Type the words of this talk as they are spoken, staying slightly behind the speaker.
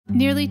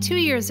Nearly 2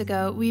 years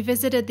ago, we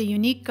visited the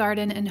unique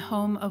garden and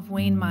home of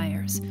Wayne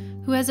Myers,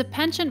 who has a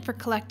penchant for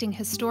collecting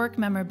historic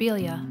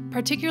memorabilia,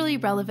 particularly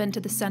relevant to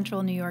the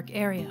central New York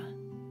area.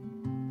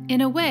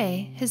 In a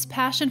way, his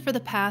passion for the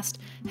past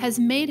has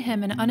made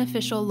him an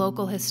unofficial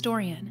local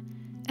historian,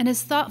 and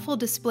his thoughtful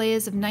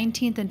displays of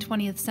 19th and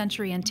 20th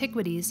century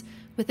antiquities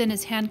within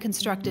his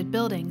hand-constructed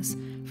buildings,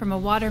 from a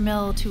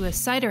watermill to a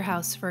cider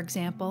house, for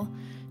example,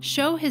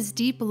 show his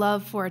deep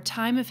love for a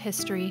time of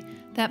history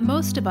that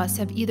most of us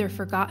have either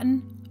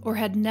forgotten or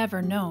had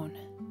never known.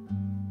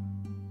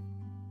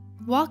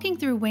 Walking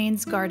through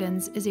Wayne's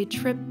gardens is a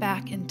trip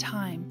back in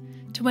time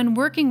to when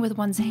working with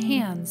one's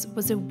hands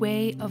was a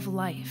way of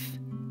life.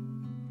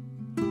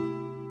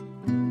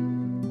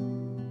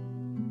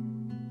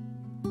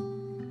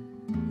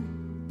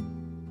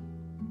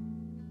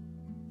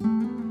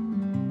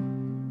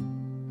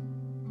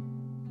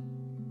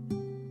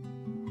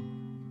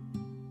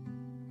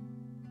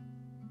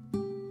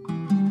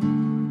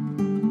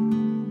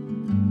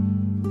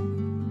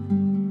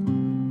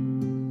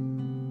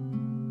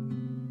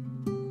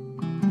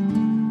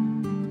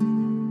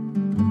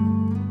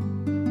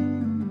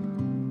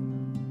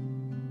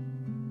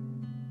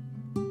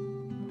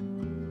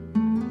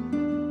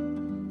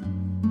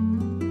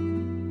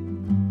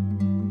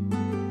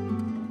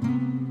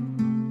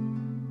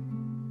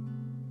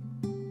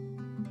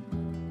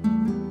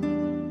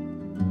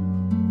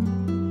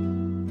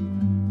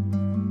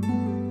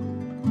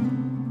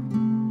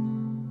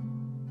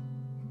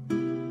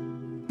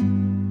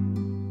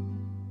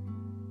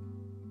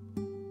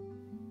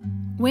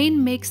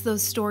 Wayne makes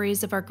those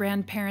stories of our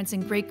grandparents'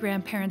 and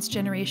great-grandparents'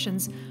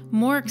 generations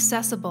more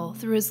accessible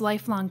through his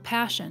lifelong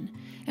passion,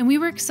 and we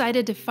were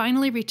excited to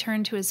finally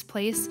return to his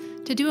place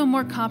to do a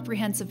more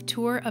comprehensive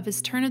tour of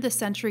his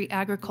turn-of-the-century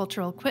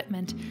agricultural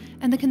equipment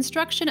and the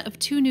construction of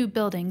 2 new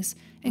buildings,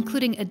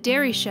 including a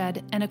dairy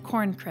shed and a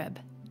corn crib.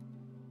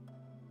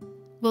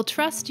 We'll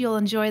trust you'll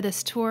enjoy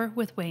this tour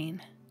with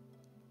Wayne.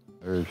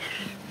 There's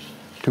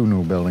 2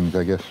 new buildings,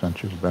 I guess,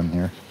 since you've been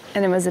here.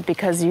 And was it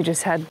because you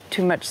just had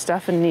too much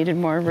stuff and needed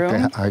more room?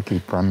 Yeah, I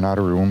keep running out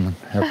of room and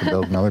have to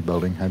build another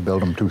building. I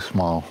build them too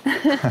small.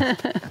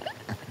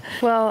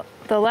 Well,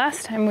 the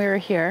last time we were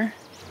here,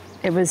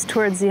 it was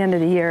towards the end of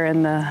the year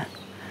and it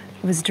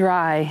was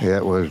dry. Yeah,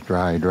 it was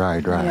dry.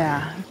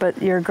 Yeah, but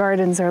your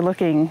gardens are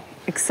looking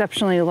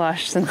exceptionally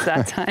lush since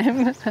that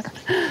time.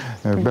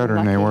 They're better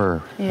than they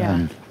were. Yeah.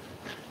 And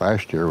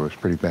last year was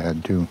pretty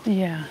bad, too.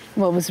 Yeah,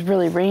 well, it was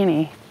really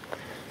rainy,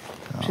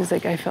 which is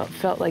like, I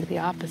felt like the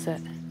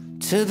opposite.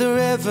 To the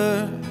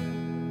river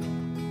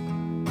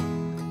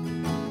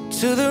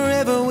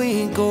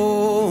we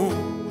go,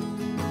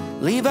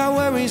 leave our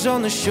worries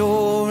on the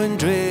shore and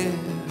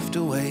drift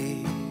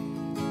away.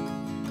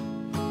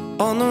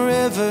 On the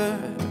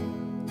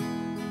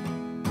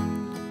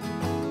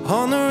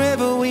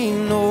river we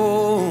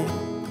know,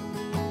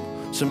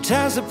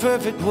 sometimes the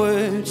perfect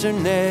words are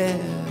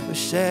never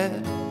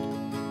said.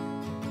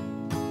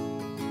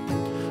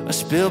 I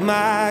spilled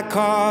my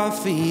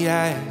coffee,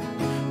 I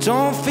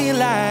don't feel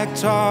like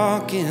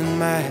talking,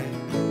 my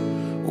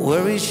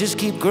worries just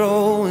keep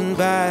growing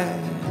by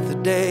the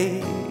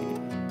day.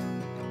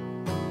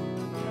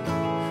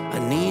 I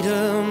need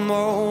a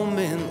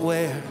moment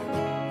where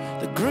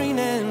the green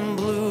and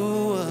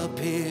blue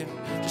appear,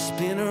 to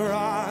spin a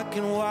rock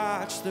and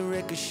watch the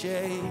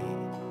ricochet.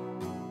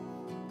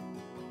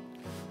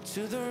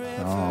 To the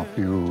river. Oh, if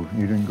you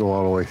didn't go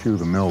all the way through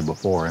the mill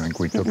before. I think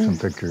we took some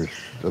pictures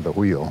of the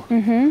wheel,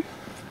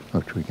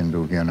 which we can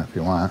do again if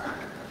you want.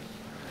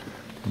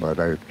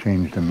 But I've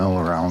changed the mill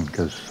around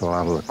because a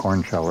lot of the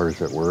corn shellers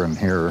that were in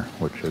here,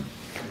 which had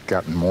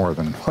gotten more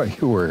than what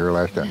you were here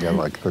last time, you had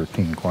like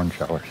 13 corn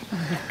shellers. Oh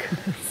my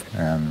goodness.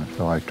 And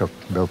so I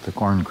built the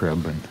corn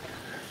crib and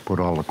put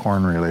all the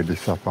corn-related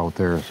stuff out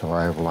there, so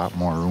I have a lot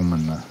more room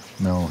in the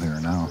mill here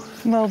now.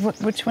 Well,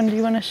 which one do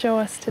you want to show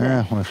us today?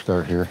 Yeah, let's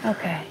start here.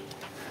 Okay.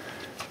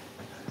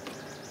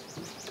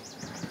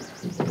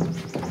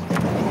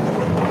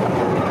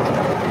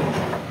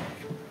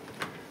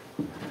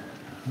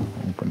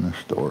 Open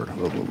this door to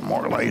let a little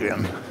more light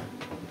in. We've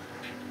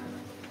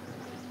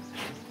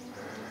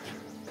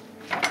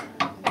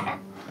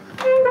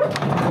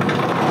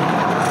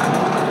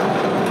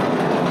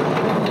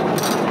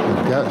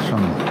got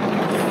some...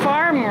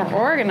 Far more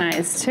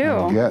organized,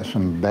 too. We've got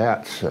some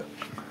bats that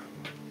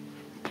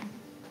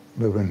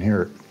live in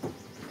here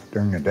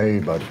during the day,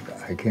 but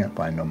I can't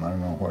find them. I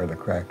don't know where the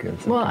crack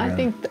is. Well, I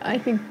think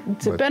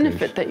it's a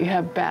benefit that you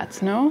have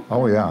bats, no?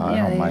 Oh, yeah, I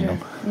don't mind them.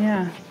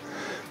 Yeah.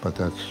 But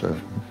that's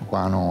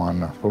guano on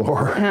the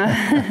floor.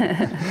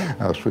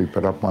 I'll sweep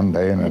it up one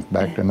day and it's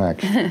back the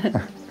next.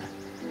 Yeah.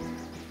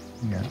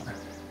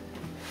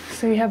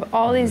 So you have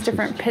all these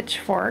different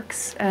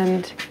pitchforks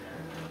and...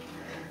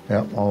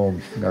 Yep, all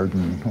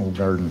old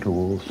garden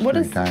tools. What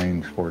 3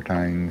 tines, 4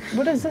 tines.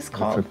 What is this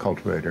called? It's a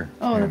cultivator.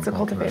 Oh, that's a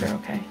cultivator,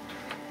 okay.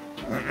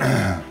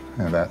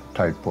 And that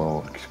type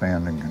will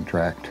expand and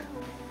contract.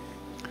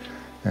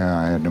 Yeah,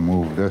 I had to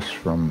move this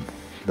from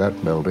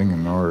that building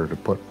in order to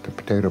put the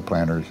potato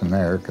planters in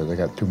there because I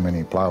got too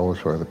many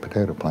plows where the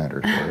potato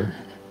planters were.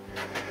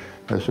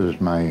 This is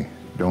my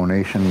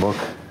donation book,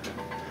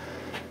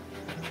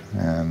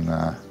 and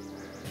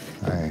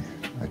I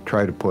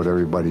try to put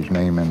everybody's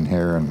name in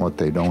here and what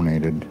they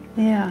donated.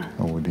 Yeah.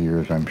 Over the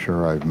years, I'm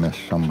sure I've missed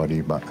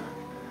somebody, but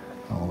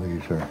all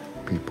these are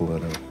people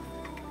that have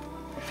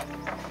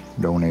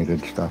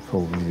donated stuff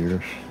over the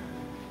years.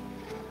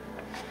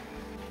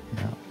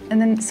 Yeah.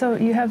 And then, so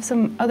you have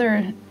some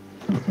other,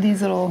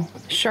 these little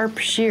sharp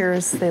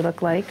shears, they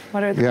look like.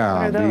 What are, Yeah,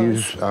 what are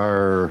those? these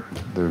are,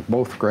 they're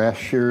both grass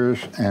shears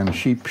and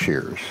sheep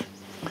shears.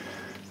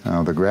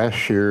 Now, the grass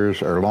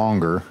shears are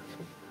longer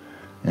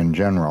in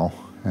general,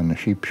 and the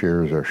sheep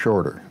shears are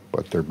shorter,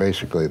 but they're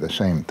basically the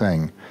same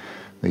thing.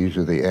 These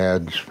are the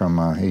ads from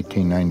a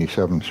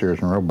 1897 Sears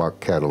and Roebuck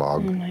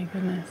catalog. Oh my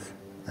goodness.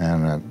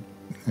 And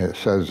it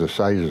says the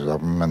sizes of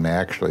them, and they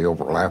actually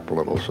overlap a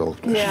little, so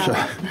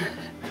Yeah.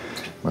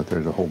 but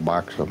there's a whole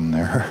box of them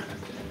there.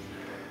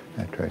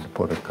 I tried to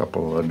put a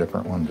couple of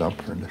different ones up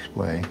for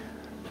display.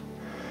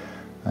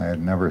 I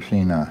had never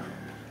seen a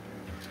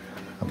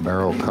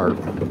barrel cart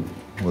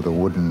with a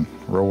wooden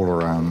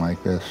roller on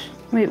like this.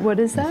 Wait, what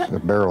is that? It's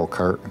a barrel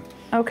cart,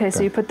 Okay,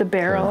 so you put the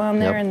barrel on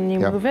there Yep, and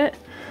you yep. move it?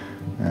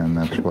 and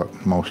that's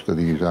what most of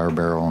these are,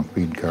 barrel and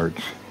feed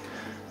carts.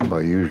 But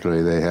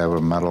usually they have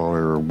a metal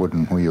or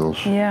wooden wheels.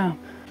 Yeah.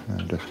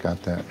 I just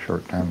got that a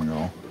short time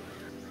ago.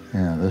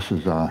 Yeah, this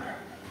is a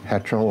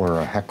hetchel or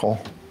a heckle,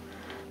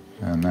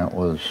 and that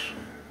was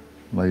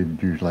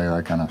laid usually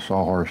like on a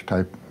sawhorse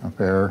type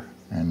affair,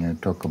 and you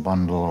took a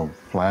bundle of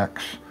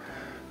flax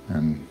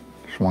and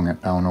swung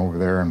it down over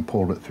there and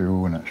pulled it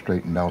through, and it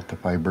straightened out the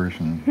fibers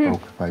and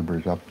broke the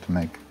fibers up to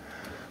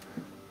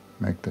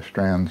make the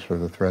strands for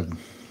the thread.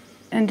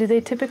 And do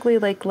they typically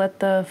like let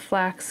the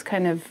flax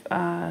kind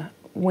of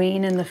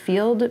wane in the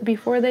field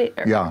before they?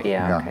 Yeah, okay.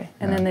 yeah,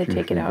 And then they it's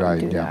take it usually out and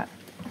dried, do yeah.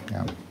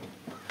 that.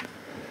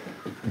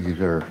 Yeah. These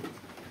are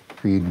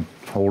feed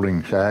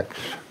holding sacks.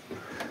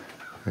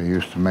 They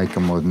used to make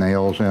them with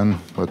nails in,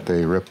 but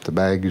they ripped the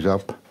bags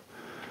up.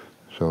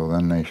 So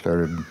then they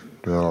started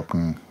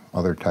developing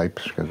other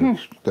types because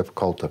it's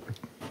difficult to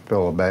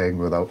fill a bag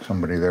without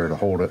somebody there to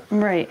hold it.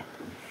 Right.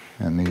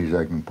 And these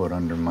I can put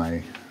under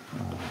my,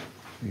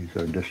 these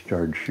are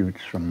discharge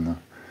chutes from the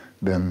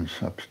bins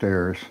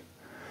upstairs.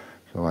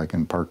 So I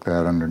can park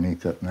that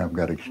underneath it, and I've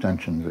got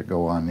extensions that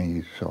go on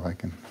these so I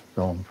can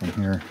fill them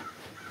from here.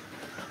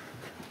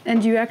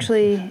 And do you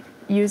actually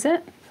use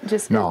it?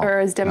 Just No, or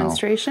as no.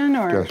 demonstration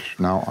or? Just,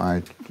 no,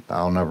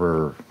 I'll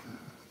never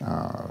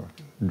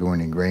do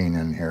any grain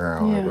in here.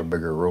 I'll have Yeah. a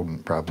bigger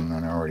rodent problem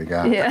than I already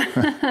got. Yeah.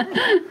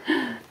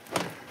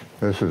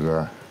 This is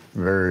a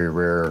very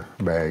rare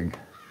bag.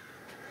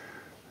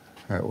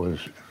 That was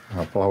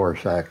a flour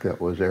sack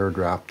that was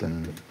airdropped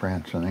in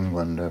France and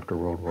England after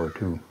World War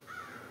II.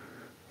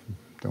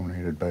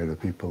 Donated by the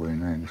people of the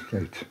United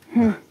States.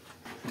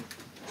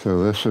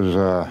 So this is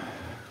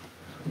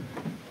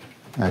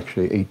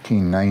actually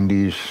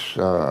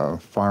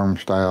 1890s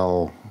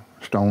farm-style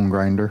stone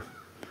grinder.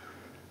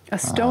 A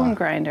stone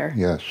grinder.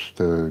 Yes,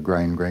 to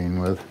grind grain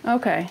with.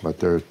 Okay. But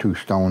there are two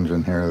stones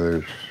in here.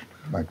 There's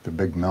like the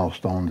big mill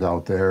stones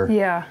out there.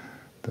 Yeah.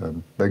 The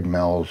big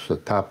mills, the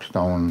top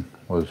stone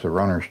was the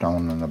runner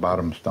stone, and the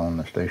bottom stone,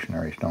 the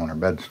stationary stone or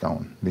bed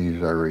stone.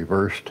 These are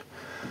reversed.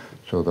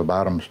 So the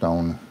bottom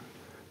stone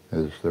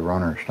is the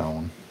runner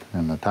stone,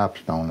 and the top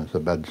stone is the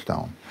bed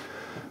stone.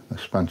 The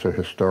Spencer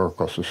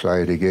Historical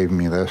Society gave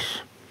me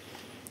this.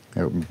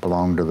 It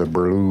belonged to the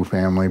Burlew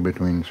family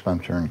between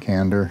Spencer and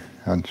Candor,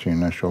 hence the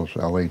initials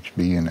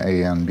LHB and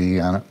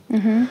ANB on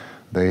it.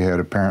 They had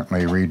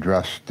apparently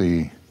redressed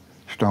the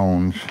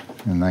stones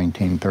in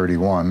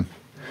 1931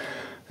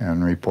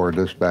 and reported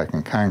this back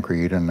in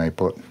concrete, and they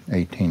put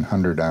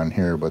 1800 on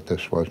here, but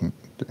this wasn't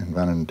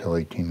invented until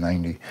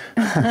 1890.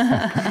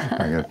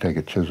 I got to take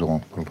a chisel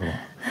and put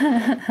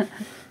a little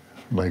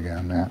leg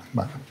on that.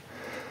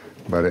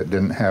 But it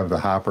didn't have the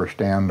hopper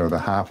stand or the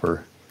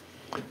hopper,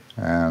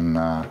 and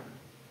I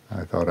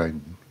thought I'd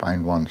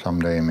find one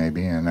someday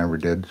maybe, and I never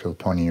did. So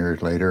 20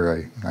 years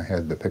later, I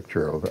had the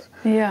picture of it.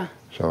 Yeah.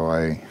 So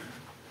I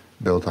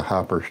built a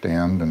hopper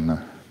stand and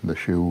the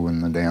shoe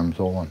and the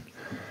damsel and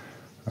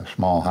a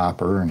small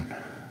hopper, and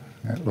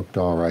it looked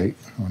all right.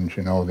 Wouldn't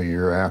you know, the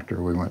year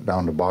after we went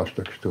down to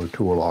Bostic's to a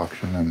tool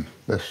auction, and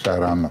this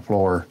sat on the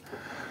floor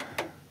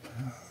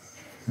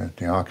at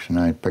the auction.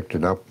 I picked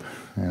it up,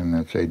 and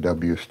it's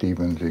A.W.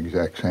 Stevens, the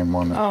exact same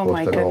one that's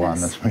supposed to go on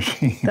this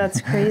machine.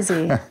 That's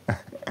crazy.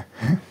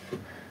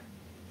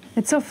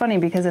 It's so funny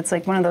because it's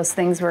like one of those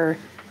things where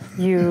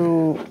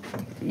you're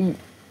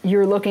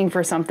looking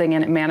for something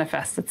and it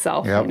manifests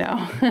itself, Yep. you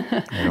know.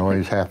 It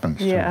always happens.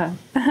 too. Yeah.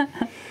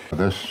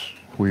 This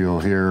wheel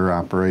here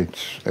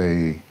operates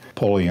a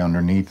pulley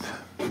underneath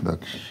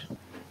that's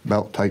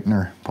belt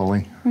tightener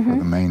pulley for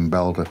the main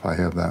belt if I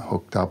have that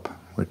hooked up,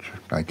 which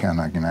I can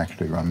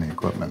actually run the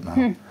equipment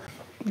now.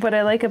 What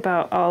I like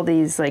about all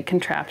these like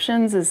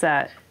contraptions is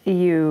that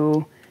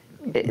you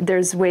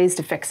there's ways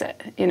to fix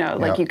it. You know,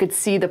 like Yep. you could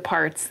see the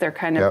parts. They're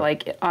kind of Yep.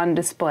 like on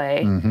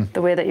display.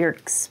 The way that you're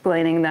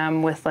explaining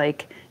them with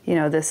like, you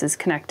know, this is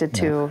connected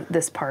to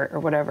this part or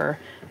whatever.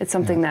 It's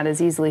something that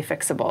is easily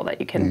fixable that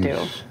you can do.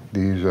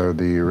 These are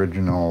the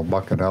original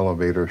bucket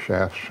elevator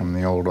shafts from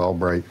the old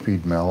Albright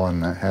feed mill,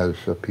 and it has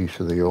a piece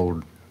of the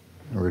old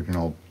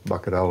original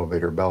bucket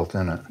elevator belt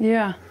in it.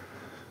 Yeah.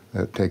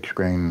 That takes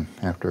grain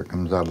after it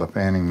comes out of the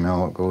fanning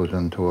mill. It goes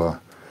into a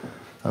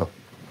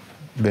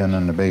bin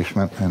in the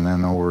basement and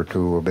then over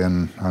to a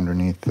bin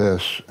underneath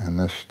this, and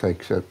this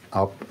takes it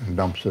up and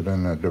dumps it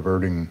in a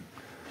diverting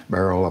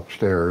barrel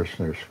upstairs.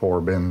 There's 4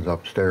 bins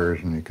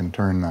upstairs, and you can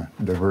turn the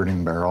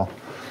diverting barrel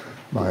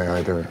by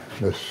either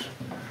this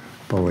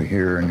pulley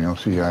here, and you'll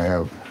see I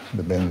have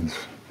the bins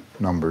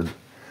numbered,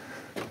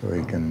 so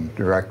you can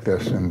direct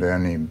this into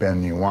any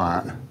bin you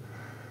want.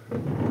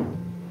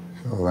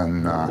 So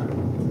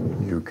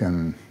then you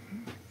can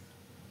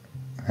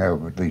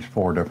have at least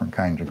 4 different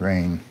kinds of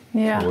grain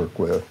Yeah. to work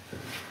with.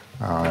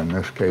 In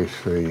this case,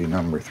 the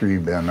number 3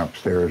 bin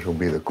upstairs will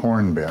be the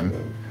corn bin,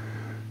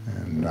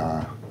 and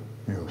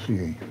you'll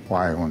see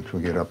why once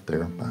we get up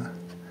there. But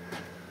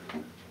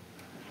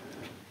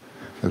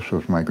this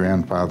was my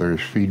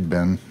grandfather's feed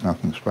bin,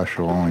 nothing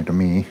special, only to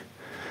me,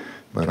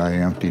 but I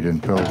emptied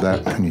and filled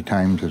that many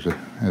times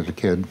as a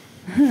kid.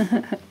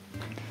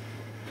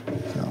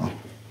 So.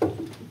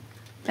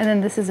 And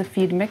then this is a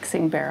feed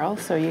mixing barrel,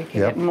 so you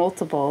can Yep. get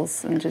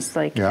multiples and just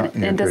like, Yeah,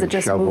 you and does it could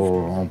just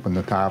shovel, move? open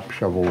the top,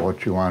 shovel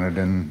what you wanted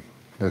in.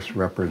 This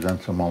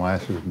represents a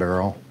molasses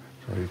barrel,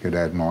 so you could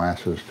add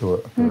molasses to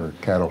it for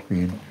cattle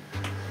feed.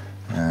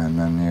 And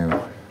then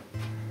you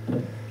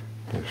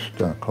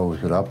just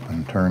close it up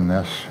and turn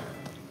this.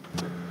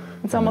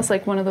 It's almost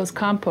like one of those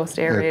compost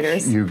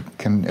aerators.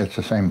 It's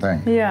the same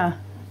thing. Yeah.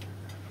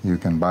 You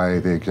can buy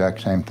the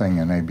exact same thing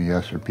in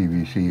ABS or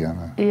PVC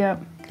on the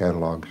Yep.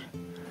 catalogs.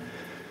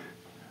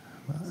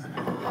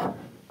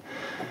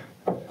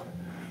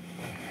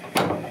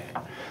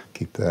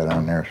 Keep that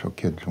on there so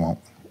kids won't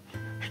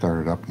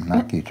start it up and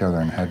knock each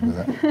other in the head with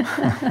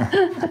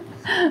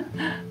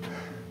it.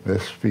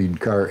 This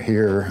feed cart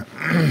here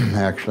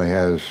actually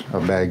has a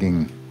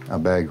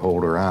bag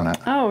holder on it.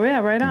 Oh, yeah,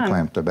 right You on.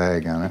 clamp the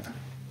bag on it.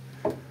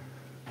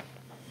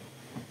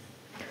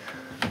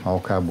 All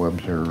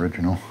cobwebs are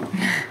original.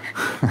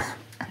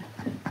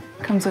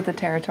 Comes with the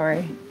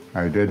territory.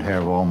 I did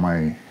have all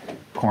my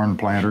corn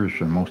planters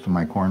and most of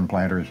my corn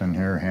planters in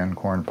here, hand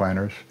corn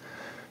planters,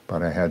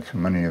 but I had so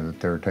many that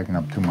they were taking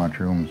up too much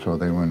room, so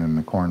they went in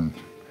the corn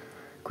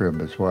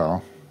crib as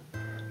well.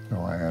 So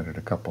I added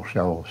a couple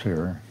shelves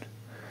here.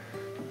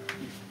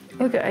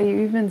 Look,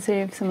 you even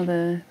saved some of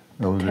the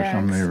Those are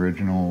some of the tags.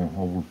 original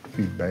old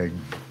feed bag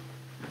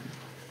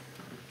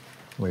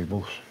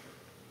labels.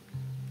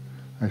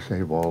 I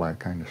save all that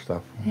kind of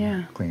stuff.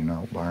 Yeah. Clean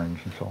out barns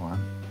and so on.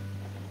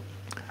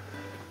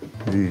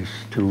 These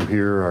 2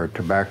 here are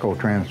tobacco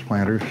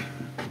transplanters.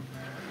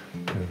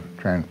 It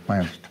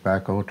transplants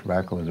tobacco.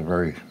 Tobacco is a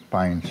very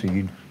fine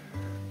seed,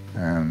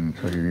 and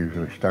so you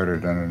usually start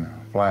it in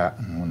a flat,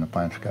 and when the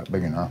plants got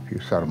big enough, you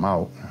set them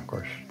out. And of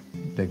course,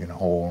 digging a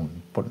hole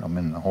and putting them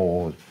in the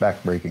hole is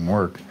back-breaking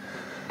work.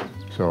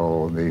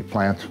 So the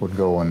plants would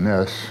go in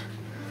this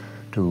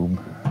tube,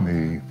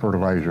 the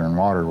fertilizer and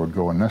water would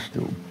go in this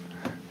tube,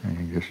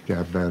 and you just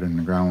jab that in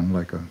the ground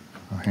like a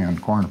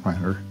hand corn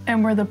planter.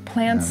 And were the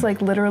plants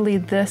like literally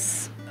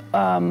this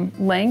length?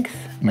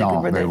 Like, No,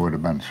 were they would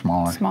have been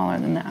smaller. smaller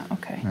than that.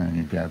 Okay. And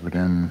you jab it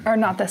in. Or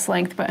not this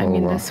length, but I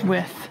mean this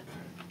width.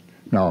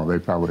 No, they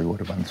probably would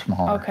have been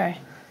smaller. Okay.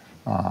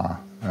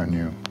 And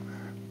you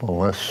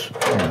pull this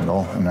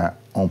handle, and that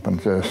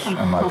opens this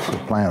and lets the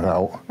plant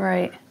out.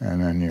 Right.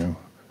 And then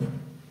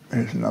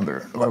there's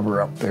another lever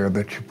up there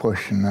that you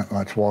push, and that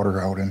lets water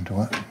out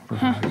into it.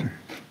 Fertilizer.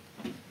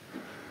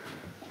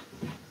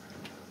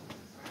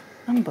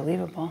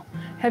 Unbelievable.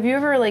 Have you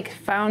ever like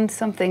found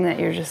something that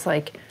you're just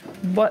like,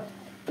 what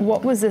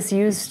was this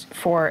used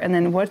for? And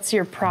then what's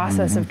your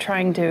process of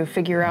trying to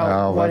figure out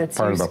Well, what that's its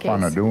part of use the fun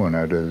case? of doing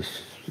it is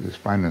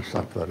finding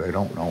stuff that I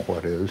don't know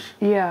what is.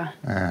 Yeah.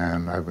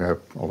 And I've got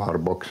a lot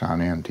of books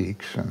on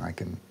antiques, and I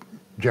can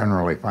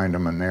generally find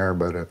them in there,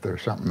 but if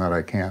there's something that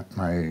I can't,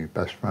 my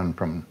best friend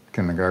from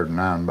kindergarten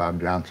on, Bob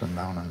Johnson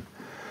down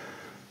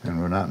in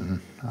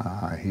Renutton,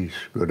 he's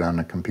good on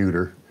the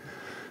computer,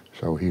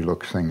 so he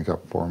looks things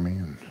up for me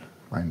and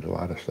finds a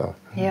lot of stuff.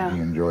 Yeah. He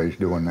enjoys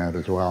doing that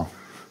as well.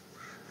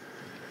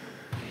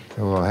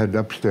 So I'll head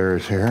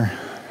upstairs here.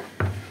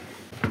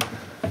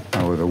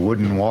 Now with a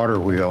wooden water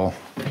wheel,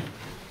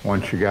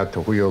 once you got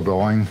the wheel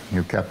going,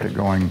 you kept it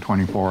going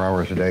 24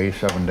 hours a day,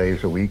 7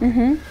 days a week.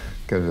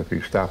 Because if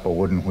you stop a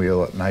wooden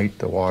wheel at night,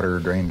 the water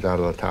drains out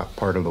of the top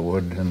part of the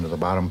wood into the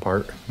bottom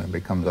part, and it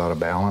becomes out of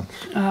balance.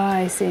 Ah,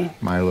 I see.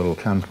 My little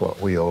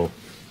 10-foot wheel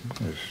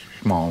is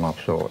small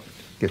enough so it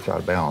gets out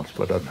of balance,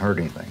 but doesn't hurt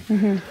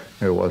anything.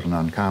 It wasn't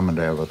uncommon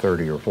to have a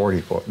 30 or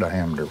 40-foot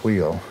diameter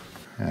wheel,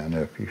 and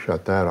if you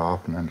shut that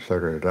off and then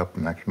started it up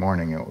the next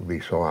morning, it would be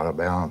so out of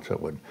balance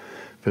it would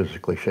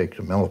physically shake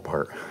the mill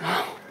apart.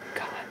 Oh,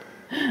 God.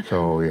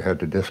 So you had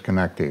to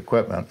disconnect the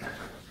equipment,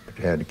 but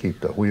you had to keep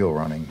the wheel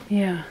running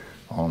Yeah.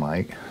 all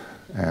night.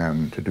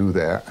 And to do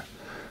that,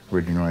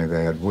 originally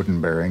they had wooden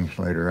bearings,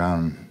 later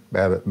on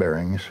Babbitt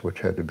bearings,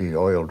 which had to be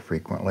oiled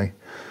frequently.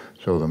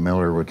 So the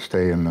miller would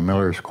stay in the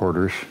miller's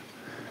quarters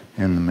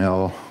in the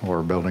mill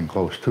or building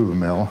close to the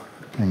mill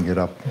and get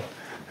up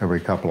every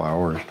couple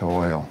hours to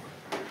oil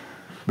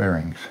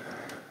bearings.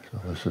 So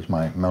this is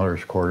my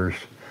miller's quarters,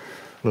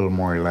 a little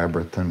more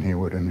elaborate than he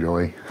would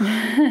enjoy.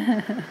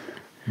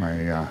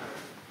 My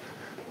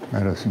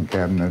medicine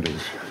cabinet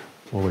is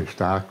fully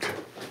stocked.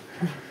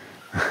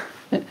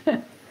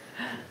 And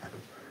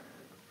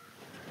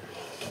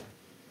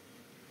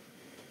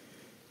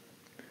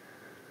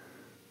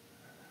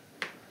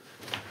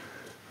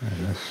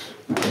this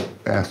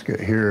basket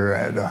here,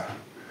 I had a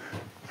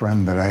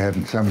friend that I had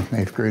in 7th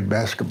and 8th grade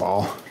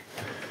basketball,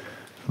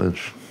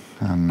 lives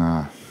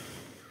on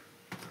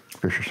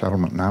Fisher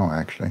Settlement now,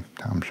 actually,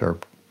 Tom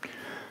Sharp.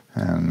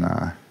 And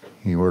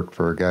he worked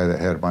for a guy that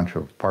had a bunch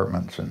of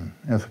apartments in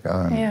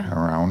Ithaca and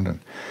around, and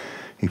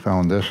he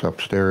found this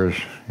upstairs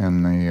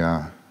in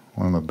the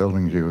one of the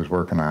buildings he was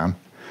working on.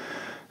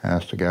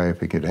 Asked the guy if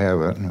he could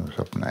have it, and it was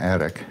up in the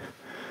attic.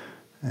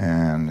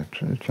 And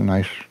it's a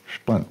nice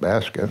splint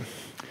basket,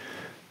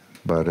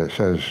 but it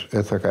says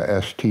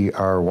Ithaca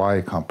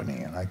STRY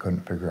Company, and I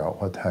couldn't figure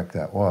out what the heck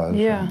that was.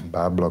 Yeah. And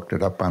Bob looked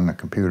it up on the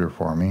computer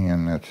for me,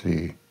 and it's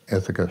the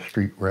Ithaca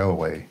Street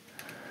Railway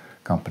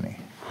Company.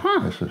 Huh.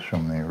 This is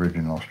from the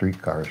original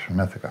streetcars from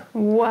Ithaca.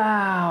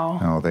 Wow.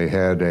 Now, they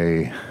had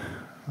the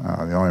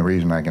only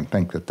reason I can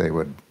think that they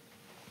would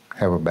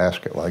have a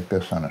basket like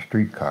this on a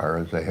streetcar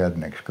is they had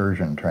an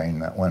excursion train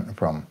that went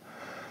from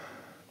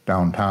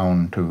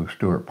downtown to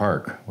Stewart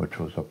Park, which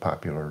was a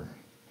popular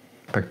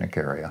picnic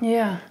area.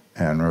 Yeah.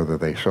 And whether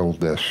they sold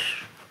this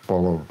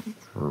full of,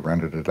 or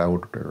rented it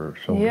out, or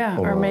sold it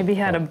full or of, maybe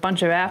had a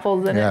bunch of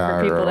apples in it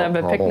for people to have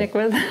a picnic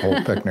with.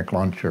 whole picnic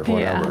lunch or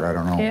whatever, I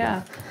don't know.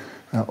 Yeah.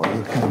 That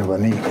was kind of a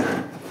neat.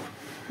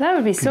 That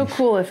would be so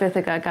cool if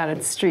Ithaca got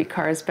its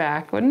streetcars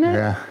back, wouldn't it?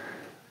 Yeah,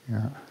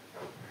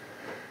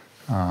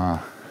 yeah.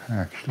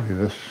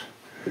 Actually,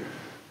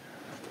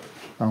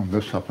 found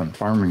this up in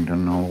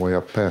Farmington, all the way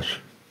up past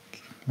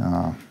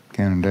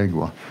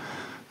Canandaigua.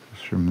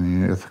 It's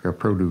from the Ithaca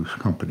Produce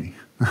Company.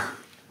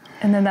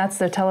 And then that's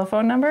their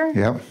telephone number?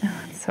 Yep.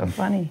 It's so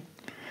funny.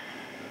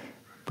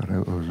 But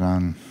it was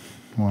on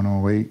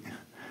 108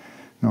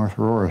 North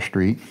Aurora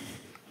Street.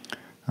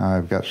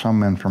 I've got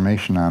some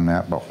information on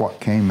that, but what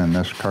came in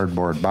this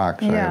cardboard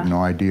box, I have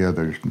no idea.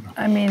 There's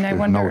I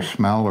wonder, no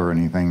smell or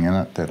anything in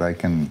it that I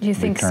can do you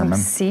think determine.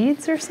 some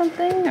seeds or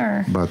something,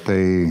 or? But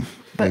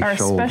our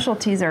sold,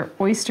 specialties are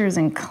oysters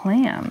and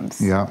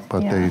clams. Yeah,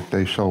 but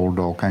they sold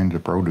all kinds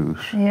of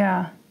produce.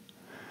 Yeah,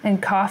 and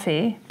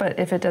coffee. But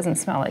if it doesn't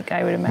smell like,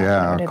 I would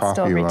imagine it would coffee,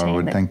 still retain I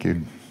would the think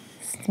you'd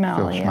smell.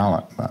 still smell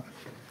it, but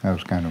that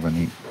was kind of a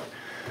neat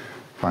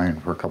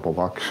find for a couple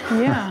bucks.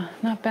 Yeah,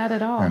 not bad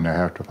at all. And I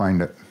have to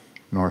find it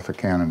north of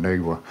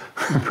Canandaigua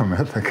from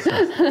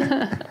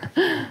Ithaca.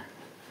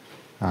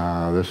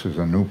 This is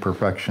a New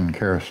Perfection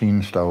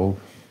kerosene stove,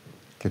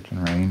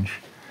 kitchen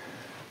range.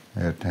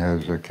 It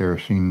has a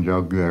kerosene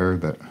jug there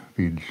that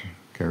feeds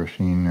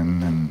kerosene,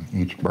 and then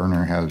each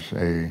burner has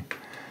a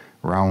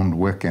round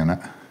wick in it.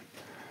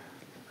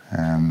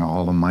 And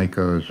all the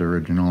mica is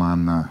original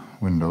on the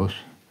windows.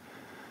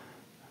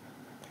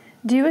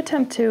 Do you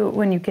attempt to,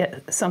 when you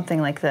get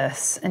something like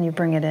this and you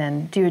bring it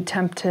in, do you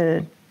attempt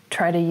to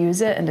try to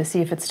use it and to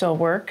see if it still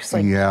works?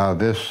 Like, yeah,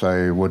 this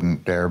I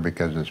wouldn't dare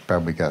because it's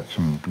probably got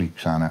some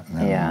leaks on it,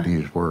 and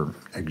these were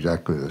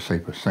exactly the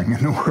safest thing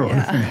in the world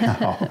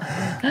anyhow.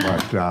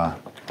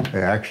 But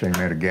they actually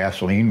made a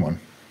gasoline one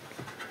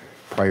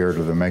prior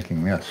to the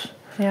making this.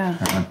 Yeah.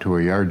 I went to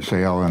a yard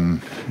sale in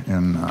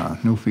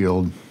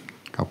Newfield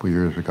a couple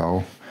years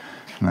ago,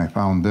 and I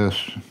found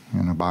this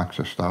in a box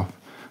of stuff.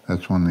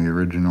 That's one of the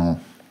original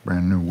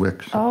brand new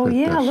wicks. Oh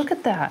yeah, look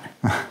at that.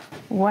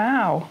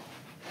 Wow.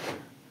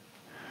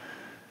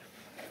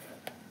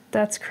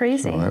 That's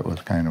crazy. So that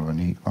was kind of a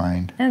neat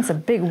find. And it's a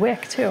big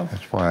wick too.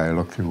 That's why I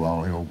looked through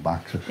all the old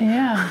boxes.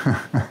 Yeah.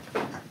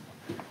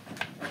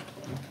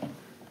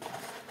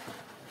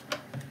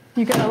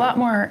 You got a lot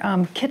more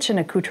kitchen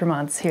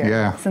accoutrements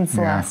here since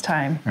the last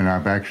time. And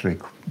I've actually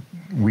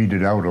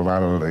weeded out a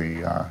lot of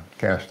the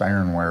cast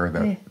ironware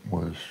that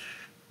was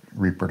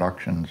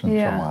reproductions and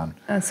so on.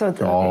 And so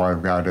all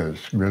I've got is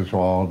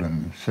Griswold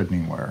and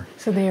Sydney ware.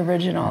 So the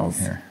originals.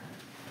 Here.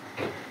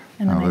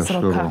 And a nice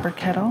little copper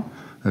kettle.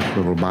 This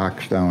little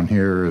box down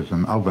here is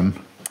an oven.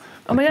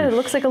 Oh my God, it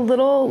looks like a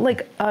little,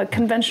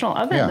 conventional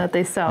oven that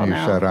they sell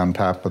now. You set on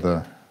top of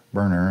the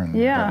burner and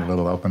got a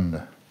little oven.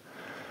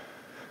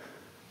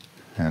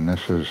 And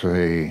this is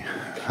a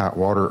hot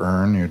water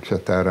urn. You'd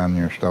set that on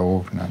your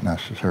stove, not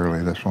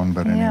necessarily this one,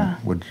 but any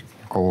wood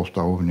coal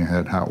stove, and you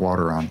had hot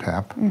water on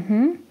tap.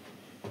 Mm-hmm.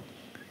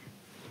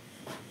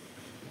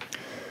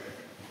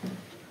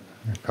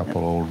 A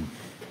couple old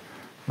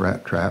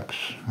rat traps.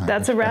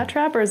 That's a rat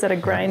trap, or is that a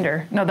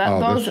grinder? No,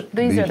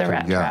 these are the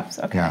rat traps.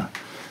 Okay. Yeah,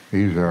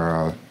 These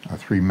are a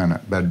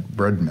 3-minute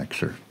bread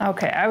mixer.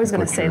 Okay, I was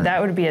going to say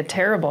that would be a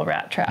terrible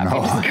rat trap.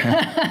 No.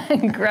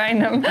 You just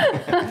grind them.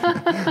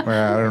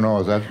 Well, I don't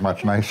know if that's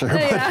much nicer.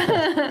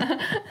 Yeah.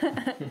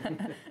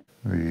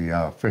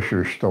 The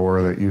Fisher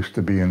store that used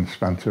to be in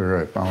Spencer,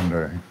 I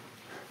found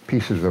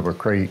pieces of a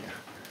crate.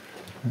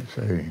 They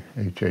say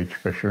H.H.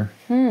 Fisher.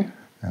 And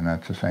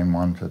that's the same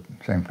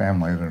same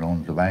family that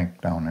owns the bank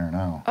down there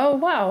now. Oh,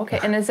 wow, okay.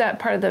 And is that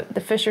part of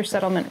the Fisher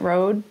Settlement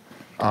Road?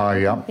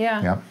 Yep.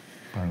 Yeah. Yep.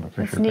 Part of the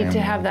Fisher It's neat to family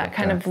have that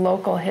kind of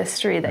local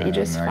history that you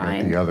just and I got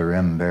find. the other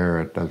end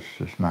there, it's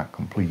just not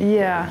complete.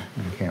 Yeah.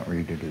 You can't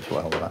read it as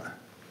well, but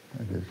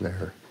it is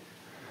there.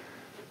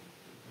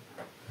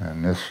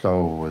 And this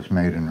stove was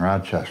made in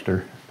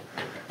Rochester.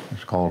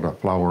 It's called a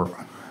Flower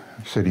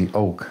City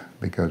Oak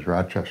because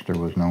Rochester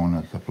was known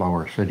as the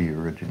Flower City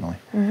originally.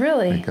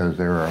 Really? Because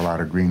there were a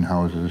lot of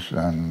greenhouses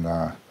and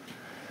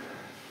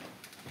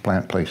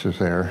plant places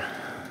there.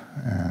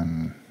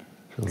 And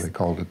so they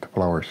called it the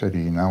Flower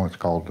City. Now it's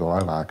called the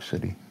Lilac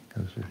City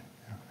because you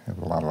have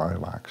a lot of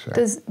lilacs there.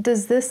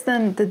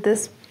 Did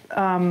this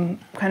kind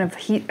of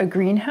heat a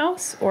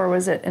greenhouse, or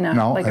was it in a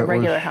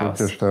regular house?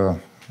 No, it was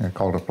just they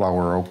called it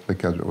Flower Oak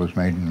because it was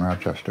made in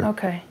Rochester.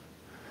 Okay.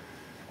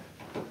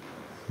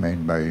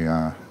 Made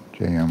by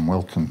J.M.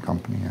 Wilson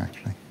Company,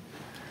 actually.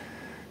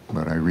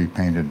 But I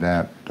repainted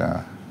that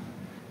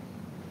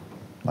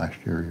last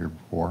year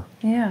before.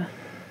 Yeah.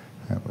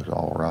 It was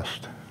all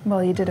rust.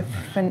 Well, you did a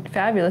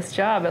fabulous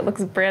job. It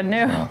looks brand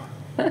new.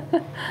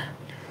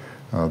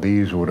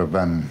 These would have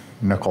been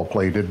nickel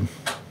plated,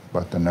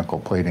 but the nickel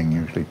plating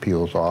usually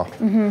peels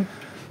off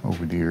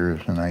over the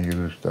years, and I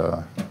used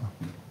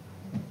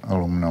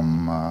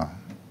aluminum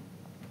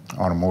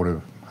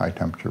automotive high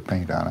temperature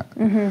paint on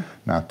it.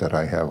 Not that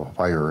I have a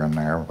fire in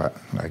there, but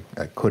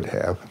I could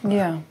have.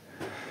 Yeah.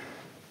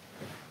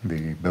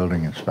 The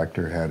building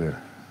inspector had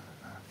to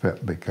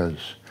fit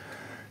because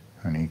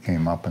when he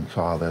came up and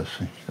saw this,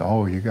 he said,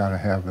 "Oh, you got to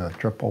have a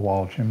triple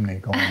wall chimney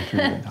going through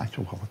it." I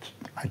said, "Well,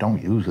 I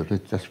don't use it,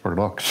 it's just for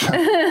looks."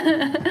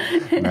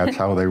 And that's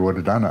how they would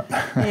have done it.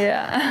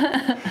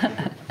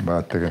 Yeah.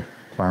 But the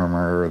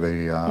farmer,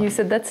 you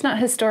said that's not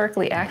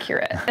historically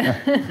accurate.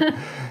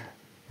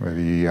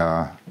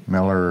 the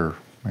miller,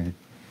 he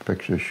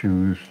fixed his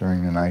shoes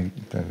during the night.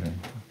 It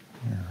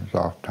was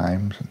off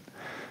times, and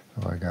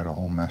so I got a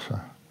whole mess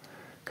of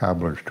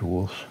cobbler's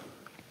tools.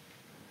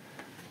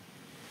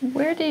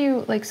 Where do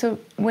you, so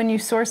when you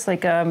source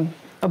a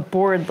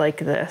board like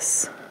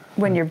this,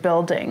 when you're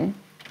building,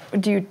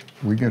 do you?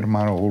 We get them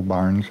out of old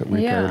barns that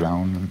we tear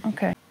down.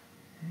 Okay.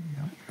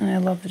 And I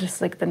love just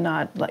the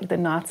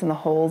knots and the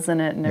holes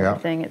in it and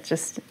everything. It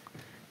just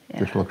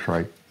looks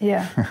right.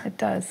 Yeah, it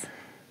does.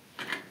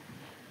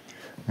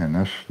 And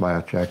this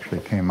latch actually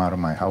came out of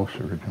my house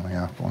originally,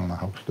 off one of the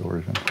house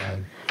doors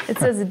inside. It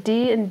says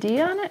D&D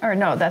on it, or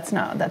no? That's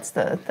not.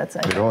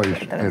 It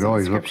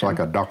always looks like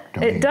a duck to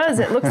me. It does.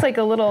 It looks like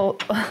a little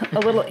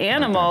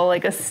animal,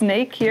 like a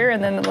snake here,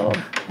 and then a little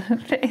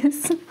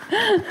face.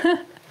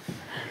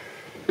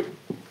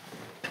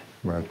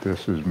 But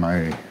this is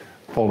my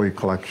pulley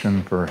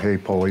collection for hay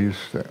pulleys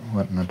that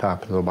went in the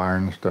top of the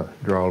barns to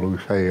draw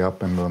loose hay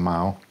up into the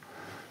mow.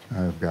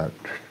 I've got,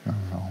 I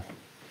don't know,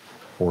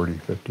 40,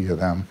 50 of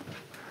them.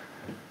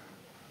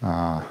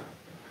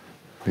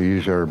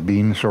 These are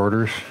bean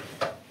sorters.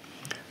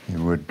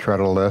 You would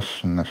treadle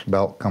this, and this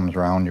belt comes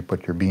around. You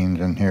put your beans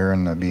in here,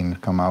 and the beans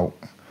come out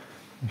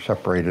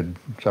separated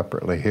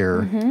separately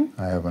here.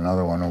 I have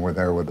another one over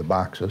there with the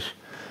boxes,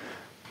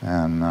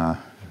 and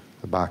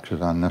the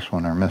boxes on this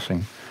one are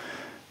missing.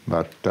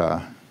 But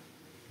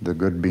the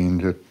good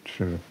beans, it's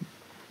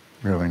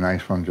really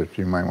nice ones that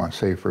you might want to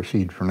save for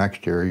seed for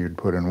next year, you'd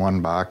put in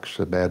one box.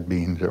 The bad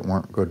beans that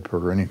weren't good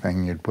for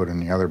anything, you'd put in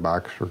the other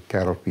box for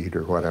cattle feed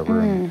or whatever.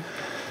 And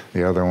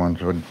the other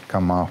ones would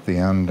come off the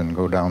end and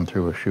go down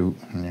through a chute,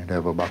 and you'd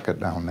have a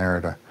bucket down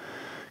there to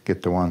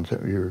get the ones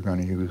that you were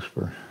going to use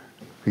for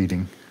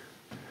feeding,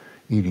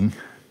 eating.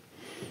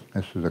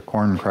 This is a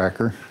corn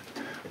cracker,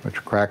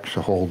 which cracks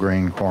the whole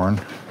grain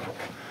corn.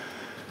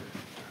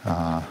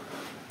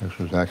 This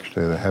was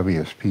actually the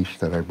heaviest piece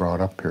that I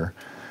brought up here.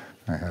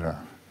 I had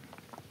a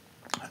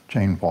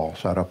chain fall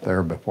set up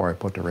there before I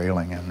put the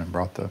railing in and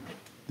brought the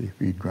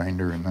feed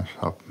grinder and this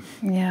up.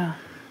 Yeah.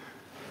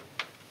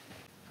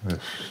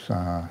 This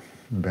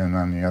bin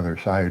on the other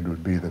side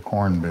would be the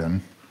corn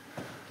bin,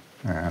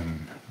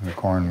 and the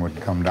corn would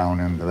come down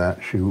into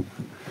that chute,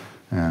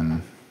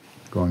 and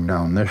going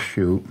down this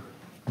chute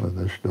with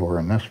this door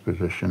in this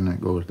position,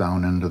 it goes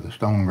down into the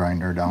stone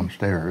grinder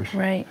downstairs.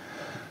 Right.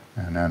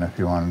 And then if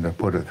you wanted to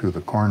put it through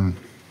the corn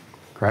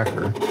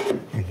cracker,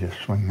 you just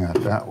swing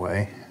that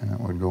way, and it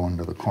would go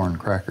into the corn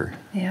cracker.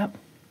 Yep.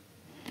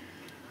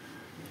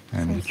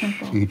 And So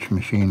simple. each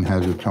machine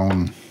has its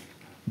own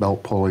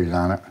belt pulleys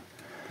on it.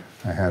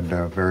 I had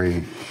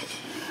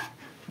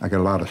I got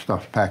a lot of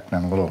stuff packed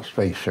in a little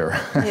space here.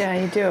 Yeah,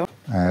 you do.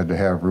 I had to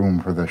have room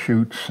for the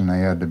chutes, and they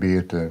had to be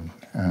at an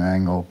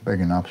angle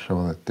big enough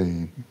so that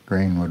the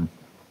grain would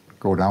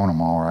go down them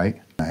all right.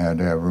 I had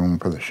to have room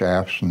for the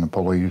shafts and the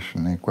pulleys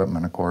and the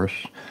equipment, of course,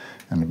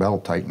 and the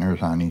belt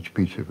tighteners on each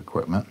piece of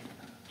equipment.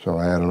 So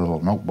I had a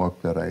little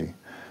notebook that I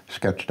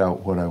sketched out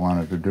what I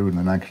wanted to do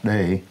the next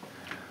day,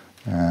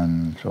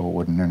 and so it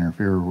wouldn't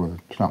interfere with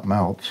something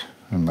else.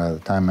 And by the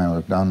time I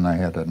was done, I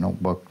had a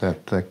notebook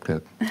that thick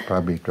that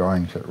probably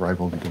drawings that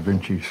rivaled Da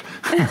Vinci's.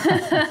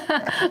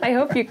 I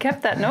hope you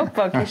kept that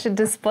notebook. You should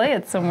display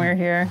it somewhere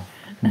here.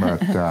 But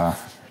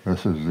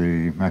this is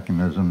the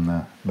mechanism,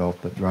 the belt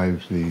that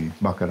drives the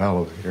bucket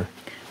elevator.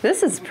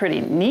 This is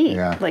pretty neat.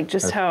 Yeah, like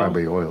just that's how.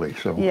 probably oily.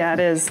 So Yeah, it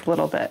is a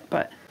little bit,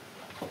 but.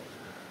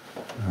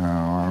 I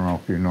don't know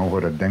if you know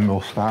what a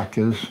dingle stock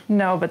is.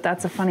 No, but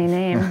that's a funny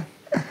name.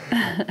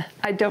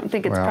 I don't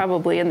think it's Well,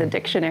 probably in the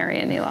dictionary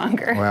any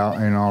longer. Well,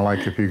 you know,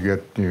 like if you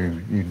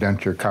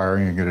dent your car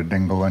and you get a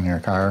dingle in your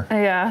car.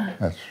 Yeah.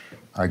 That's,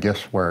 I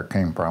guess, where it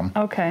came from.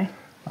 Okay.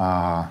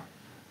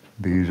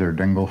 These are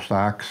dingle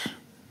stocks.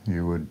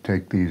 You would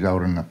take these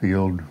out in the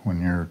field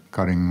when you're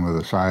cutting with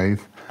a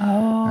scythe.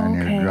 Oh,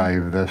 and okay. you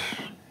drive this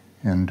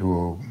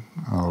into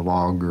a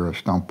log or a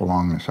stump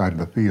along the side of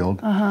the field.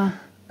 Uh-huh.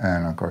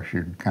 And of course,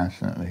 you'd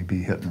constantly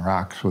be hitting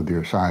rocks with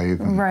your scythe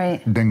and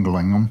Right.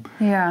 dingling them.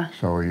 Yeah.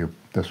 So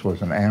this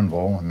was an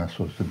anvil, and this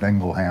was the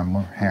dingle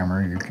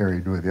hammer you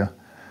carried with you.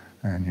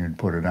 And you'd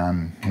put it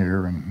on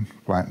here and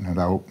flatten it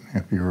out.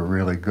 If you were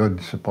really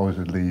good,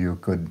 supposedly you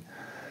could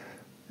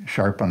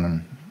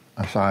sharpen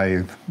a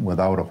scythe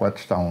without a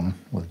whetstone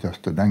with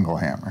just a dingle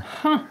hammer.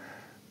 Huh.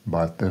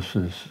 But this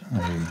is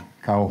a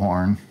cow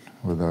horn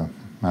with a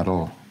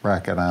metal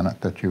bracket on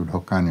it that you'd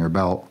hook on your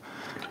belt.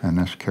 And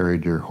this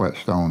carried your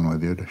whetstone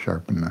with you to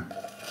sharpen the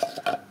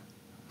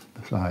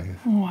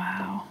scythe.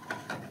 Wow.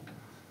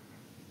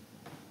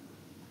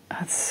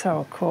 That's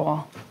so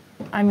cool.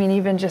 I mean,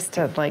 even just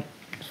to like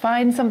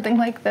find something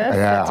like this,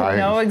 Yeah, to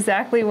know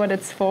exactly what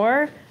it's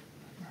for,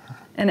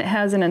 and it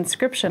has an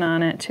inscription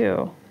on it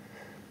too.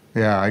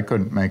 Yeah, I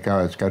couldn't make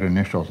out. It's got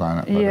initials on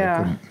it, but Yeah. I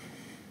couldn't.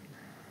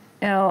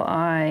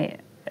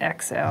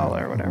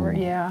 LIXL or whatever.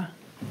 Yeah.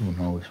 Who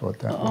knows what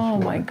that was Oh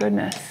for. my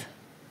goodness.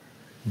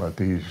 But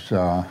these,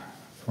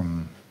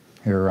 from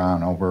here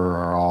on over,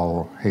 are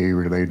all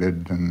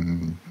hay-related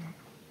and,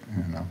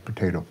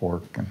 potato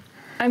fork and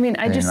I mean,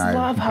 I hay just knives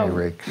love and how hay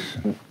rakes.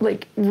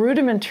 like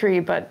rudimentary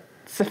but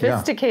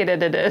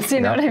sophisticated it is. You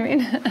know Yeah. what I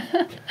mean?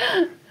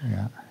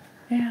 Yeah.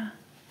 Yeah.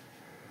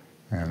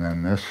 And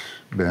then this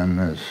bin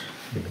is,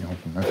 you can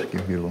open this,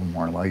 give you a little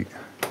more light.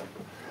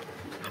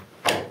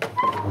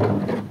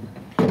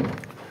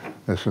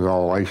 This is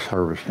all ice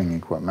harvesting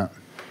equipment.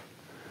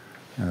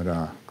 I had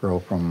a girl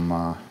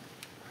from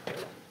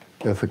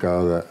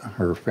Ithaca that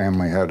her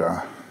family had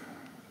a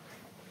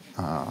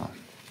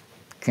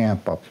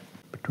camp up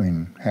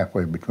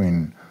halfway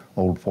between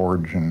Old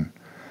Forge and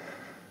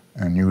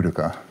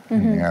Utica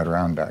in the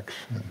Adirondacks.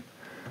 And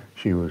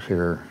she was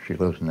here, she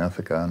lives in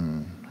Ithaca,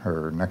 and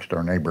her next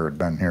door neighbor had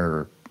been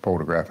here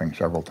photographing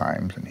several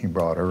times, and he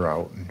brought her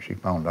out, and she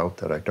found out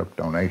that I took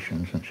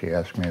donations, and she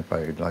asked me if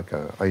I'd like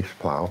a ice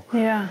plow.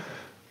 Yeah.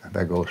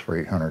 That goes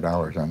for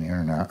 $800 on the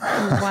internet.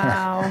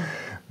 Wow.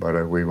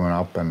 But we went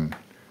up and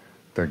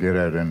to get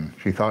it, and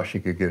she thought she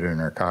could get it in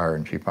her car,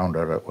 and she found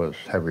out it was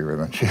heavier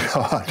than she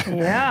thought.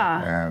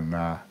 Yeah. And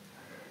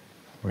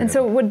And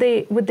so would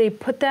they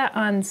put that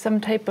on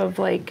some type of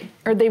like,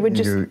 or they would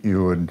just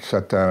you would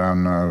set that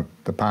on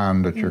the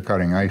pond that you're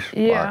cutting ice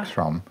Yeah. blocks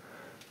from,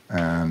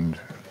 and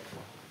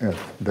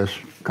if this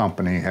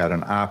company had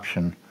an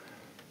option,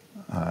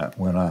 it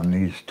went on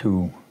these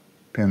two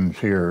pins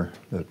here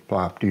that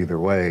flopped either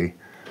way,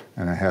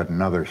 and it had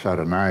another set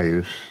of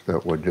knives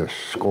that would just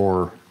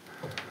score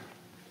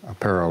a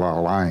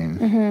parallel line,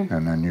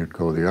 and then you'd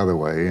go the other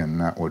way,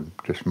 and that would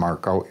just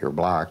mark out your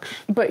blocks.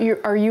 But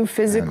are you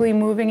physically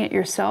moving it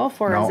yourself,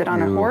 or is it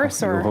on a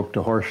horse? Or You hooked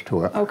a horse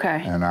to it.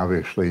 Okay. And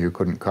obviously you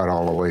couldn't cut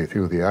all the way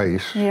through the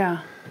ice. Yeah.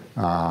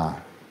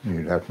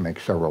 You'd have to make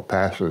several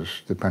passes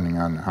depending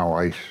on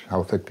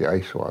how thick the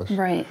ice was.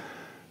 Right.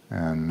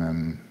 And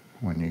then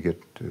when you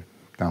get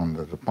down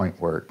to the point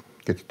where it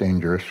gets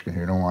dangerous,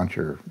 you don't want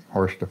your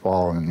horse to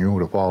fall and you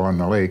to fall in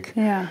the lake.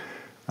 Yeah.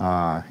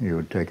 You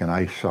would take an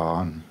ice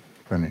saw and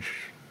finish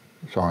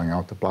sawing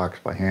out the blocks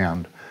by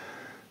hand.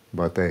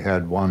 But they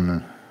had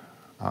one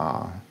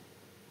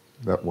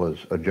that was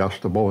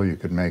adjustable. You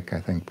could make, I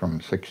think,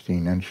 from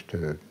 16-inch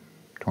to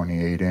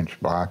 28-inch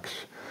blocks.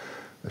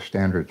 The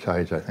standard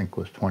size, I think,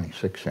 was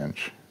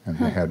 26-inch. And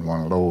they had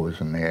one of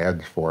those, and the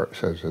ads for it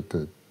says that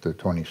the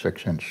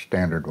 26-inch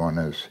standard one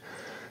is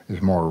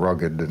more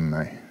rugged than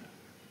the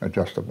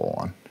adjustable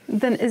one.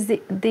 Then is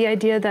the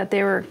idea that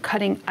they were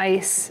cutting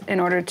ice in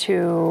order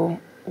to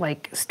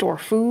like store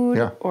food?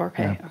 Yeah, Or,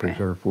 okay. yeah, Okay.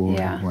 preserve food.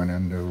 Yeah. It went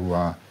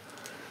into,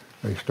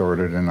 they stored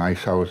it in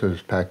ice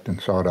houses packed in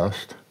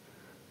sawdust,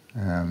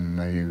 and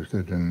they used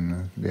it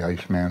in, the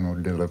iceman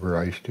would deliver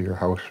ice to your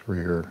house for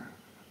your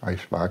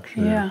ice box,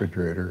 your Yeah.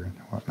 refrigerator, and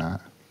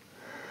whatnot.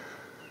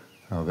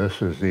 Now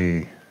this is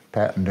the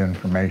patent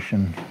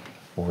information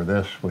for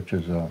this, which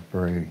is a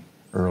very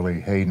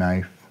early hay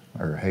knife,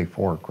 or hay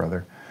fork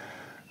rather,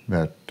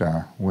 that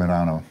went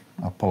on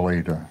a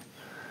pulley to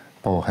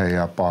pull hay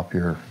up off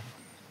your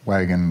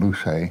wagon,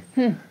 loose hay,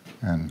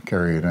 and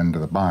carry it into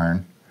the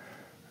barn.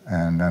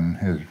 And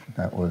then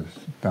that was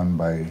done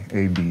by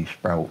A.B.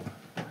 Sprout.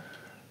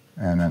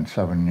 And then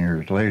 7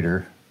 years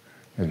later,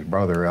 his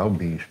brother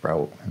L.B.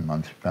 Sprout in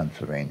Muncie,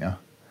 Pennsylvania,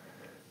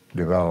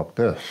 developed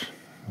this,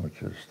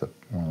 which is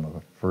one of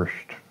the first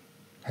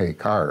hay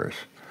cars.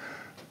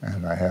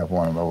 And I have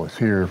one of those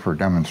here for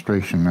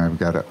demonstration. I've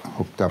got it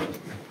hooked up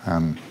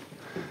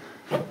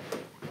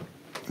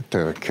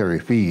to carry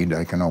feed.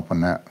 I can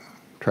open that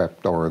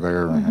trap door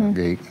there and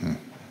a gate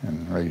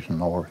and raise and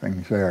lower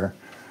things there.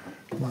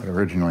 But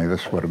originally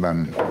this would have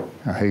been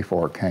a hay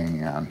fork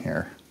hanging on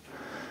here.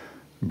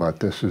 But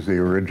this is the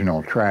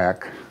original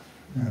track,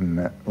 and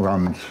it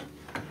runs,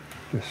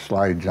 just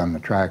slides on the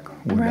track,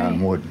 wood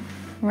on wood.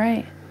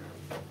 Right.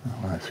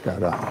 Well, it's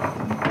got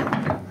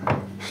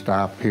a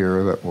stop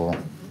here that will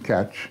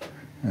catch,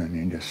 and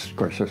you just, of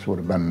course this would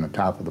have been in the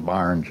top of the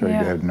barn, so you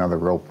had another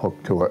rope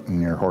hooked to it,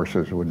 and your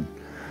horses would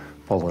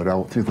pull it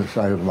out through the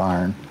side of the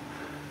barn.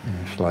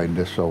 And you slide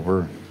this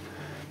over,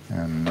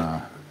 and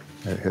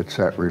it hits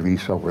that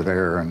release over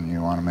there, and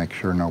you want to make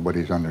sure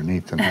nobody's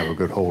underneath and have a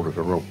good hold of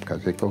the rope,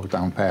 because it goes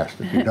down fast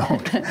if you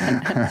don't.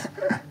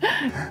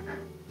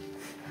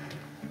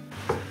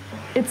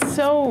 It's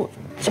so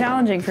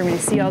challenging for me to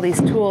see all these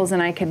tools,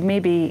 and I could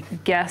maybe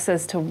guess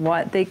as to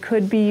what they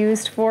could be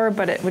used for,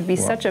 but it would be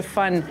such a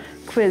fun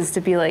quiz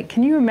to be like,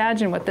 can you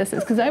imagine what this is?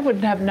 Because I would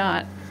have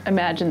not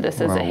imagined this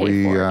as a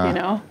hay fork, you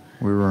know?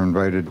 We were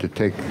invited to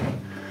take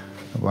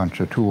a bunch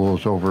of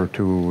tools over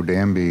to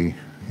Danby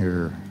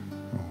here,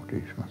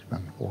 must have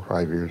been 4 or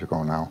 5 years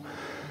ago now,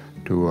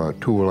 to a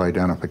tool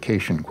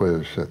identification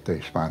quiz that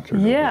they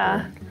sponsored.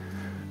 Yeah.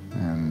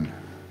 And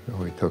so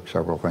we took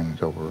several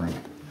things over, and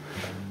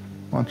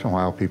once in a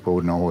while people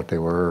would know what they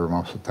were.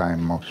 Most of the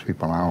time, most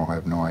people now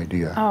have no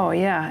idea. Oh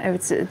yeah,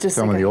 it's just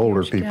some like of the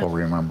older people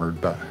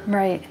remembered, but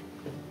right.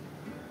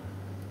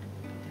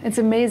 It's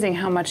amazing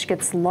how much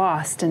gets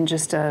lost in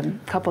just a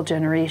couple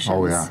generations.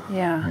 Oh yeah.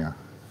 Yeah.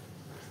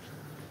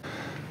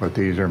 But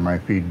these are my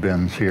feed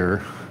bins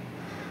here.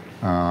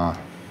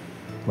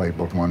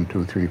 Labeled 1,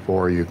 2, 3,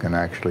 4. You can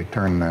actually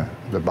turn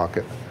the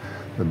bucket,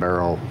 the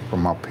barrel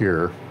from up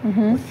here,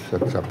 which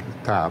sits up at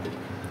the top.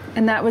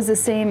 And that was the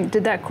same,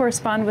 did that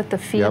correspond with the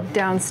feed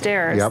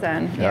downstairs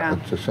then? Yeah,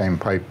 it's the same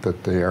pipe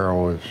that the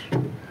arrow is,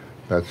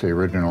 that's the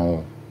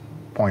original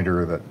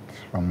pointer that's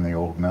from the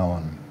old mill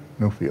in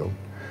Newfield.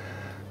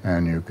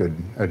 And you could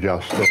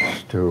adjust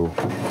this to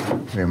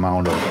the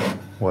amount of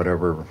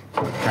whatever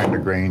kind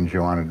of grains you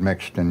wanted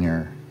mixed in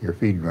your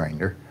feed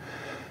grinder.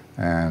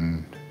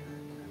 And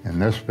in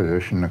this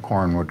position, the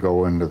corn would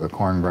go into the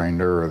corn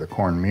grinder or the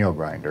corn meal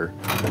grinder.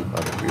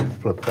 But if you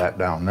flip that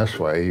down this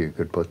way, you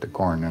could put the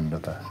corn into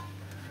the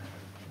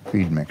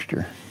feed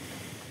mixture.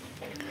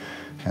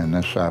 And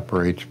this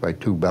operates by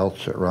 2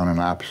 belts that run in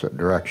opposite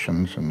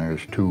directions, and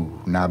there's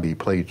 2 knobby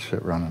plates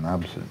that run in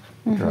opposite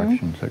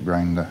directions that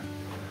grind the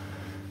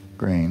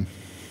grain.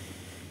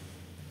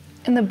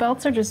 And the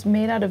belts are just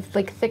made out of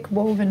like thick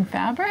woven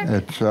fabric?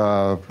 It's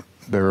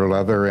they're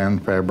leather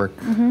and fabric.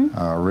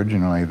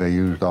 Originally they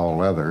used all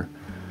leather,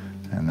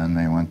 and then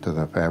they went to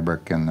the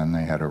fabric, and then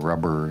they had a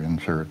rubber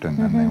insert, and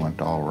then they went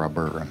to all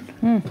rubber.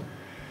 And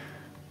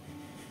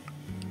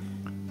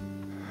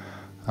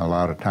a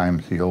lot of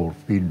times the old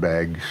feed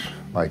bags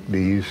like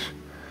these,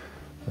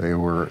 they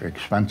were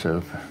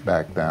expensive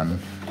back then,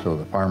 so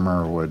the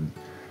farmer would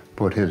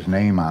put his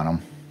name on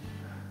them,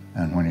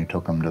 and when he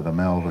took them to the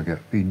mill to get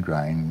feed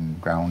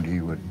ground, he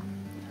would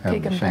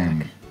have the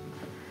same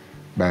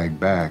bag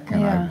back.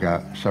 And I've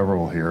got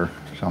several here,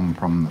 some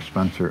from the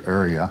Spencer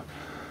area.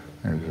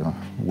 There's a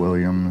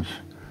Williams,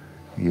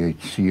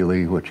 E.H.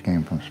 Seeley, which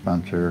came from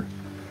Spencer.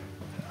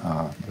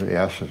 The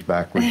S is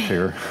backwards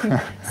here.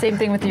 Same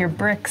thing with your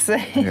bricks.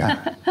 Same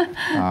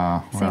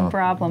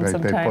problem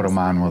sometimes. They put them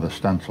on with a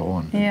stencil.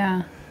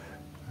 And,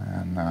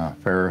 and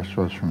Ferris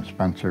was from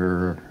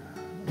Spencer.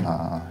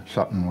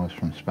 Sutton was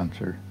from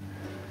Spencer.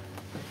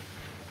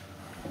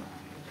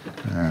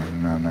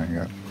 And then I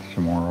got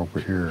some more over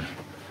here.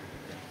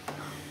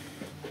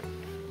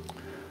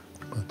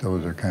 But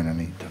those are kind of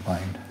neat to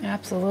find.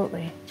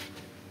 Absolutely.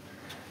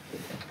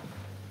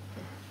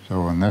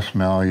 So in this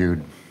mill,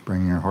 you'd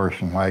bring your horse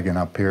and wagon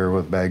up here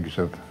with bags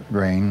of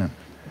grain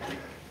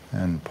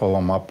and pull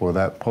them up with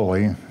that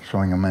pulley,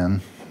 swing them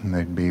in, and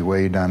they'd be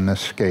weighed on this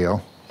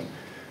scale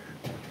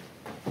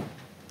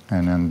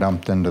and then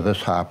dumped into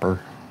this hopper.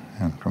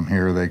 And from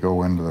here they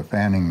go into the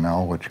fanning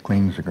mill, which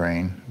cleans the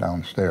grain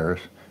downstairs,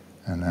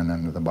 and then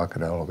into the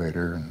bucket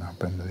elevator and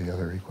up into the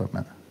other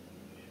equipment.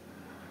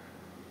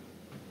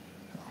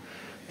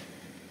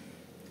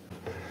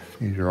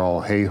 These are all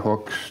hay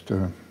hooks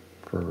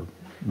for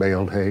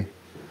baled hay.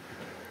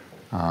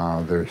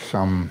 There's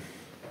some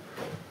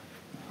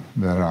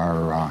that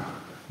are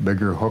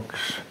bigger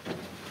hooks,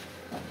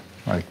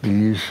 like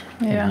these.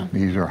 Yeah.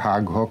 These are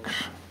hog hooks.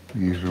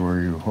 These are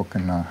where you hook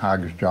in the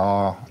hog's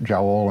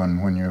jowl,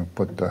 and when you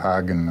put the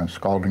hog in the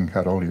scalding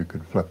kettle, you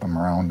could flip them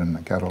around in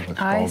the kettle to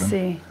scald him. I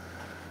see.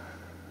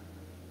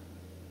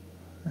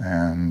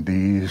 And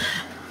these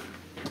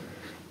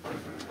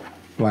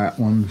flat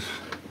ones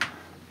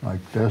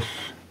like this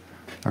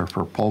are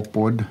for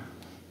pulpwood.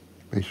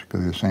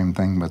 Basically the same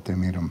thing, but they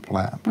made them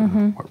flat for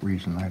what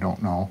reason, I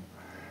don't know.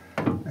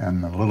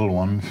 And the little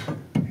ones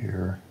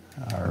here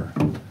are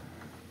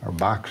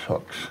box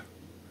hooks.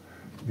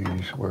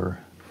 These were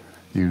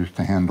used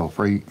to handle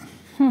freight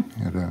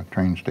at a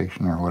train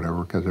station or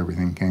whatever, because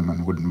everything came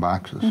in wooden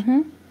boxes.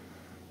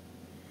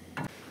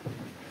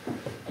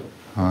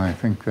 I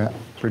think that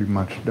pretty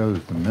much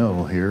does the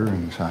mill here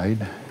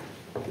inside.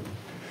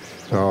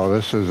 So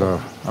this is a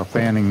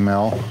fanning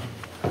mill,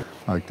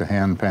 like the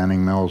hand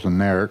fanning mills in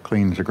there. It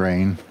cleans the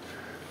grain.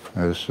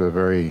 It's a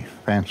very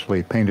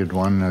fancily painted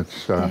one.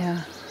 It's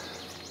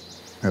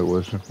It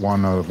was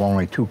one of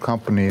only 2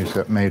 companies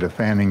that made a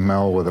fanning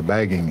mill with a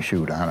bagging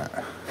chute on it.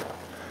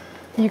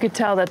 You could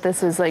tell that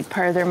this is like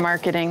part of their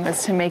marketing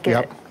was to make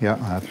it. Yep,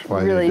 that's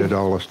why really, they did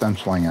all the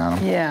stenciling on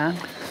them. Yeah.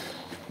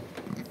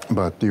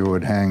 But you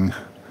would hang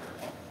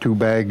 2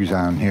 bags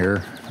on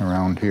here,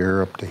 around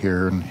here, up to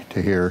here, and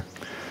to here.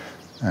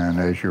 And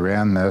as you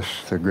ran this,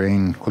 the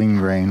grain, clean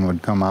grain,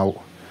 would come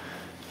out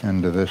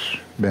into this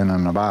bin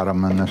on the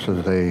bottom, and this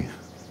is a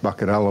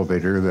bucket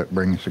elevator that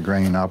brings the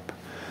grain up,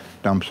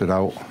 dumps it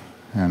out,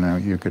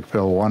 and you could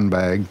fill 1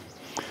 bag.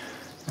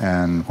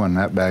 And when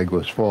that bag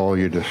was full,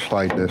 you just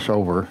slide this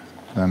over,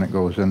 then it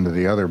goes into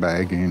the other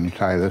bag, and you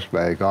tie this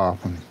bag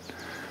off and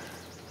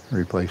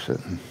replace it.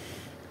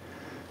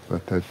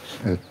 But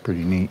it's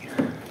pretty neat.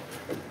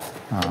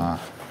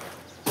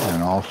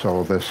 And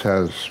also this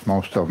has,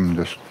 most of them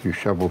just, you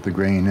shovel the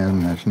grain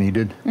in as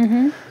needed.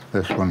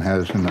 This one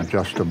has an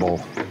adjustable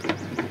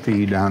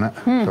feed on it,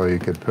 so you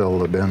could fill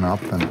the bin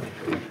up and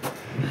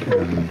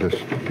just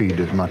feed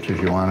as much as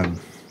you wanted.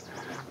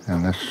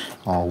 And this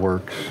all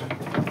works.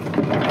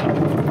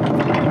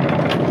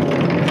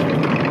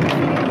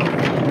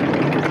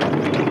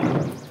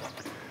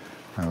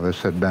 Now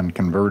this had been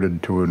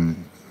converted to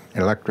an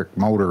electric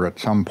motor at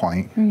some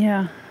point.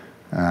 Yeah.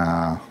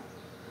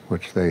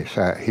 Which they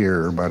sat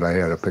here, but I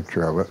had a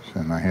picture of it,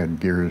 and I had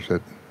gears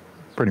that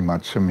pretty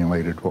much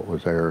simulated what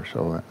was there.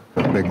 So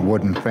a big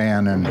wooden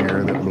fan in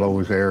here that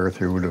blows air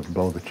through to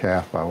blow the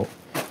chaff out.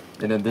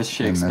 And then this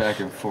shakes back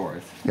and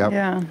forth. Yep.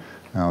 Yeah.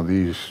 Now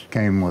these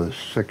came with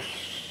 6,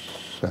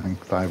 I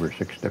think 5 or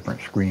 6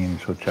 different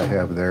screens, which I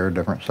have there,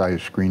 different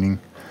size screening.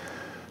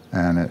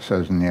 And it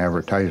says in the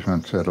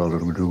advertisements that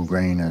it'll do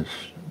grain as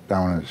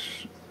down as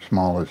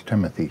small as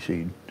Timothy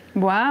seed.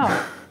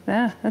 Wow.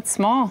 Yeah, that's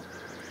small.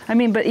 I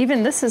mean, but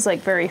even this is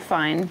like very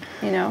fine,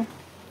 you know,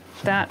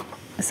 that,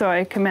 so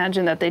I can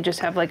imagine that they just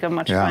have like a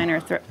much finer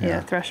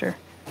thresher.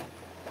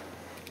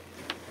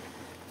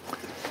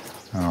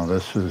 Now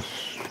this is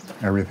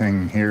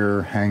everything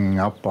here hanging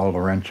up, all the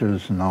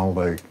wrenches and all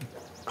the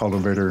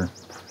cultivator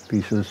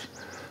pieces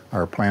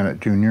are Planet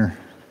Junior,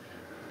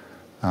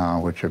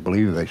 which I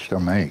believe they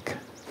still make.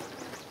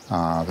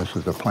 This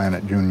is the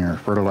Planet Junior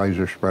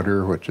fertilizer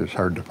spreader, which is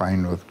hard to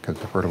find because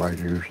the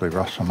fertilizer usually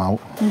rusts them out.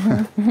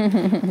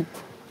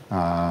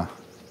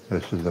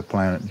 This is the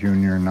Planet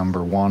Junior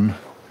 #1.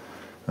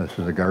 This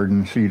is a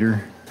garden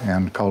seeder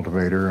and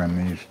cultivator, and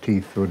these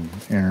teeth would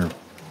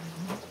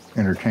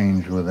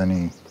interchange with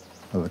any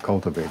of the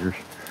cultivators.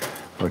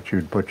 But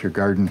you'd put your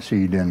garden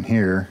seed in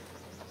here,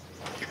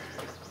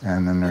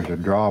 and then there's a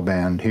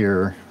drawband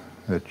here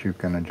that you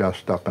can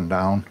adjust up and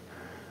down,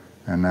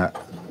 and that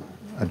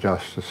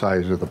adjusts the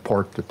size of the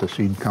port that the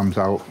seed comes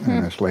out,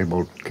 and it's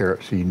labeled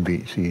carrot seed,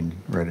 beet seed,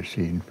 radish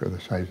seed for the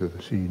size of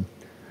the seed.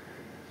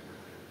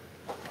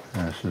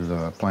 This is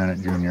a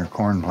Planet Junior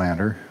corn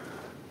planter,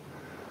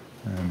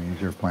 and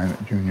these are Planet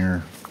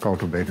Junior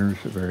cultivators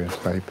of various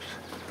types.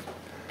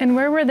 And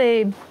where were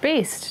they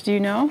based? Do you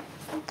know?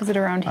 Is it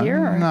around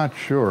here? I'm not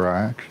sure.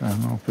 I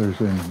don't know if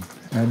there's an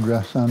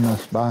address on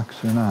this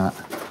box or not.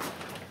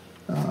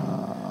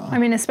 I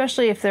mean,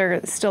 especially if they're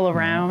still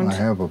around. I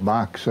have a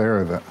box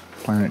there that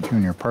Planet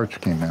Junior parts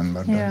came in,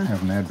 but it doesn't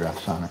have an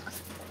address on it.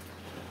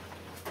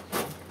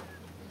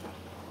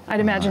 I'd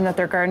imagine that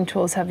their garden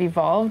tools have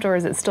evolved, or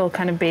is it still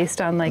kind of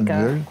based on like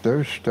a...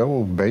 They're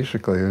still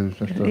basically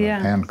just a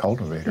hand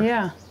cultivator.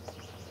 Yeah.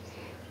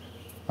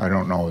 I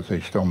don't know if they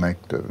still make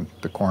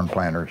the corn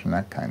planters and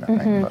that kind of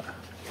thing, but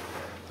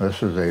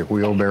this is a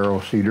wheelbarrow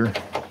seeder.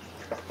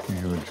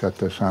 You would set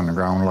this on the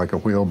ground like a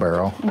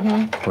wheelbarrow,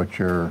 put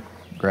your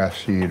grass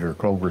seed or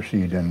clover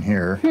seed in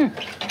here,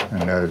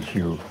 and as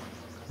you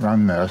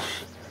run this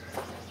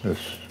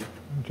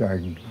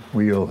jagged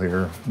wheel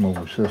here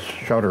moves this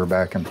shutter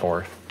back and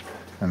forth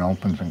and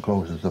opens and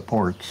closes the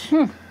ports.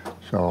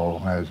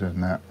 So as in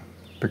that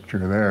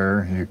picture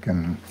there, you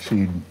can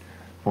seed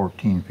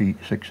 14 feet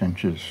 6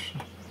 inches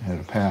at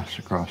a pass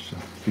across the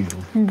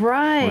field.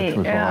 Right, which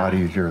was a lot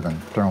easier than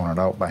throwing it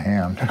out by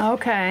hand.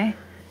 Okay.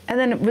 And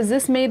then was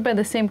this made by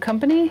the same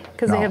company?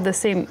 Because they have the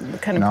same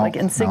kind of like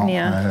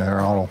insignia. No, they're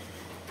all,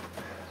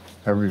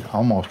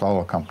 almost all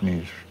the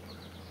companies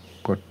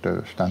put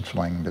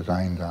stenciling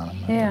designs on them.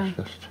 Yeah. It's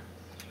just,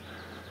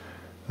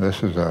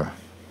 this is a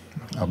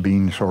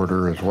bean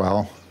sorter as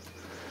well.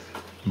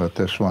 But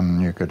this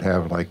one, you could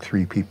have like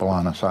 3 people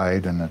on a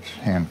side, and it's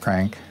hand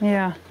crank.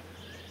 Yeah.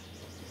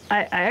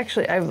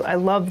 I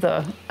love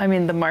the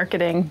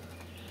marketing.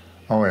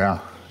 Oh, yeah.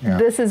 Yeah.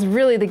 This is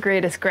really the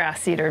greatest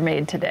grass seeder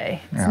made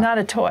today. It's not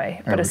a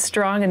toy, but a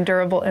strong and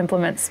durable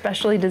implement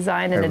specially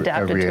designed and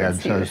adapted every to ad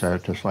its use. says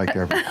that, just like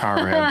every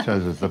car ad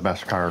says it's the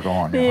best car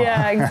going. You know?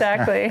 Yeah,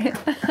 exactly.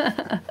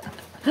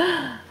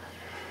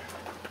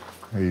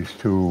 These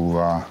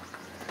 2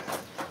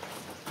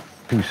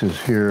 pieces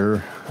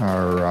here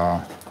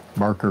are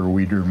Barker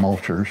Weeder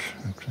mulchers.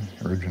 It's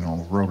an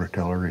original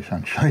rototiller,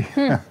 essentially.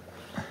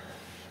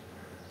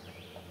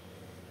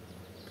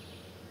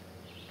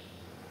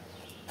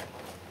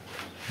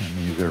 And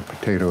these are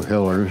potato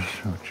hillers,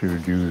 which you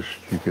would use.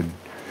 You could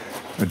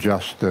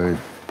adjust the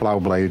plow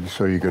blades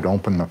so you could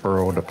open the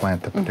furrow to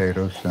plant the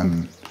potatoes,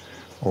 and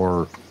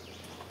or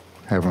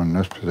have them in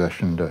this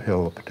position to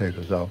hill the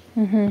potatoes out.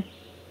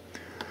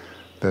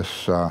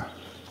 This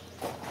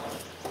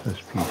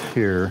piece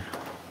here,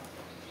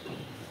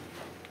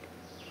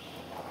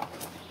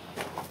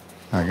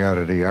 I got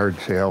at a yard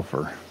sale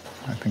for,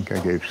 I think I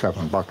gave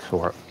 $7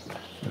 for it.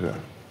 There's a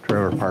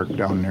trailer park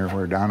down near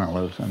where Donna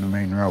lives on the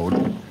main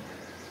road.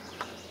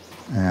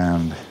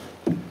 And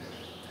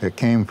it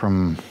came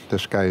from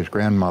this guy's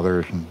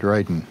grandmother's in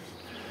Dryden.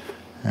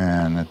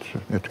 And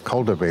it's a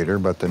cultivator,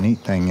 but the neat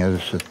thing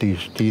is that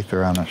these teeth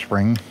are on a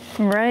spring.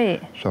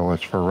 Right. So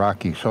it's for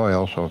rocky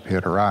soil, so if you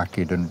hit a rock,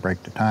 you didn't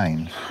break the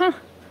tines. Huh.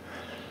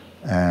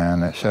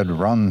 And it said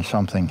run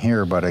something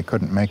here, but I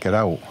couldn't make it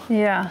out.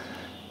 Yeah.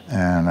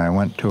 And I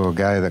went to a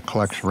guy that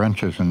collects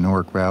wrenches in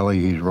Newark Valley.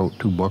 He wrote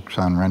 2 books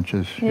on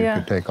wrenches. Yeah.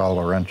 You could take all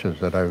the wrenches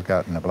that I've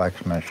got in the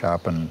blacksmith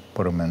shop and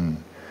put them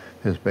in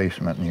his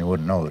basement, and you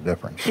wouldn't know the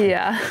difference.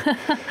 Yeah.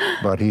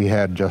 But he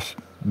had just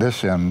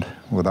this end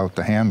without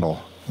the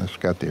handle. This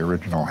got the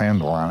original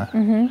handle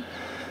on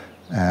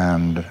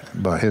it.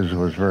 But his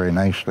was very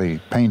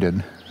nicely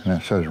painted,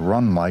 and it says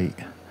Run Light.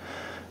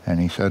 And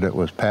he said it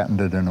was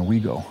patented in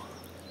Owego.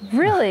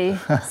 Really?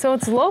 So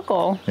it's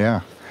local.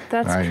 Yeah.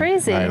 That's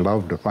crazy. I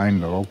love to find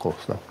the local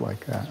stuff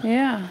like that.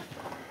 Yeah.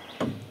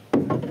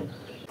 You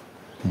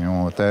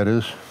know what that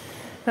is?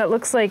 That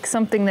looks like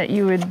something that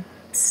you would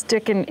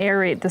stick and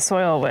aerate the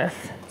soil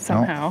with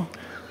somehow. No,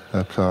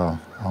 that's a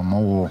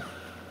mole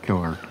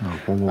killer.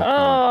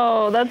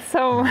 Oh, that's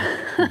so...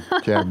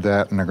 Jab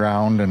that in the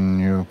ground,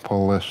 and you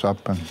pull this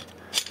up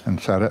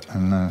and set it,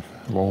 and the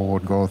vole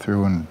would go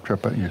through and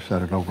trip it. You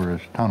set it over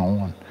his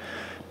tunnel, and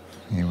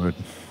he would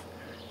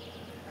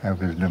have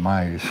his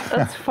demise.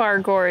 That's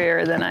far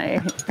gorier than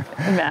I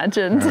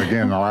imagined.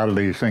 Again, a lot of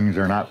these things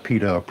are not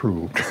PETA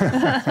approved.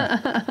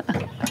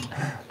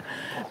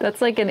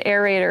 That's like an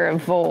aerator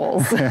of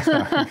voles.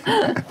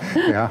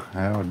 Yeah,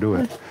 that'll do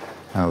it.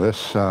 Now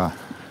this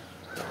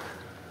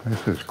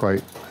is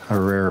quite a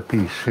rare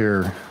piece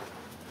here.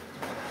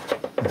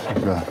 This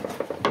is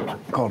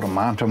called a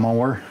Monta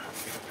mower.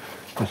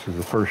 This is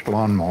the first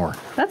lawnmower.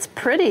 That's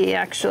pretty,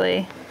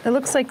 actually. It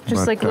looks like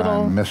just like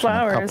little missing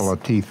flowers. a couple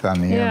of teeth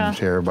on the ends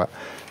here, but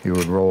you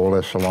would roll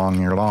this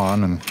along your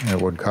lawn, and it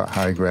would cut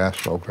high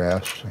grass, low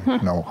grass,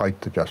 no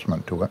height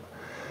adjustment to it.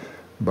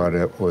 But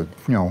it would,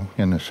 you know,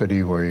 in the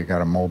city where you got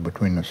to mow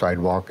between the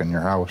sidewalk and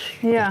your house,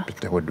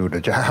 it would do the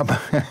job.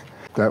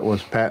 That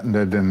was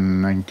patented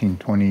in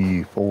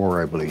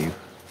 1924, I believe.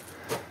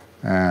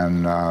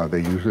 And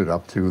they used it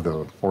up through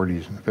the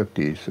 40s and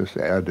 50s. This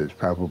ad is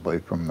probably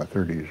from the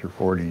 30s or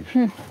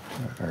 40s.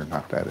 Or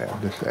not that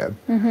ad, this ad,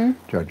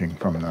 judging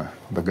from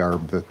the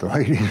garb that the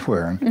lady's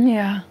wearing.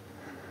 Yeah.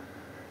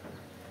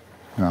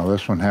 Now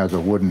this one has a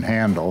wooden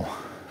handle,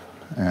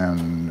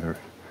 and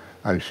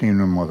I've seen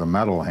them with a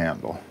metal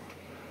handle,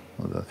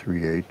 with a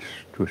 3/8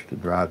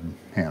 twisted rod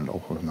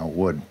handle with no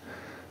wood.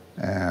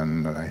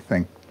 And I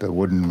think the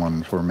wooden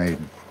ones were made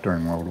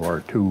during World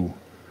War II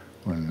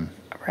when,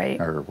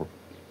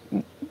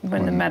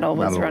 when the metal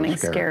was running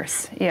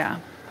scarce. Yeah.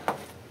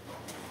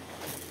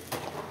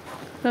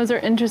 Those are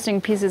interesting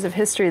pieces of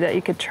history that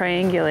you could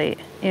triangulate,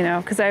 you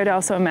know, because I would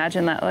also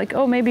imagine that, like,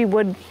 oh, maybe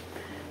wood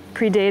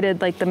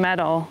predated like the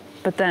metal,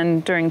 but then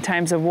during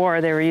times of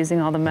war, they were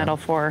using all the metal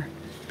for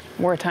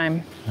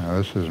wartime. Now,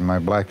 this is my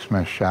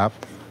blacksmith shop.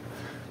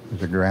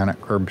 It's a granite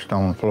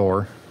curbstone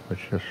floor,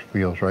 which just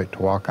feels right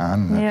to walk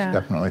on. That's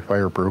definitely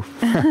fireproof.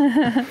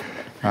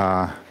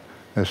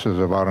 This is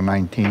about a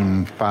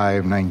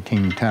 1905,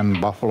 1910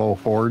 Buffalo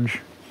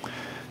forge.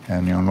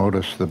 And you'll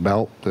notice the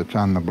belt that's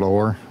on the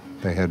blower.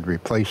 They had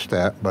replaced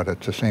that, but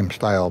it's the same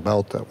style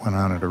belt that went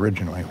on it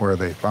originally. Where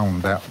they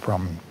found that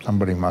from,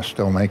 somebody must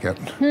still make it.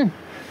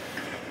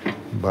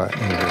 But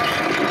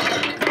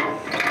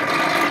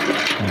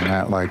and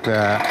that like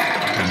that,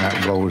 and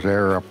that blows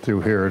air up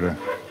through here to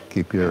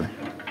keep your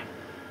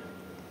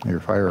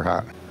fire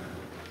hot.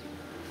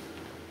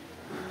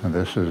 And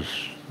this is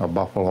a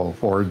Buffalo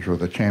forge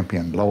with a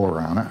Champion blower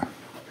on it.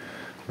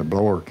 The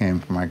blower came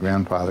from my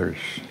grandfather's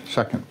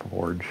second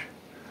forge.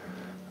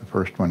 The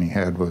first one he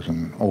had was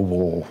an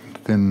oval,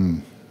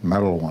 thin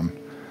metal one,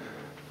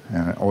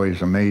 and it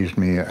always amazed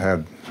me. It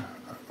had,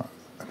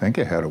 I think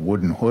it had a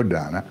wooden hood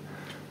on it,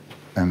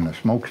 and the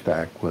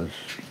smokestack was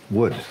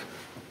wood,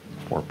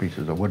 4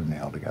 pieces of wood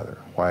nailed together.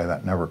 Why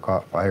that never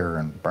caught fire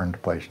and burned the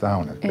place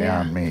down is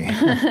beyond me.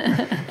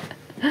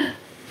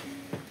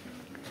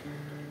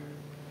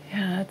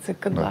 Yeah, that's a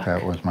good But luck.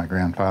 that was my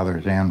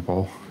grandfather's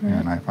anvil,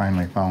 and I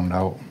finally found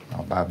out,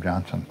 well, Bob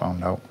Johnson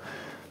found out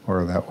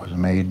where that was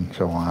made and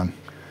so on.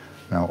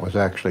 Now, it was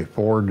actually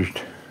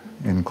forged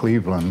in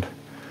Cleveland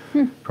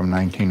from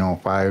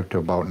 1905 to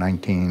about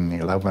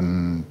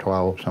 1911,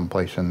 12,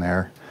 someplace in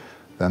there.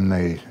 Then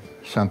they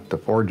sent the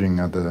forging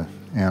of the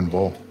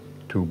anvil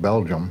to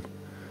Belgium.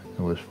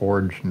 It was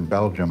forged in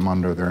Belgium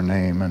under their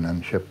name and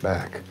then shipped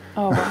back.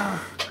 Oh, wow.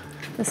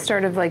 The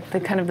start of like the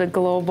kind of the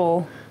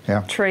global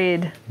Yeah.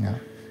 trade. Yeah,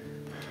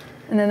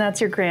 And then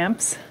that's your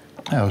Gramps.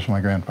 that was my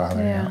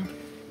grandfather. Yeah.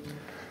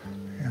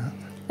 Yeah.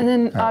 And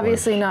then That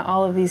obviously was- not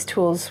all of these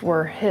tools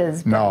were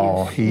his, but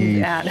No,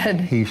 you've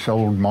added. he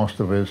sold most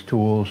of his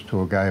tools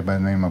to a guy by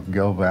the name of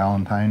Gil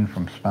Valentine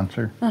from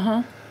Spencer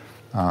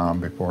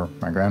before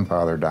my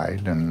grandfather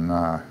died. And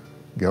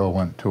Gil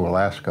went to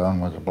Alaska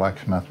and was a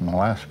blacksmith in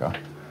Alaska.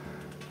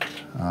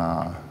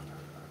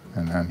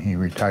 And then he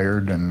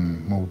retired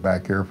and moved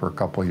back here for a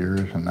couple of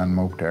years and then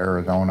moved to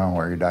Arizona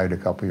where he died a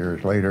couple of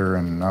years later.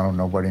 And now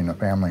nobody in the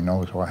family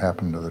knows what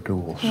happened to the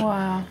tools.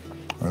 Wow.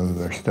 Whether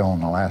they're still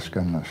in Alaska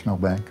in the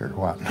snowbank or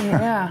what.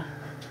 Yeah.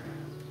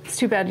 It's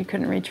too bad you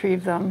couldn't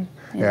retrieve them.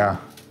 Yeah.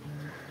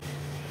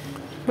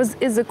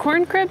 Is the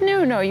corn crib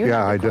new? No, you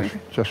Yeah, I had the corn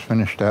crib. just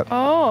finished that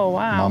Oh,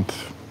 wow.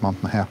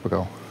 month and a half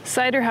ago.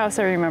 Cider House,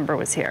 I remember,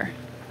 was here.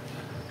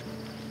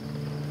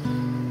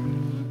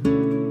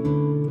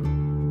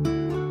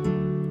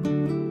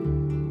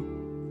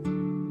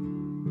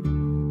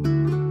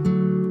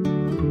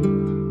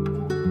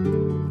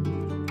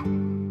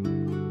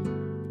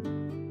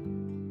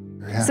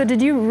 Yeah. So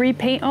did you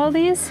repaint all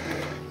these?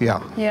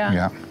 Yeah. Yeah.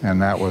 Yeah.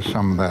 And that was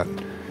some of that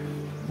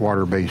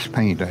water-based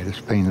paint. I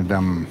just painted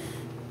them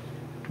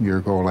a year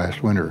ago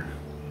last winter,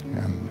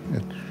 and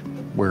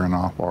it's wearing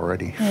off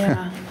already.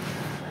 Yeah.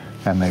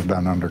 And they've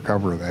been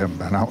undercover. They haven't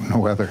been out in the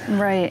weather.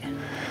 Right.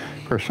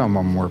 Of course, some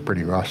of them were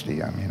pretty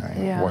rusty. I mean,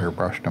 I Yeah. wire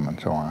brushed them and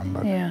so on.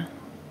 But Yeah.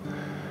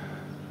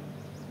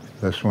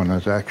 this one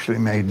is actually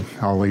made,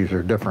 all these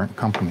are different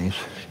companies,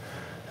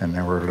 and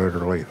there were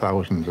literally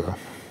thousands of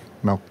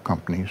milk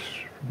companies,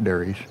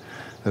 dairies.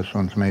 This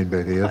one's made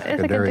by the It's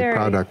Ithaca like a Dairy dairy.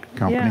 Product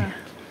Company. Yeah.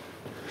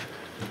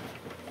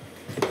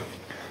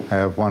 I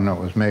have one that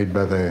was made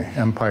by the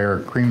Empire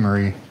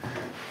Creamery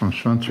from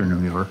Spencer,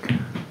 New York.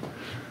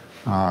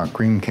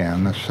 Cream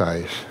can this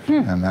size,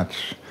 and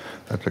that's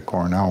a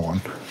Cornell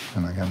one.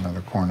 And I got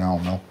another Cornell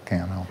milk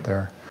can out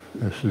there.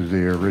 This is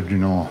the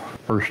original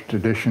first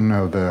edition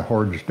of the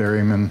Hoard's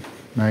Dairyman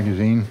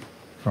magazine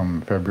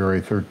from February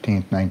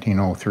 13th,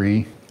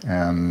 1903.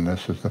 And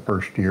this is the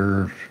first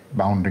year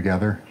bound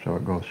together, so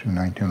it goes through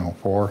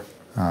 1904.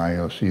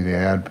 You'll see the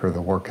ad for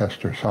the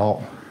Worcester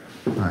salt.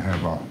 I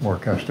have a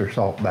Worcester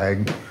salt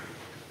bag,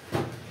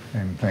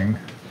 same thing.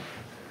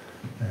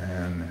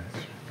 And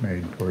it's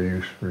made for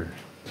use for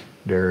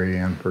dairy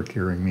and for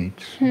curing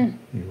meats. You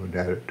would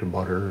add it to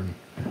butter and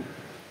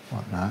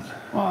whatnot.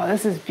 Oh,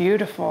 this is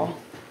beautiful.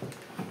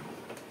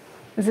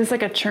 Is this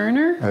like a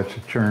churner? That's a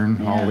churn.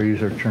 Yeah. All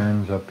these are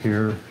churns up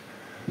here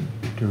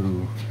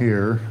to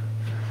here.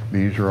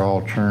 These are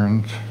all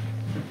churns.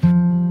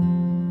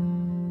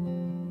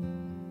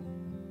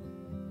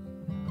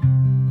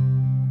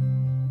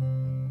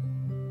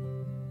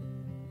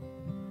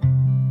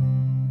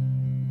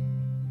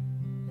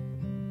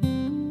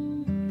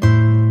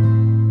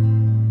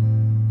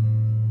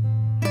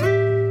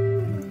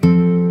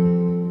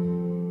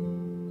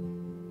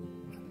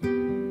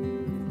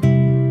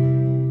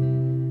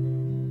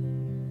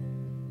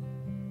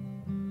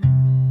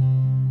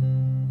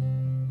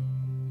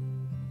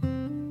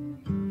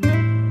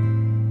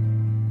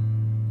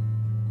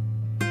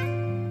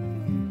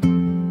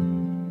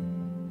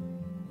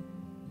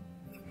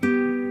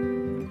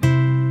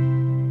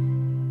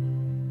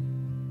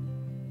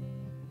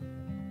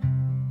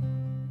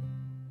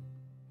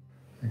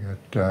 I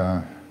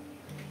got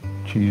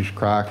cheese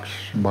crocks,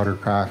 butter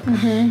crocks.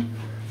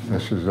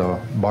 This is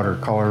a butter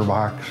color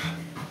box,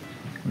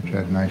 which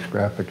had nice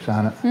graphics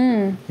on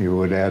it. You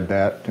would add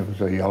that. It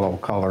was a yellow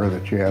color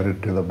that you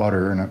added to the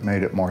butter, and it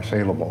made it more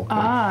saleable.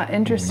 Ah, When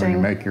interesting. you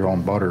make your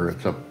own butter,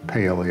 it's a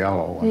pale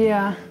yellow. And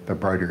Yeah. The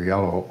brighter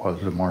yellow it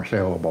was, the more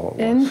saleable it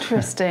was.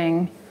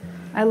 Interesting.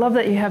 I love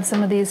that you have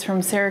some of these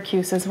from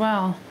Syracuse as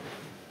well.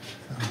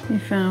 You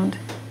found.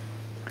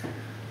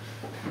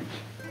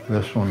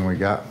 This one we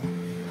got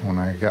when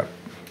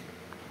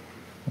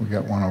we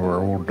got one of our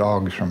old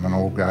dogs from an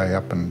old guy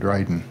up in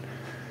Dryden.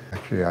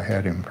 Actually, I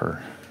had him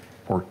for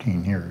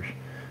 14 years.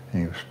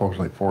 He was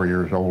supposedly 4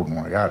 years old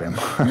when we got him.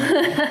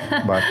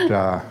 But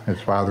his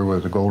father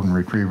was a golden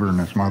retriever and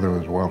his mother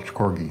was a Welsh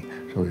Corgi.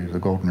 So he was a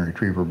golden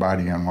retriever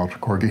body on Welsh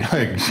Corgi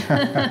legs.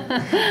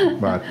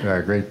 But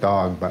great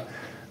dog. But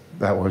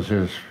that was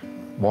his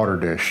water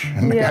dish,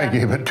 and the guy Yeah.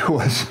 gave it to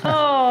us.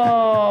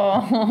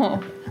 Oh,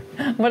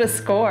 what a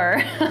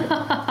score.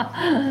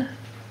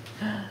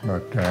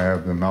 But I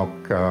have the milk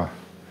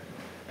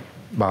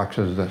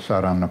boxes that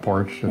sat on the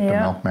porch that the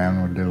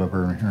milkman would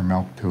deliver her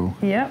milk to.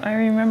 Yep, I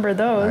remember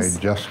those. I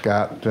just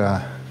got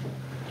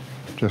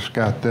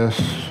this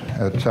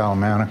at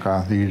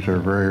Salamanca. These are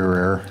very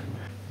rare.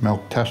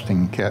 Milk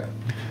testing kit.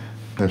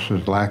 This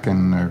is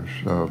lacking. There's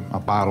a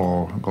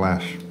bottle,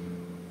 glass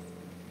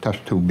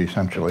test tube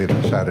essentially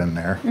that sat in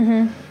there.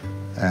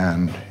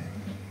 And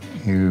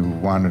you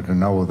wanted to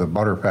know the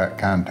butter fat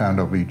content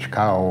of each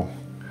cow,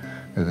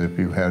 because if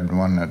you had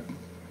one that,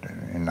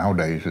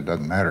 nowadays it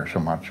doesn't matter so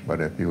much,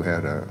 but if you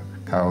had a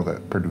cow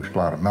that produced a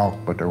lot of milk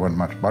but there wasn't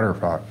much butter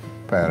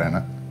fat in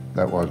it,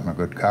 that wasn't a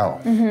good cow.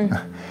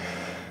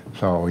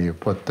 So you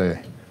put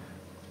there's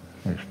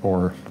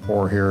four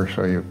here,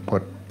 so you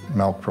put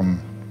milk from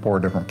 4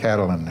 different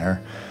cattle in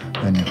there,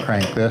 then you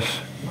crank this.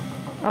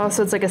 Oh,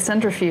 so it's like a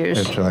centrifuge.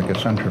 It's like a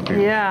centrifuge.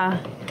 Yeah.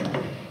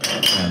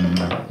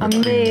 And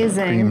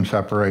amazing. Cream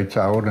separates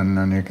out, and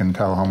then you can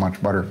tell how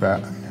much butter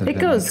fat is It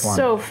goes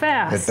so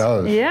fast. It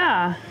does.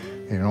 Yeah.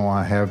 You don't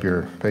want to have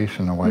your face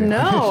in the way.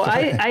 No,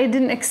 I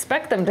didn't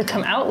expect them to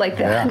come out like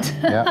that.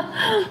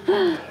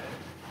 Yeah.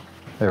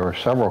 There were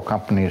several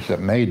companies that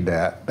made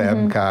that.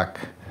 Babcock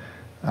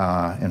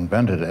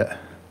invented it,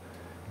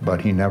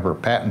 but he never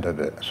patented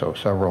it, so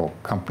several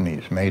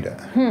companies made it.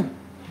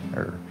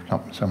 Or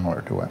something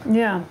similar to it.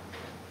 Yeah.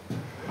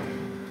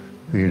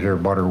 These are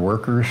butter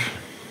workers.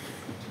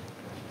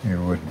 You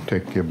would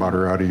take your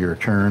butter out of your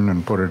churn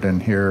and put it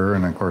in here,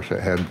 and of course it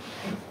had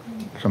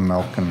some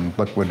milk and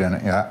liquid in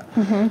it yet.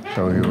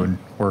 So you would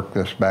work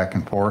this back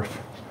and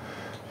forth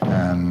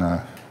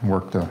and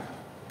work the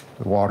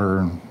water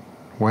and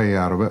whey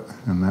out of it,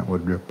 and that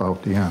would drip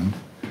out the end.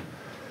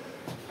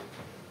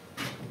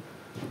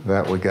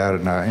 That we got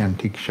in an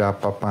antique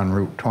shop up on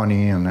Route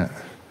 20, and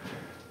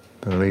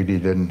the lady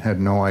had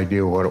no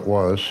idea what it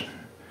was.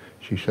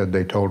 She said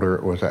they told her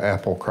it was an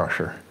apple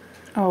crusher.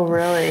 Oh,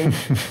 really?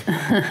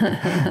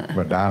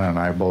 But Donna and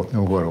I both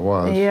knew what it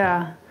was.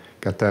 Yeah.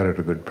 Got that at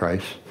a good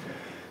price.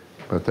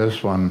 But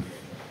this one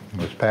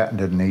was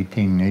patented in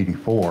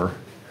 1884,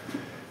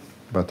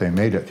 but they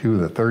made it through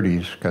the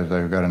 30s because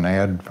they've got an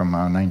ad from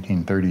a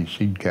 1930s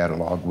seed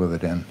catalog with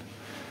it in.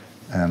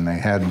 And they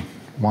had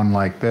one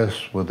like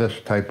this with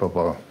this type of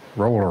a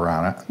roller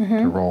on it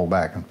to roll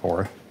back and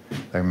forth.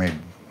 They made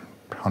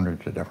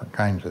hundreds of different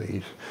kinds of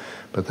these.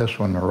 But this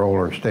one, the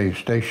roller stays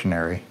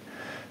stationary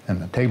and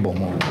the table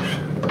moves.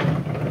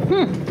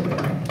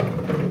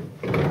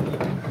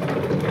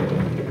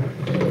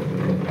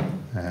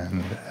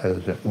 And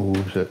as it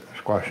moves, it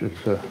squashes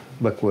the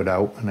liquid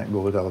out, and it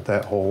goes out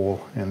that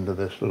hole into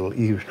this little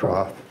eaves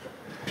trough.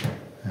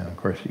 And of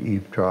course, the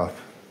eaves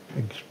trough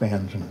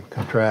expands and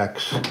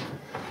contracts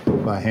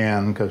by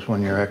hand, because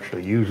when you're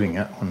actually using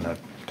it, when the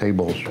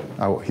table's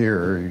out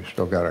here, you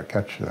still got to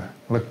catch the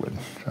liquid.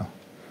 So.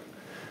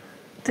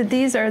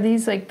 Are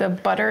these like the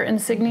butter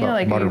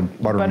insignia? Butter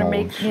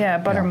molds.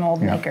 Butter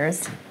mold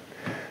makers.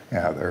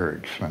 Yeah, they're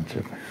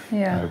expensive.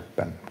 Yeah. I've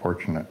been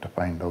fortunate to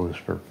find those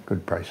for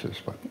good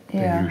prices, but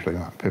they usually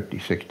want $50,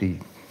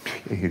 $60,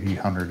 $80,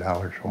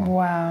 $100 for them.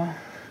 Wow.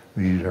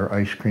 These are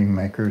ice cream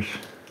makers.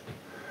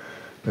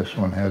 This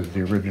one has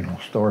the original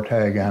store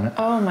tag on it.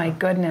 Oh my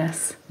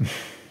goodness.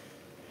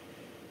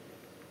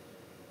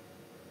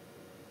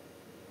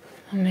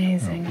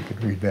 Amazing. You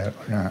could read that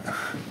or not.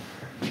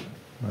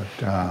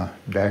 But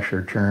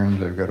Dasher churns,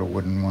 they've got a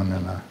wooden one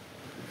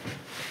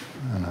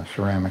and a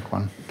ceramic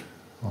one.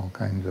 All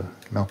kinds of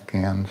milk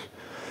cans.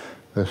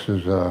 This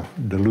is a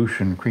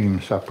dilution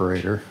cream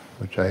separator,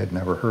 which I had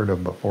never heard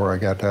of before. I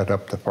got that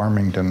up to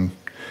Farmington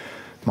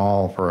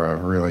Mall for a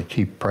really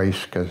cheap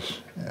price because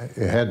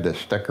it had this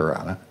sticker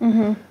on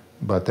it,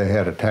 but they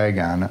had a tag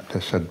on it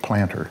that said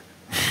planter.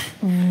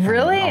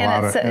 Really?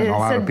 And it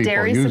said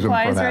dairy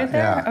supplies right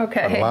there? Yeah,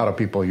 okay. But a lot of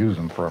people use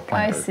them for a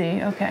planter. I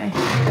see, okay.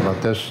 But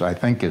this, I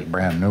think, is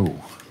brand new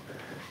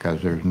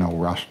because there's no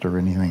rust or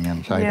anything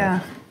inside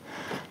it.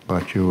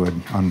 But you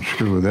would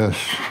unscrew this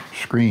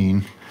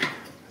screen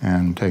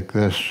and take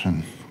this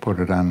and put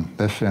it on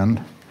this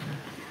end,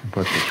 and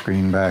put the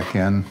screen back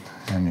in,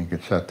 and you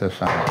could set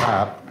this on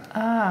top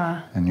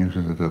and use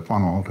it as a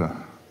funnel to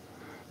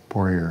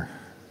pour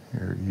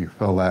you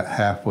fill that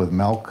half with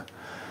milk,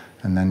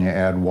 and then you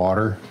add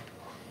water,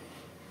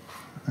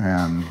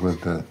 and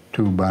with the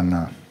tube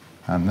on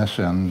this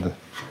end,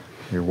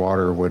 your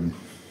water would,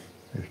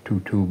 there's 2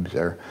 tubes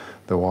there,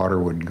 the water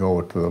would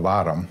go to the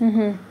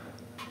bottom,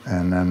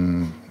 and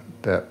then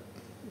that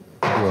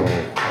will,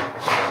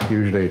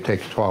 usually it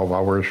takes 12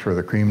 hours for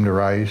the cream to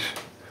rise,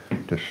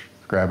 just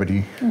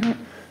gravity.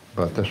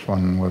 But this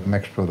one,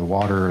 mixed with the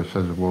water, it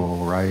says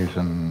will rise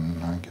in,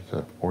 I think it's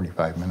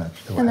 45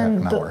 minutes to half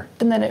an hour.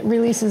 And then it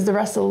releases the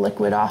rest of the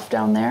liquid off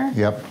down there?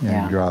 Yep,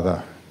 and you draw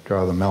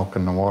the milk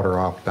and the water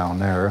off down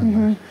there,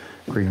 and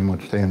the cream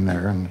would stay in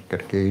there, and it's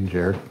got a gauge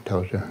there, it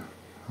tells you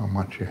how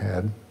much you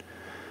had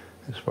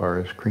as far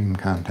as cream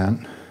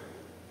content.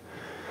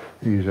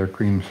 These are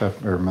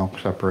milk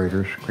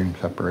separators, cream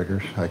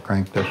separators. I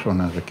cranked this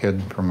one as a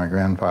kid from my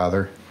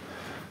grandfather.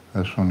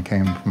 This one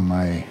came from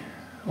my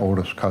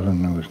oldest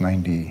cousin, who was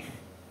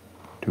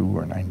 92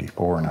 or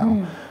 94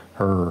 now.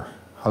 Her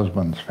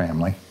husband's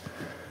family.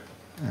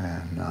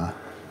 And I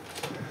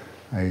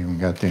even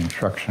got the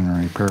instruction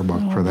and repair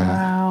book for that.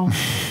 Wow.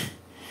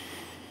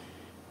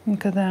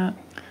 Look at that.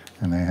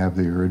 And they have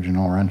the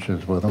original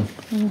wrenches with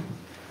them.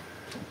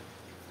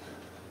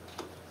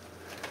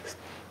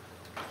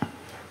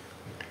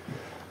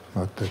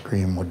 But the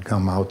cream would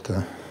come out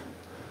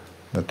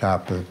the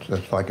top.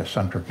 It's like a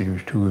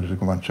centrifuge too. There's a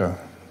bunch of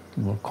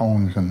little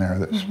cones in there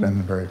that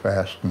spin very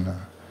fast, and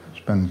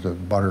spins the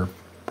butter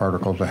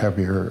particles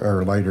heavier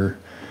or lighter.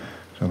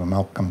 So the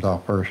milk comes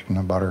out first and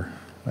the butter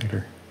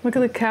later. Look at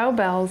the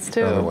cowbells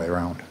too. The other way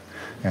around.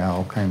 Yeah,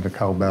 all kinds of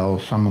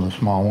cowbells. Some of the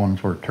small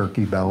ones were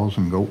turkey bells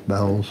and goat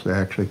bells. They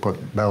actually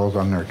put bells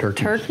on their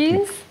turkeys.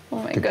 Turkeys? Oh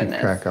my to goodness.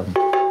 keep track of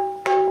them.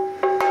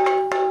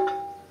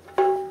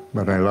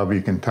 But I love,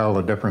 you can tell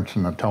the difference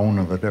in the tone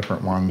of the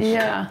different ones.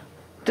 Yeah.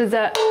 Does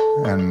that,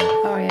 And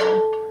oh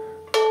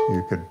yeah.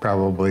 you could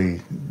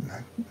probably,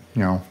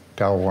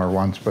 tell where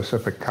one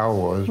specific cow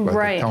was by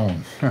Right. the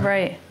tone.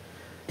 Right.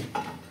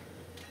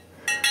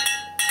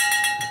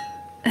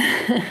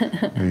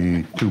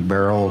 The two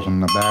barrels in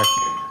the back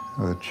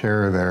of the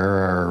chair there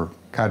are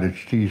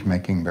cottage cheese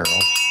making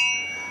barrels.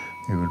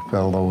 You would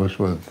fill those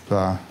with,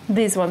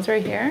 These ones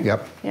right here?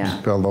 yep, Yeah.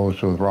 you fill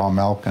those with raw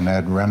milk and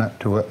add rennet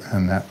to it,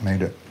 and that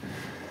made it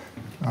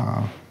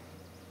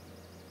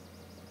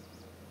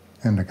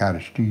into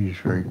cottage cheese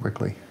very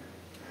quickly.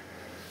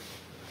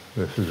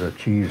 This is a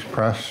cheese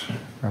press,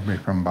 probably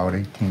from about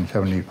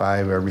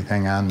 1875.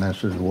 Everything on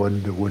this is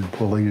wood, the wood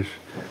pulleys,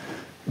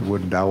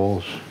 wood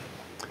dowels.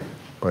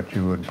 But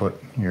you would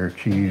put your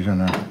cheese in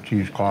a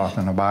cheesecloth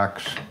in a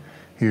box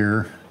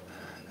here,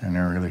 and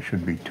there really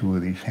should be two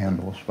of these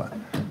handles, but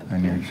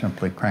then you'd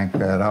simply crank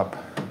that up,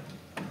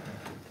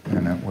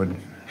 and it would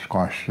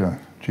squash the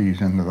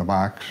cheese into the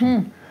box,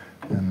 and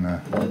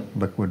the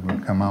liquid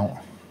would come out.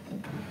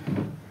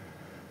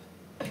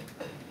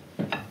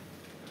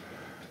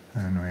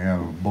 And we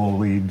have bull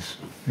leads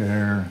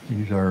there.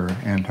 These are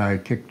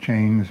anti-kick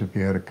chains. If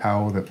you had a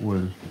cow that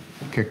was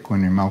kicked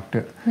when you milked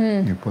it,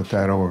 you put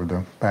that over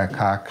the back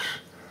hocks,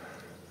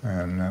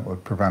 and that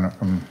would prevent it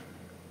from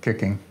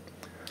kicking.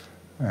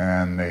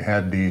 And they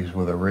had these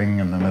with a ring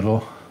in the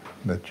middle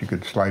that you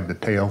could slide the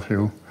tail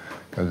through,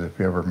 because if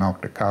you ever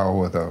milked a cow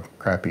with a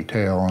crappy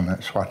tail and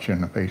it swats you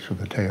in the face with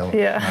the tail,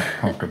 Yeah. it's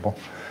not comfortable.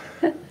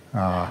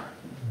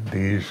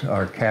 These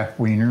are calf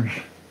weaners.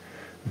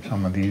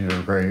 Some of these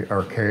are very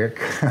archaic.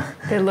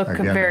 They look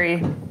Again,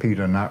 very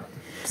PETA nut.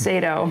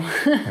 Sado.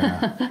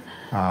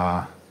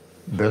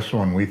 This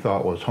one we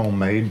thought was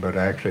homemade, but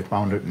I actually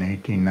found it in the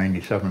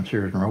 1897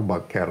 Sears and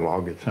Roebuck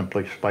catalog. It's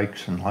simply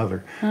spikes and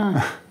leather.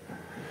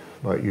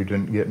 But you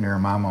didn't get near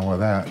Mama with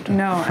that.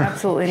 No,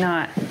 absolutely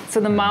not. So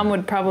the mom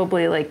would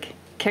probably like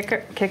kick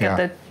Yeah. at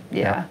the,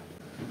 yeah.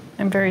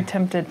 I'm very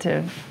tempted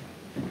to,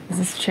 is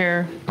this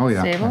chair Oh,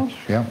 yeah. stable?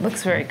 That's- yeah.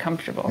 Looks very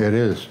comfortable. It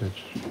is.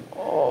 It's,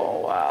 Oh,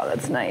 wow,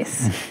 that's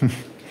nice.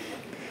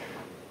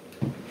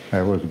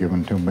 that was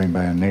given to me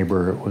by a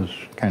neighbor. It was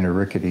kind of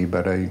rickety,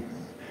 but I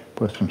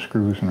put some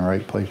screws in the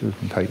right places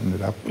and tightened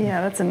it up.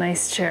 Yeah, that's a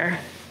nice chair.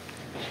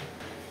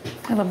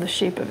 I love the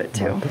shape of it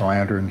too. But the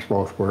lanterns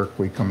both work.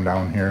 We come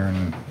down here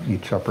and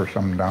eat supper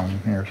some down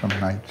here some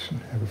nights, and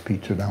have a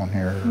pizza down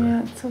here, or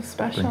Yeah, it's so bring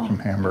special. some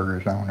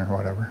hamburgers down or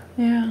whatever.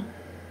 Yeah.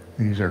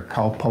 These are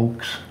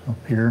cowpokes up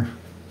here.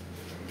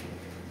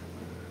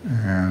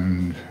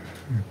 And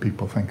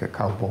people think a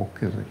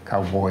cowpoke is a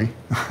cowboy.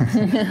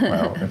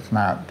 Well, it's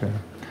not.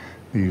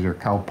 These are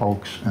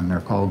cowpokes, and they're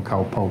called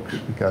cowpokes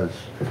because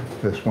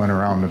this went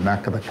around the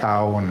neck of the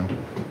cow, and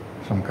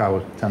some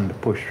cows tend to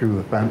push through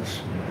the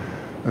fence.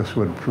 This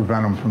would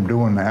prevent them from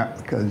doing that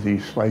because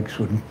these spikes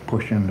would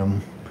push into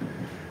them.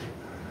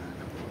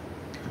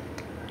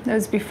 That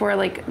was before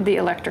like the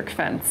electric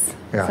fence,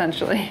 Yeah.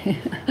 essentially.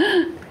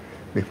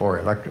 Before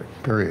electric,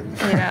 period.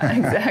 Yeah,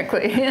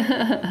 exactly.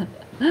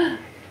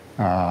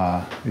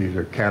 These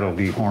are cattle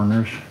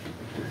dehorners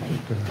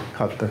to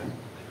cut the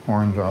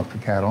horns off the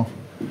cattle.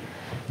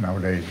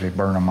 Nowadays they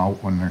burn them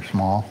out when they're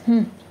small.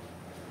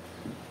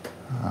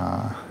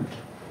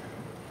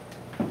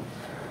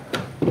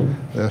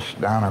 This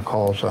Donna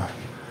calls a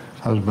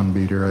husband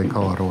beater. I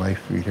call it a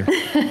wife beater.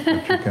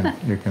 But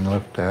you can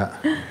lift that.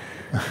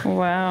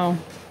 Wow.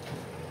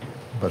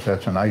 But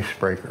that's an ice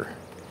breaker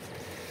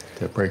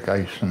to break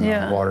ice in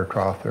Yeah. the water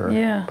trough or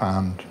Yeah.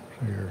 pond,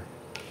 so your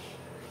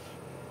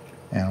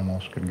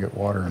animals could get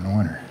water in the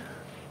winter.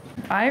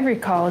 I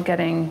recall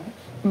getting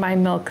my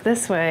milk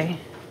this way,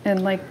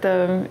 and like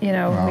the,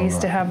 Well, we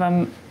used to have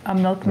a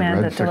milkman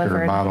The that red sticker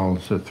delivered.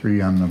 bottles, the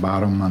three on the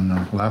bottom on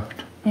the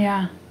left.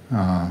 Yeah.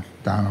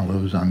 Donna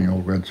lives on the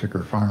old Red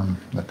Sticker farm,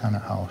 the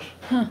tenant house.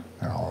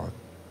 They're all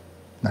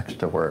next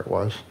to where it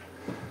was.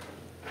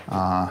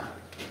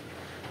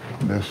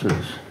 This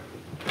is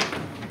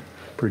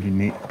a pretty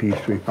neat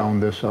piece. We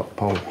found this up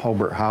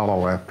Hulbert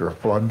Hollow after a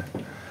flood,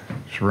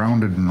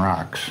 surrounded in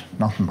rocks.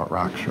 Nothing but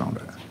rocks around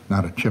it.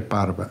 Not a chip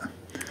out of it.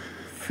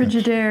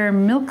 Frigidaire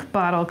milk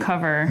bottle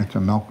cover. It's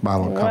a milk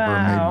bottle cover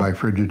Wow. made by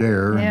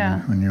Frigidaire. Yeah.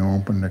 And when you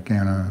open the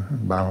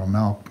bottle of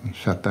milk, you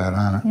set that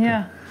on it.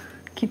 Yeah.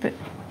 Keep it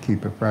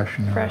fresh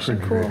in the fresh and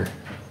refrigerator. cool.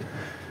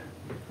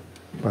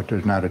 But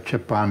there's not a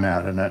chip on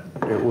that, and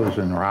it was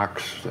in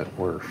rocks that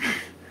were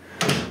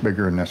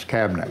bigger than this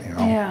cabinet, you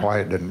know. Yeah. Why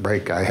it didn't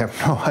break, I have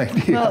no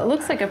idea. Well, it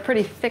looks like a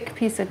pretty thick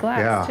piece of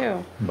glass,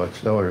 too. But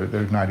still,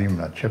 there's not even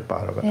a chip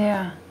out of it.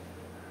 Yeah.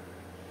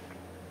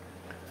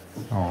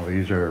 Oh,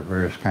 these are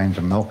various kinds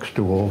of milk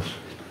stools.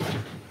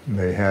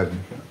 They had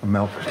a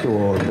milk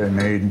stool that they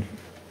made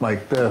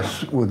like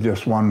this with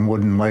just one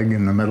wooden leg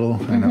in the middle,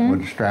 and it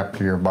would strap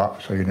to your butt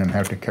so you didn't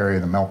have to carry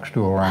the milk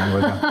stool around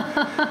with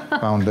you.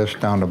 Found this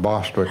down to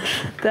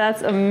Bostwick's.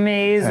 That's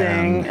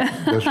amazing.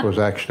 And this was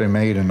actually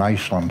made in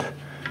Iceland,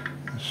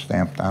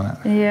 stamped on it.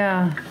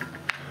 Yeah.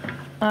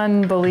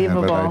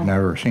 Unbelievable. But I'd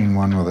never seen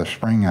one with a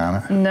spring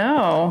on it.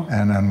 No.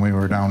 And then we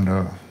were down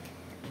to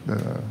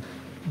the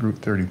Route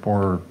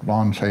 34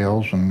 lawn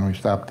sales, and we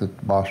stopped at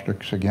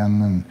Bostwick's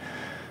again, and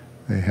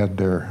they had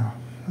their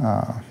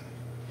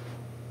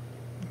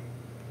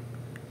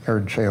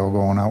yard sale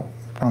going out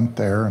front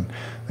there, and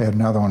they had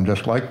another one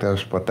just like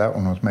this, but that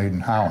one was made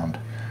in Holland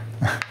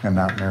and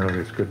not nearly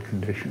as good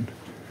condition.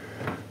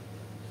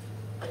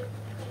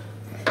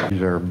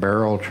 These are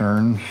barrel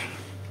churns,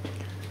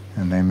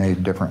 and they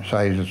made different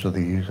sizes of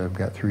these. I've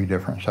got 3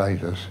 different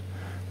sizes.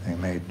 They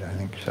made, I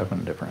think,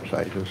 7 different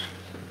sizes.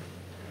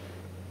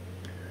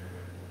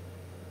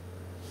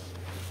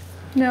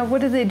 Now,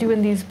 what do they do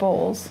in these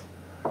bowls?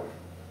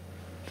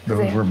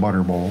 Those were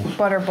butter bowls.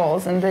 Butter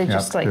bowls, and they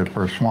just Yep, like...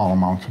 for small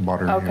amounts of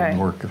butter. Okay. You'd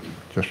work it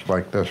just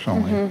like this,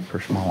 only for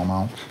small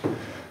amounts.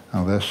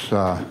 Now this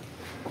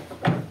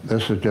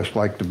is just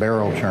like the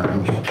barrel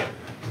churns.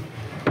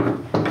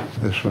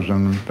 This was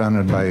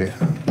invented by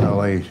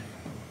L.A.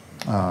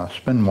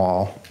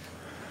 Spinwall,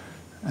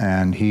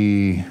 and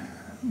he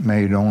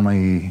made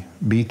only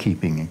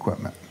beekeeping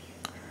equipment,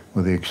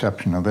 with the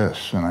exception of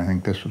this. And I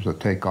think this was a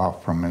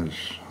takeoff from his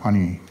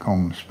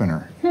honeycomb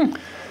spinner.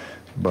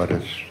 But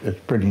it's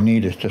pretty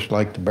neat. It's just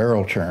like the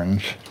barrel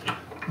churns,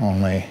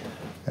 only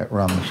it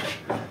runs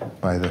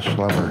by this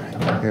lever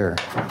here.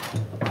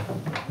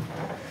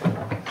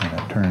 And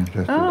it turns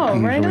just as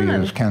easily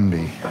as can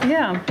be.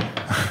 Yeah.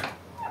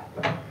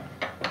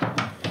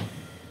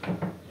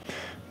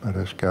 But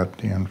it's got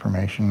the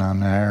information on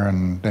there,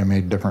 and they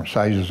made different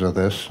sizes of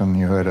this, and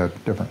you had a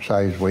different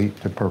size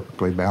weight to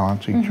perfectly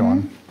balance each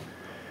one.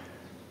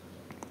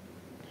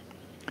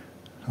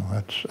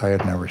 So I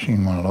had never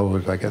seen one of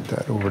those. I got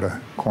that over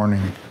to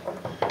Corning.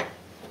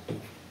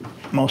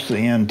 Most of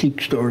the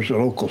antique stores, the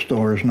local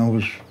stores, know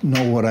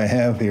what I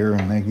have here,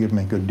 and they give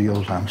me good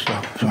deals on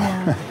stuff. So.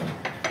 Yeah.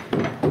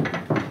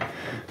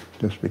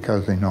 Just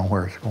because they know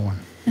where it's going.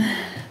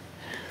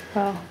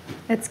 Well,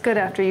 it's good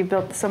after you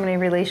built so many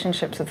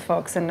relationships with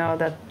folks and know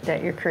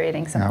that you're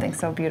creating something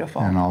so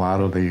beautiful. And a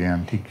lot of the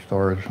antique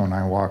stores, when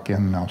I walk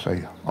in, they'll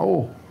say,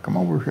 "Oh, come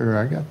over here,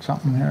 I got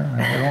something here.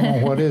 I don't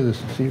know what it is,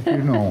 see if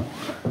you know."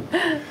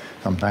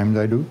 Sometimes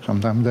I do,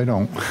 sometimes I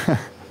don't.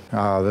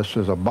 This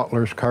is a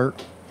butler's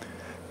cart.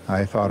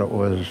 I thought it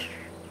was,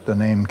 the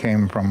name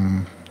came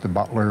from the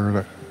butler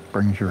that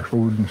brings your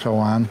food and so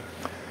on,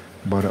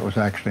 but it was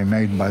actually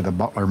made by the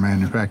Butler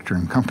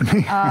Manufacturing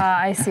Company.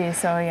 I see,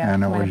 so yeah.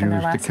 And it was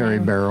used to carry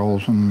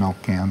barrels and milk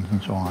cans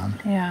and so on.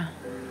 Yeah.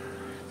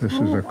 This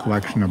is a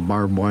collection of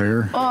barbed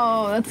wire.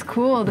 Oh, that's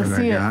cool to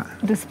see it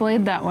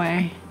displayed that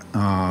way.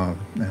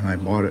 And I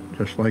bought it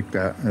just like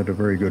that at a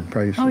very good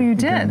price. Oh, you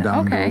did?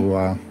 Down Okay.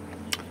 to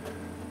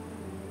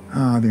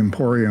the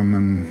Emporium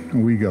in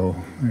Owego.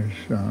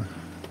 There's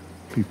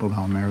people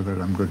down there that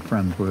I'm good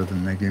friends with,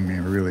 and they gave me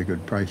a really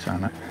good price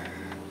on it.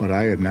 But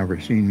I had never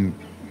seen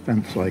a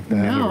fence like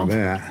that or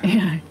that.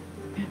 Yeah,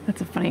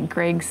 that's a funny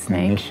Greg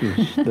snake.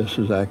 And this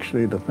is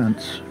actually the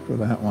fence for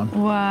that one.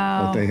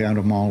 Wow. But they had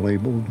them all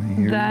labeled.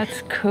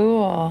 That's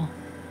cool.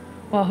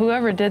 Well,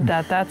 whoever did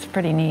that, that's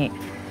pretty neat.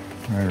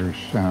 There's,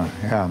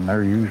 yeah, and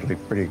they're usually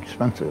pretty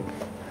expensive.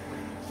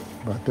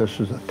 But this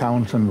is a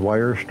Townsend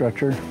wire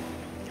stretcher,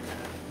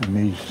 and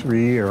these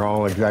 3 are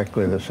all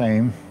exactly the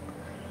same.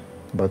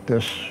 But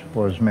this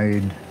was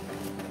made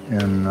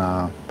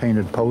in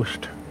painted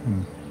post,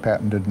 and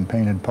patented and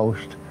painted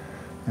post.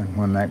 And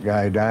when that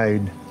guy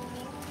died,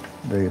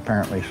 they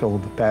apparently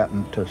sold the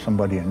patent to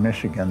somebody in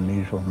Michigan.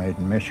 These were made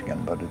in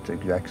Michigan, but it's the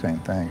exact same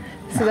thing.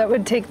 So that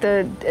would take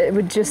it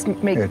would just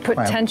put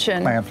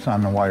tension. Clamps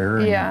on the wire,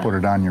 and Yeah. you put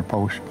it on your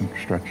post and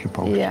stretch the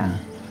post, Yeah.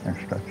 and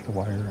stretch the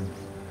wire,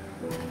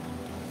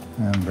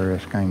 and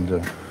various kinds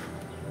of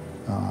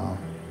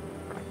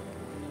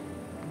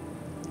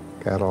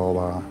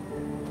cattle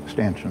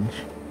stanchions.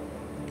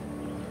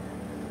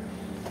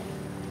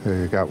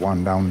 You got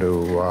one down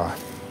to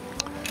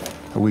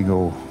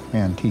Owego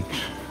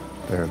Antiques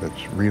there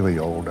that's really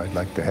old. I'd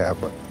like to have,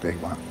 but they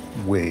want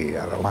way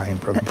out of line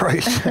for the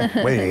price.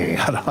 Way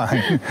out of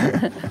line.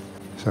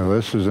 So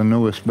this is the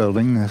newest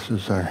building. This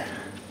is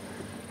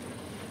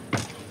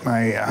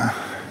my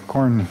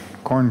corn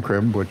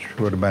crib, which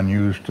would have been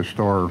used to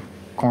store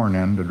corn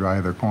in, to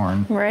dry their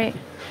corn. Right.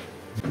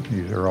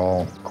 These are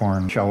all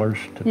corn shellers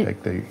to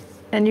take the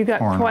And you got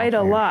corn quite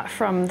off a here. lot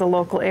from the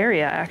local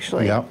area,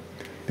 actually. Yep.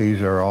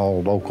 these are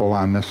all local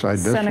on this side.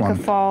 This Seneca one,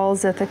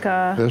 Falls,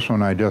 Ithaca. This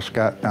one I just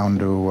got down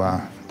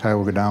to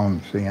Tioga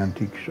Downs, the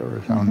antique store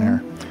is down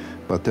there.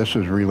 But this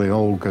is really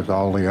old because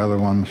all the other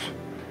ones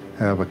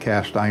have a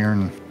cast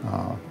iron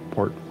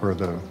port where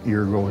the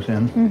ear goes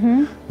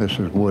in. This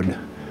is wood,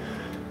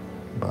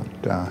 but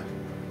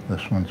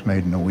this one's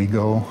made in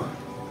Owego.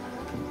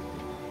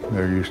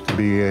 There used to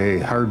be a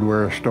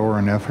hardware store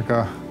in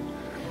Ithaca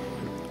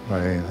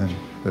by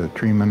the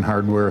Treeman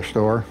Hardware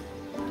Store.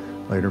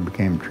 Later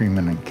became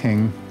Treeman and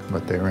King,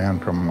 but they ran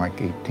from like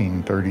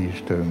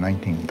 1830s to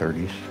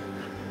 1930s.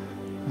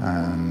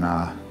 And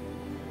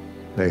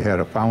they had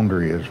a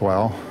foundry as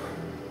well.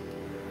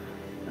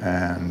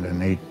 And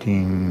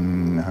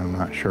in I'm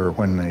not sure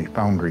when the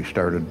foundry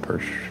started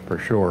for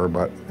sure,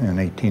 but in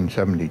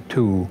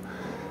 1872,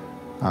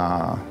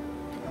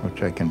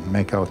 which I can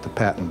make out the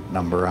patent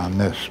number on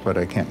this, but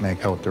I can't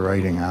make out the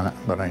writing on it,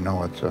 but I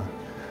know it's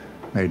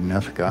made in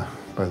Ithaca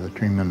by the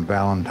Treeman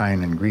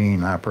Valentine and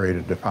Green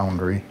operated the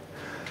foundry.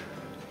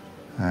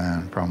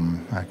 And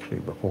from actually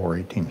before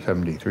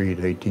 1873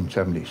 to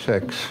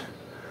 1876.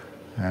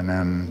 And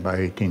then by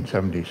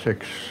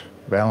 1876,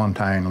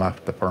 Valentine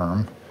left the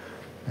firm,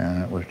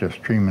 and it was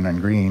just Treeman and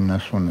Green.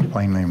 This one is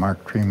plainly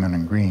marked Treeman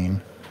and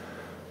Green.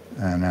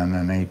 And then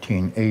in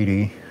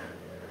 1880,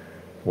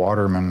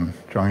 Waterman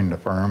joined the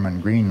firm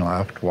and Green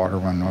left.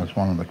 Waterman was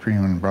one of the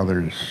Treeman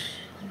brothers'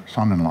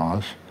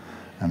 son-in-laws,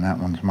 and that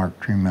one's marked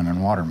Treeman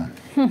and Waterman.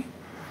 So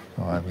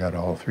I've got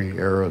all three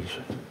eras.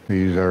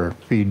 These are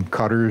feed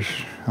cutters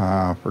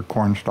for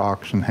corn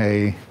stalks and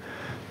hay.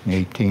 In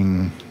the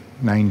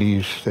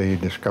 1890s, they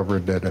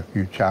discovered that if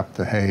you chop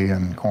the hay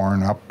and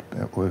corn up,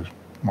 it was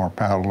more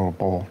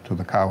palatable to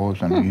the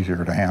cows and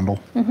easier to handle.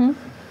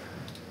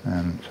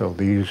 And so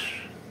this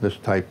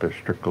type is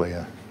strictly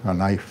a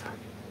knife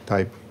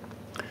type.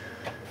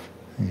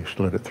 You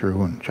slit it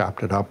through and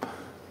chopped it up.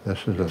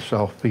 This is a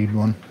self-feed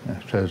one.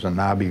 It says a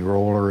knobby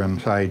roller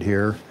inside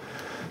here.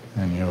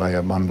 And you lay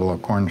a bundle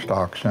of corn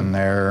stalks in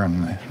there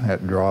and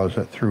it draws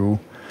it through.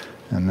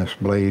 And this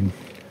blade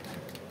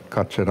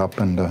cuts it up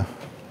into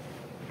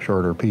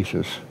shorter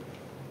pieces.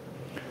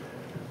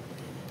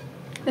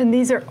 And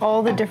these are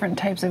all the different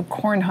types of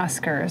corn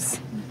huskers.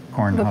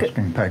 Corn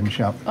husking pegs,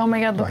 yep. Oh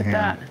my God, look by at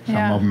that. hand.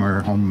 Some of them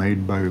are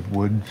homemade by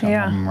wood, some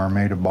of them are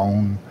made of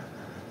bone.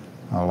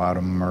 A lot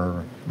of them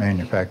are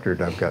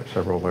manufactured. I've got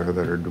several there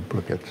that are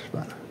duplicates.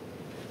 But.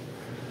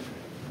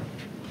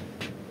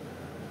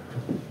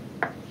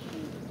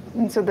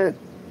 And so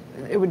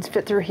it would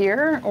fit through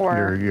here,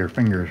 or? Your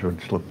fingers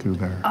would slip through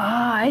there.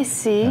 Ah, I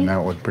see. And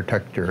that would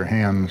protect your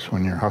hands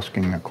when you're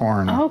husking the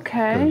corn.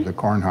 Okay. Because the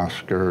corn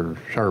husks are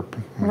sharp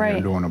when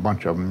you're doing a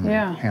bunch of them.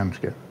 Your hands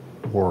get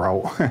wore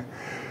out.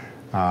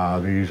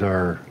 These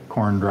are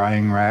corn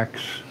drying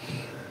racks.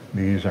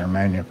 These are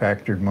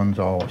manufactured ones,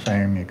 all the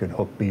same. You could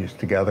hook these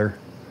together.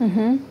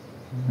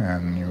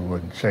 And you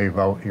would save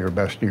out your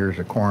best ears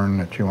of corn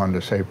that you wanted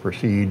to save for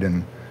seed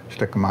and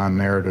stick them on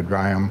there to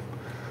dry them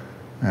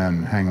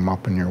and hang them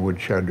up in your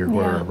woodshed or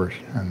wherever,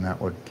 and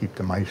that would keep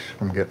the mice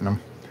from getting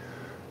them.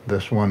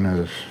 This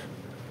one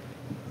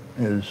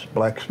is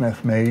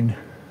blacksmith made,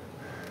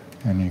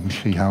 and you can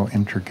see how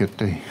intricate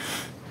they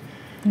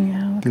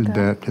did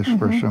that just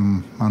for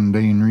some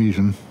mundane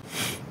reason.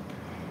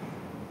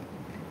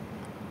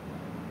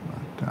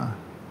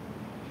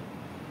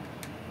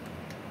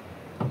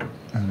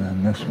 And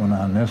then this one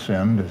on this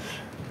end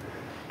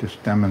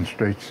just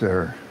demonstrates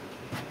their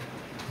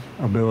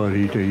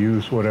ability to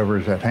use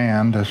whatever's at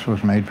hand. This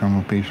was made from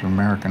a piece of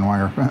American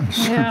wire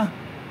fence.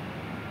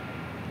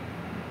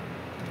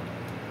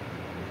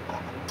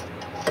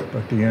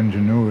 But the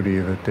ingenuity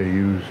that they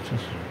used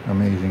is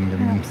amazing to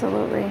me.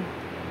 Absolutely.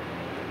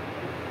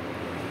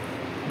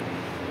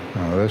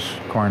 Now this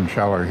corn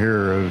sheller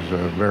here is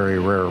a very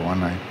rare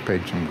one. I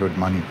paid some good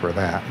money for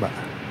that, but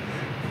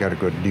I got a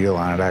good deal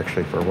on it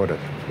actually for what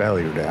it's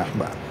valued at.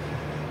 But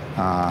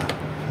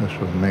this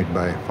was made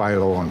by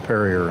Philo and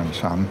Ferrier and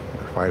Son,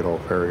 or Philo,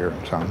 Ferrier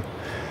and Son.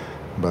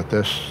 But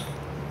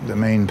the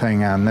main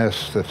thing on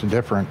this that's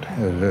different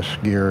is this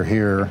gear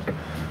here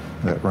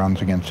that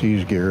runs against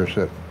these gears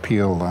that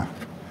peel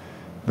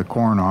the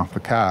corn off the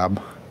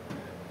cob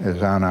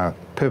is on a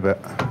pivot,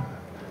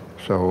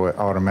 so it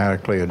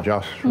automatically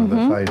adjusts for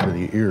the size of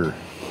the ear.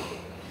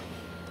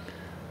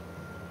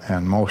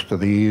 And most of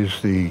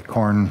these, the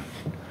corn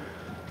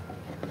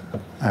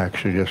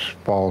actually just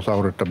falls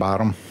out at the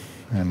bottom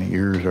and the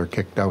ears are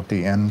kicked out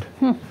the end,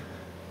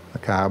 the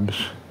cobs.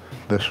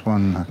 This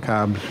one, the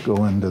cobs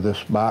go into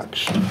this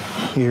box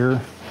here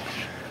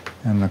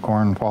and the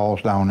corn falls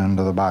down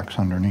into the box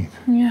underneath.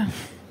 Yeah.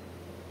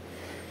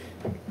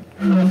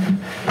 Now,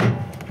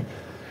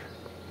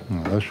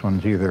 this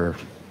one's either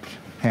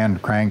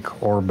hand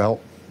crank or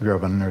belt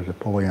driven. There's a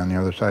pulley on the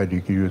other side, you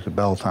can use a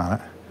belt on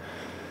it.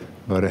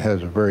 But it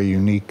has a very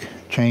unique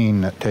chain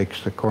that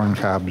takes the corn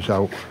cobs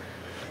out.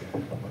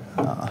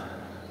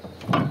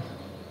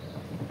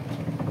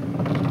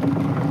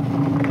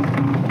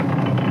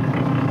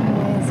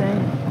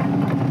 Amazing.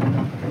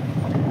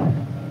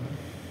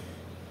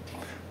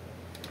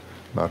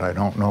 But I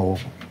don't know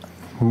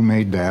who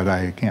made that.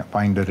 I can't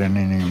find it in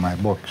any of my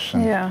books.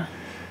 And Yeah.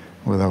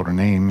 without a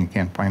name, you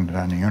can't find it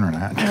on the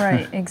internet.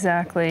 Right,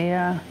 exactly,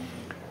 yeah.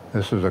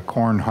 This is a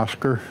corn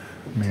husker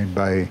made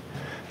by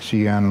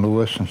C.N.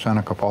 Lewis in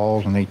Seneca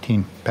Falls,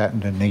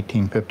 patented in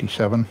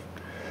 1857.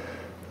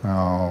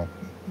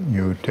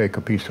 You take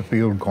a piece of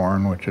field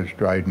corn, which is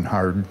dried and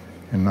hard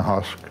in the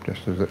husk,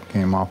 just as it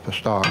came off the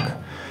stalk.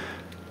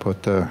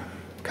 Put the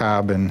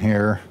cob in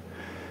here,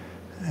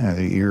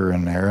 the ear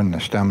in there, and the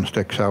stem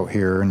sticks out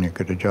here, and you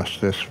could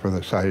adjust this for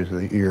the size of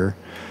the ear,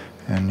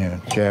 and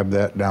you jab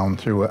that down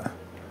through it,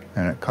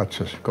 and it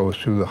goes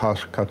through the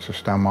husk, cuts the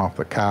stem off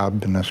the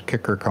cob, and this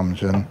kicker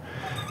comes in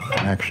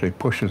and actually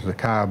pushes the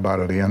cob out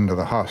of the end of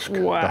the husk.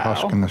 Wow. The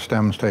husk and the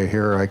stem stay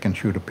here. I can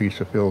shoot a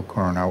piece of field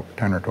corn out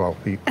 10 or 12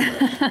 feet.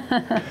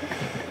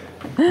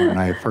 When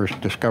I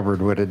first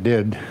discovered what it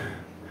did,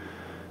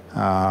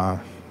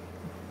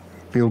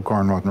 field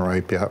corn wasn't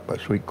ripe yet,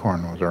 but sweet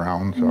corn was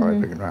around, so I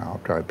figured, well,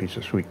 I'll try a piece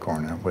of sweet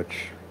corn,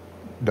 which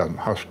doesn't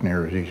husk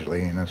near as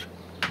easily, and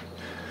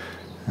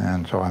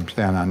so I'm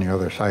standing on the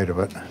other side of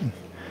it.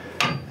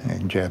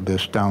 And jab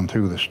this down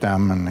through the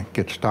stem, and it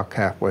gets stuck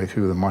halfway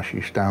through the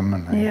mushy stem,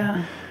 and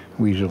I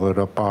weasel it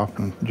up off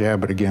and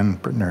jab it again,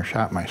 putting there,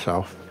 shot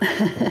myself.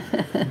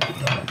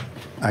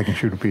 I can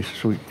shoot a piece of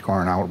sweet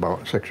corn out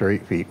about 6 or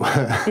 8 feet.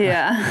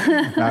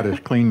 Yeah. Not as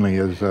cleanly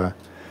as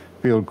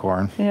field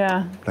corn.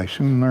 Yeah. But I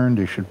soon learned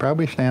you should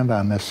probably stand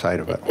on this side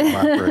of it while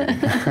operating.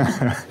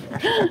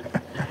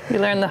 You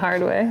learned the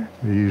hard way.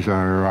 These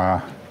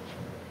are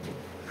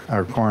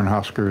our corn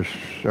huskers,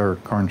 or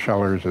corn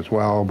shellers as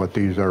well, but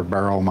these are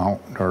barrel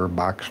mount or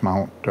box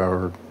mount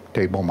or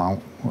table mount,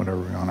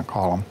 whatever you want to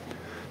call them.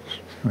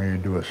 So you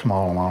do a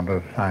small amount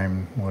at a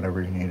time,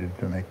 whatever you needed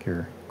to make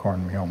your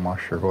cornmeal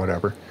mush or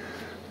whatever.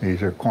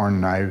 These are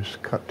corn knives,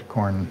 cut to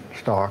corn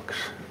stalks.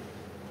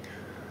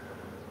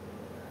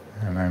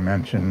 And I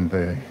mentioned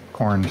the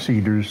corn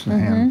seeders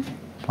and hand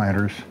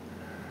planters.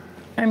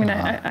 I mean,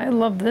 I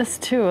love this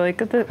too. Like,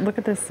 look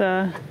at this.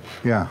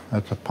 Yeah,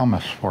 that's a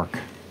pumice fork.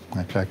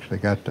 It's actually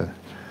got the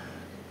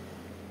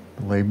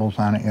labels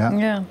on it yet.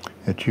 Yeah.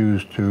 It's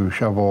used to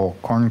shovel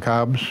corn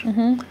cobs.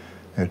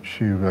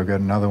 I've got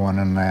another one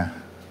in the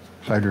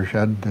cider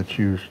shed that's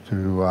used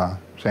to,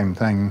 same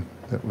thing,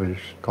 that was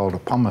called a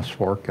pumice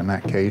fork in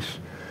that case.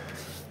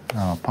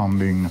 Pum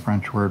being the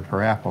French word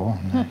for apple.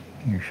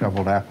 You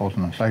shoveled apples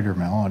in a cider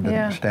mill, it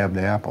didn't stab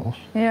the apples.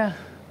 Yeah.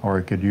 Or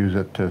you could use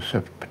it to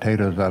sift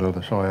potatoes out of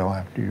the soil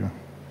after you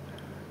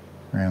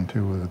ran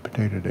through with a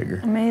potato digger.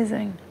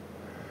 Amazing.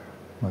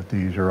 But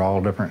these are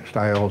all different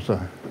styles of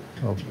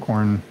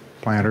corn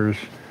planters.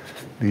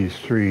 These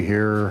 3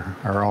 here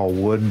are all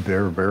wood.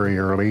 They're very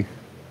early.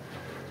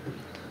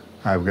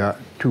 I've got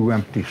 2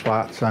 empty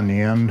slots on the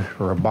end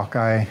for a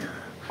Buckeye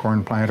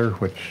corn planter,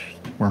 which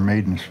were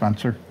made in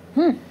Spencer.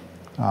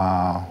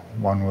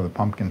 One with a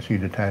pumpkin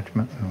seed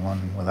attachment and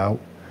one without.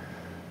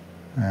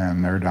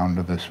 And they're down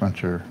to the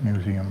Spencer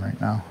Museum right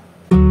now.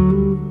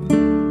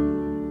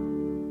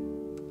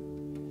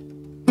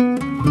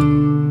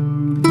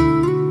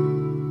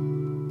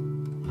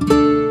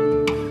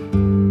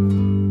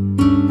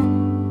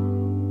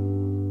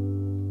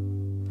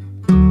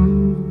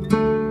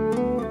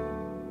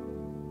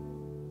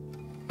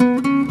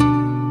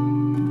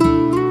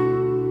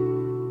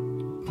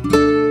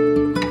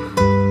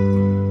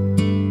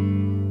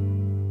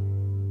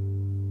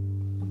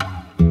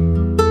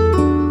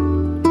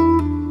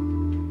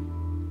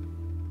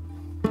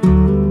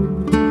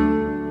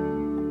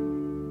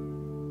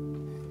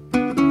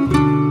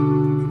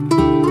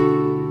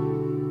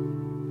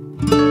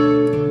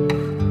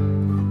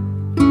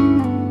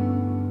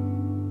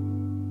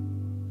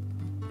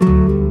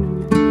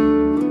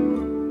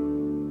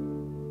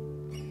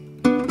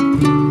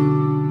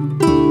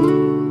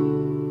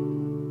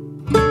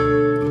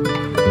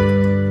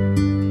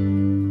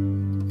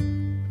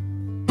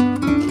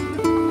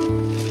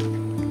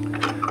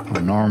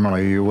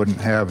 Normally you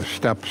wouldn't have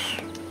steps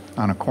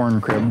on a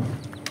corn crib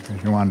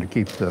because you wanted to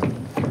keep the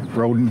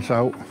rodents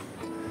out.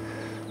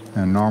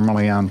 And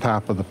normally on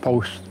top of the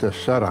post to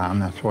set on,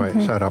 that's why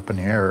it's set up in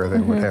the air, they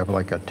would have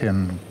like a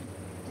tin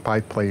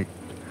pie plate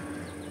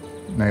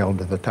nailed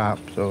to the top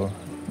so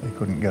they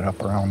couldn't get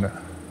up around it.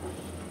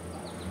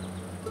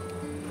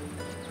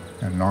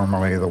 And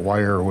normally the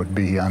wire would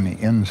be on the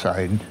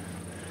inside,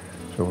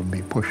 so it would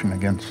be pushing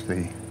against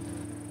the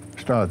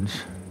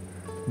studs.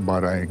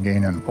 But I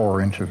gain in 4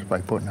 inches by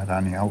putting it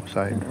on the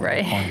outside of the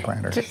corn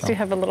planter. Just to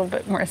have a little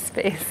bit more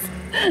space.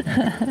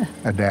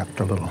 Adapt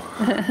a little.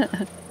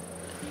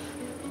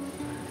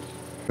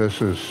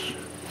 This is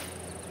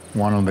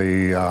one of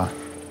the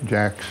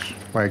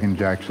wagon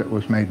jacks that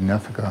was made in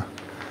Ithaca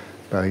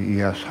by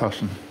E.S.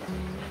 Husson.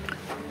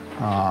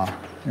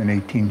 In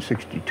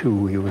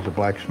 1862, he was a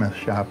blacksmith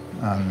shop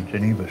on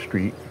Geneva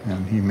Street,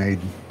 and he made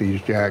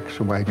these jacks,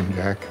 a wagon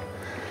jack.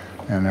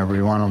 And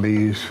every one of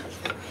these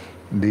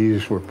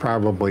were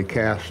probably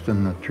cast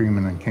in the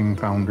Treman and King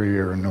Foundry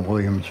or in the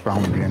Williams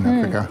Foundry in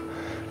Ithaca.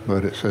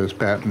 But it says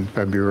patent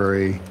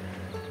February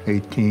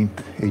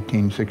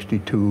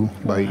 1862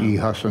 by E.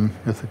 Husson,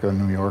 Ithaca,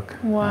 New York.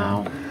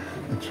 Wow.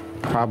 It's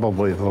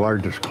probably the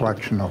largest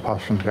collection of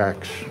Husson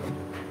jacks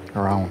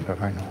around that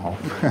I know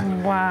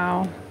of.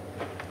 Wow.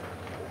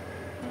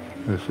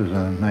 This is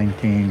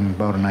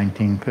about a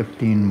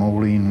 1915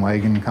 Moline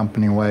Wagon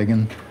Company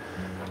wagon.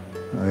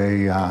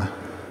 They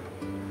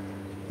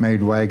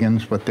made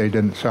wagons, but they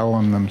didn't sell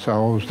them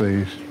themselves.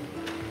 They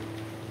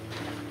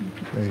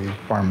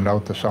farmed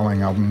out the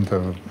selling of them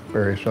to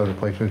various other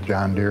places.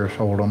 John Deere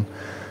sold them.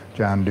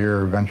 John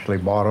Deere eventually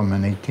bought them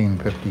in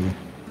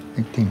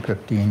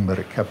 1815, but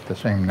it kept the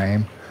same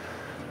name.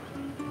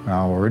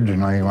 Now,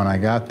 originally, when I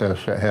got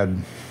this, it had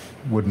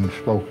wooden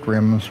spoked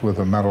rims with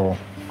a metal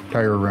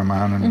tire rim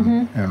on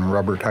and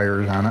rubber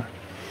tires on it.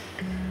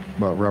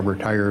 But rubber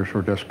tires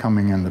were just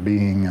coming into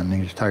being, and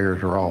these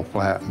tires are all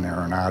flat and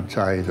they're an odd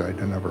size. I'd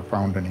never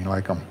found any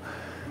like them.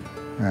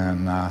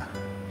 And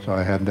so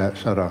I had that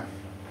set of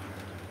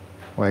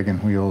wagon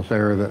wheels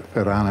there that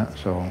fit on it,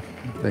 so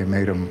they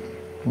made them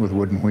with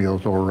wooden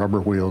wheels or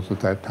rubber wheels at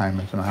that time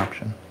as an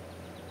option.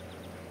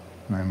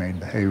 And I made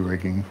the hay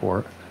rigging for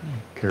it,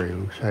 carry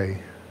loose hay.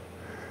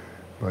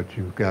 But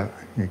you can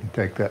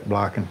take that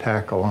block and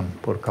tackle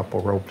and put a couple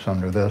ropes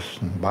under this,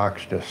 and the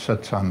box just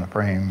sits on the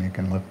frame. You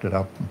can lift it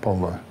up and pull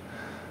the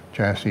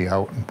chassis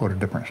out and put a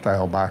different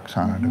style box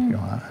on it if you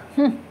want.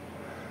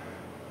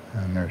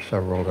 And there's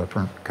several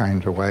different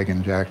kinds of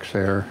wagon jacks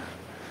there.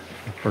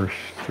 The first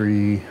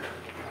three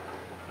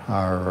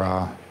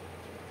are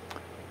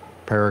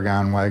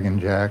Paragon wagon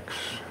jacks.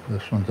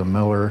 This one's a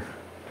Miller.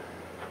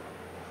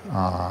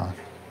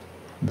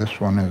 This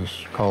one is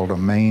called a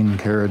main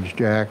carriage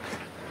jack.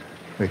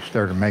 They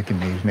started making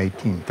these in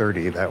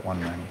 1830. That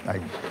one I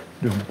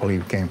didn't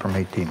believe came from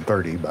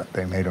 1830, but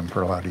they made them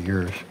for a lot of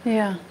years.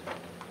 Yeah.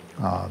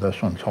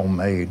 This one's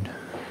homemade.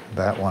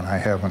 That one I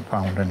haven't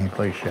found any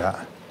place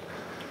yet.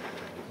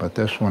 But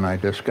this one I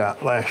just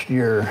got last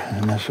year,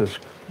 and this is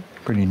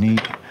pretty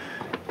neat.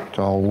 It's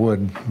all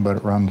wood, but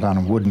it runs on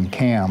a wooden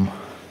cam.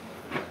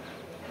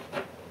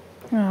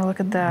 Oh, look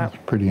at that.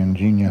 It's pretty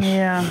ingenious.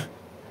 Yeah.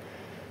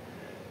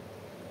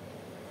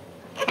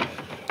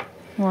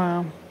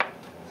 Wow.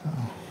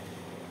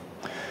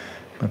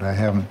 But I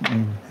haven't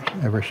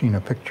ever seen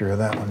a picture of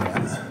that one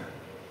yet.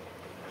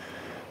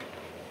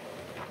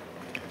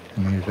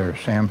 And these are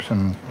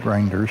Samson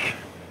grinders.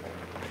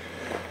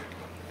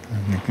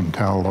 And you can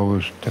tell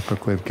those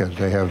typically because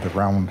they have the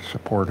round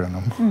support in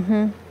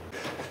them.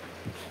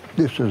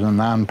 This is a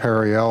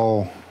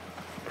non-Periel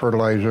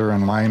fertilizer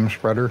and lime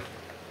spreader,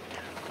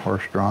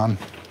 horse-drawn.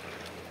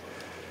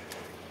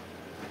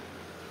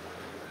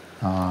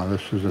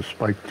 This is a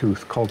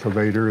spike-tooth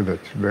cultivator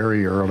that's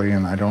very early,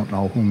 and I don't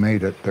know who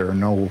made it. There are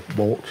no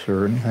bolts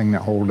or anything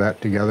that hold that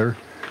together.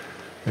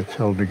 It's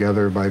held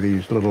together by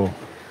these little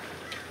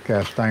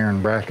cast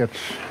iron brackets.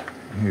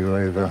 You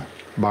lay the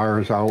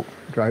bars out,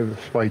 drive the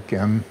spike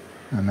in,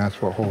 and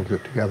that's what holds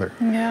it together.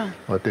 Yeah.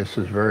 But this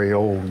is very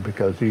old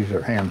because these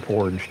are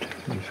hand-forged,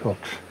 these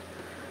hooks.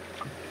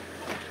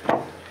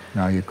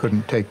 Now, you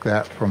couldn't take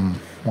that from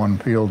one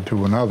field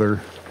to another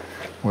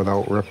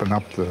without ripping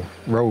up the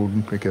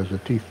road because the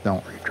teeth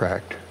don't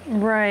retract.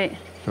 Right.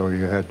 So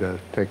you had to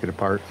take it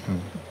apart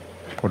and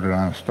put it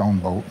on a stone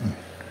boat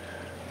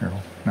and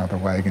another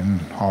wagon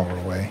and haul it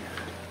away.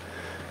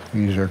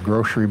 These are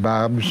grocery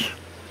bobs.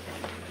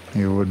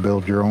 You would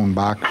build your own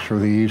box for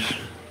these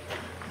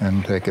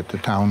and take it to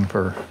town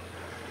to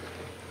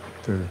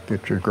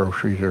get your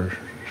groceries or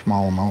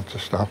small amounts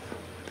of stuff.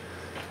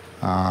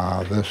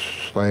 This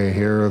sleigh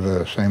here,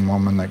 the same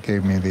woman that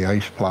gave me the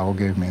ice plow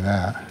gave me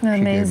that.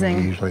 Amazing.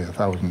 She gave me easily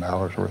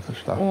 $1,000 worth of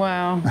stuff.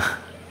 Wow.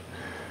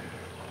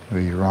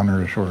 The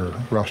runners were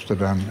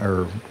rotted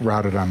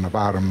on the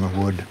bottom of the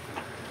wood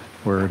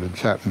where it had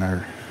sat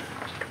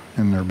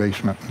in their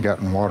basement and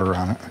gotten water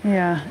on it.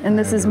 Yeah, and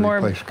this is more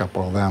replace a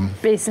couple of them.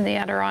 based in the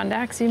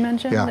Adirondacks you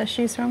mentioned that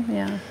she's from?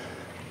 Yeah.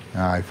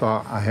 I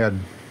thought I had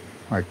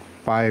like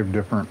 5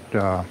 different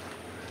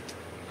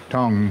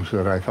tongues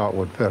that I thought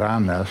would fit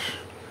on this,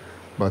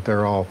 but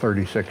they're all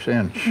 36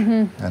 inch,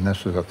 and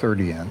this is a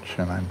 30 inch,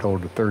 and I'm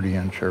told the 30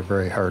 inch are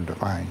very hard to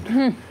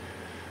find.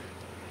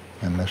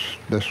 And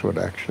this would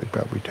actually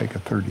probably take a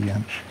 30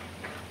 inch.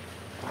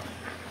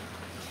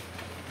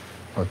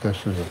 But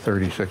this is a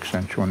 36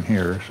 inch one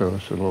here, so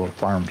it's a little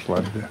farm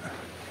sled that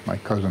my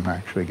cousin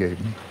actually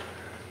gave me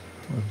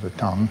with the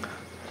tongue.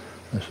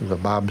 This is a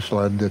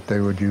bobsled that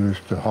they would use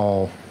to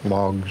haul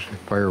logs,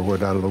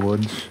 firewood out of the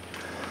woods.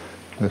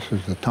 This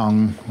is the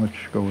tongue,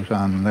 which goes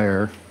on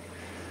there,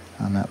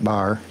 on that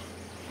bar.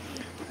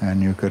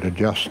 And you could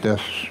adjust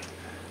this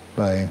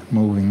by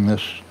moving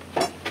this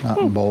nut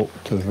and bolt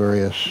to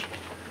various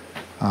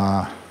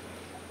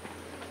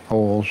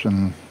holes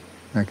and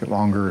make it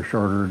longer or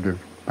shorter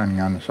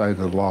depending on the size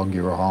of the log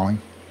you were hauling.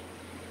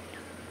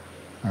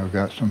 I've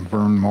got some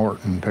Vern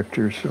Morton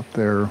pictures up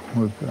there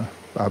with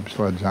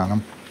bobsleds on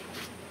them.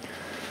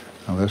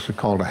 Now this is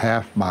called a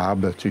half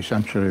bob. It's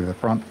essentially the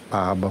front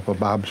bob of a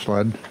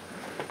bobsled,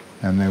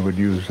 and they would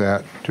use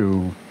that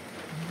to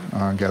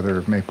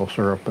gather maple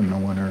syrup in the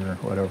winter or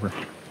whatever.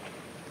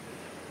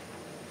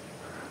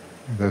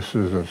 This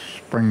is a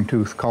spring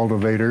tooth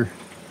cultivator.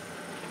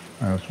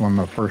 That's one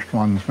of the first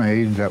ones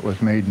made. That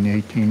was made in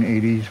the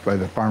 1880s by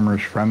the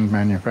Farmer's Friend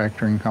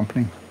Manufacturing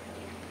Company.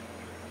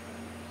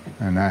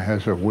 And that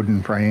has a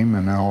wooden frame,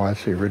 and all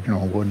that's the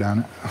original wood on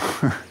it.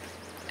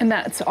 And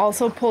that's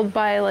also pulled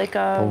by like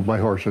a... Pulled by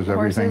horses.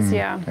 Everything,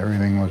 yeah.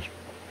 Everything was,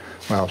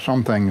 well,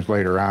 some things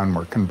later on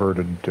were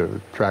converted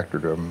to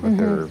tractor-driven, but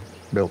they're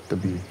built to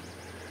be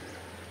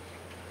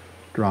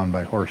drawn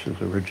by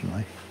horses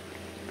originally.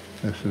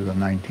 This is a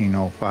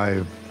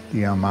 1905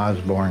 D.M.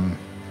 Osborne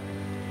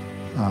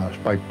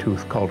spike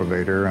tooth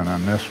cultivator, and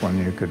on this one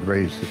you could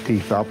raise the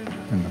teeth up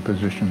in the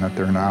position that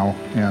they're now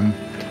in.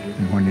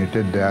 And when you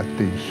did that,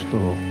 these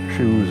little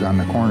shoes on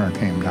the corner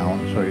came down,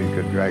 so you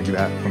could drag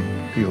that from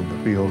field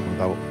to field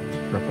without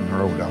ripping the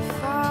road up.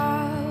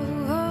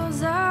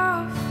 Falls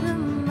off the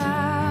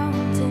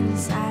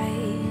mountainside,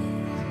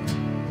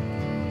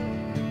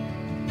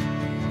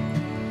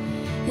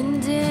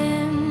 and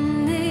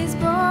in these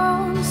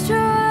bones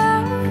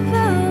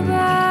travel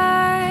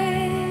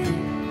bright,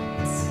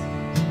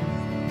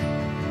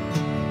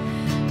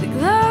 the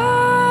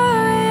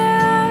glory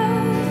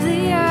of the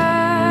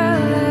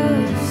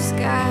yellow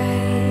sky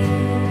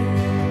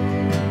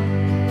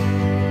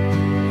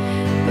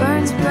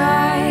burns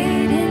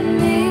bright in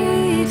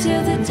me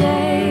till the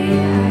day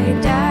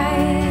I die.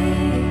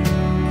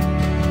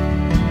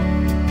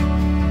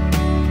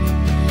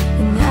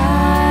 And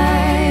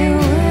I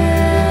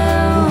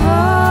will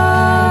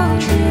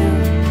hold you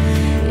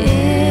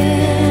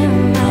in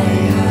my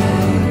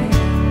heart.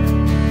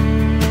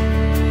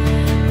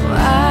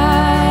 I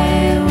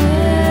will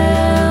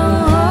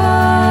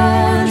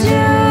hold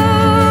you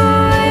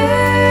in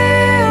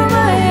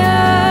my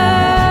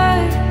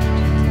heart.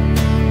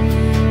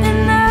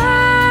 And I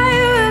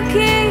will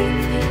keep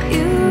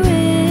you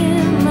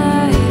in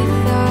my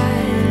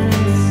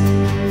thoughts.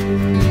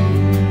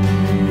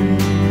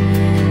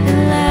 And the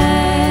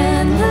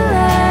land that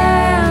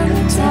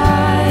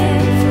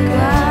time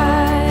forgot.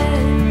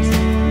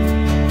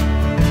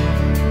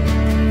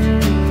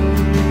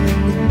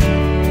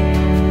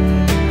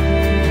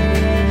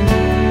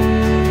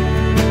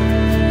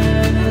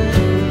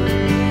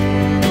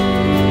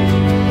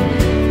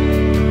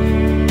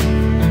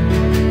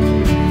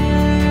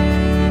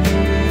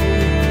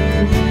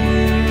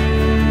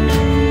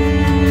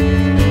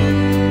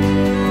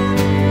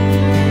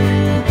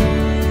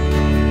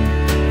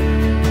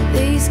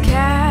 These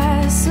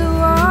castle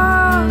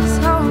walls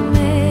hold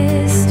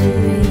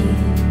mysteries,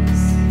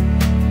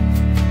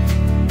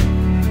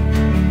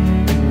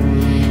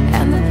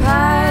 and the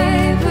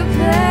piper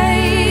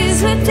plays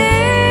with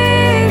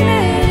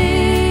dignity.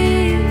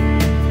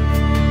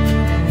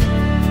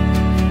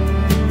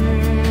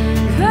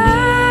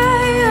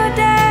 Cry or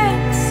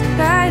dance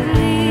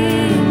quietly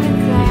in the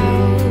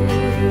cloud.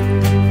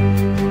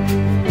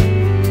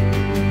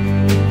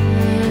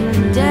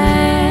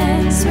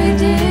 Dance we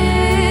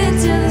did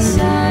till the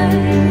sun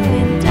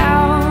went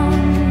down.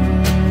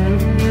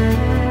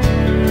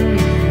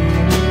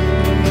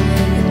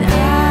 And I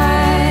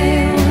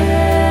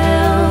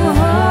will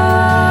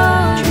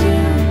hold you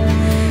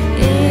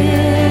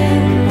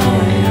in my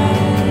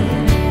heart.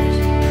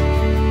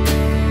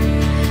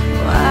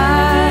 I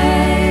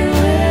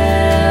will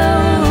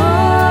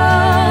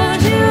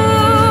hold you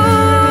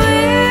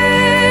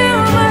in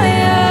my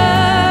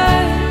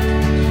heart.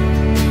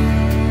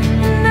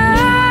 And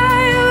I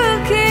will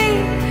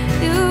keep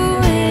you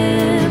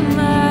in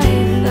my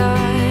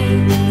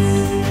thoughts.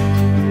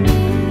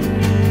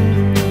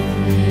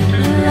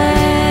 The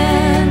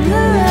land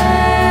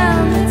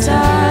that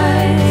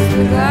time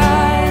forgot.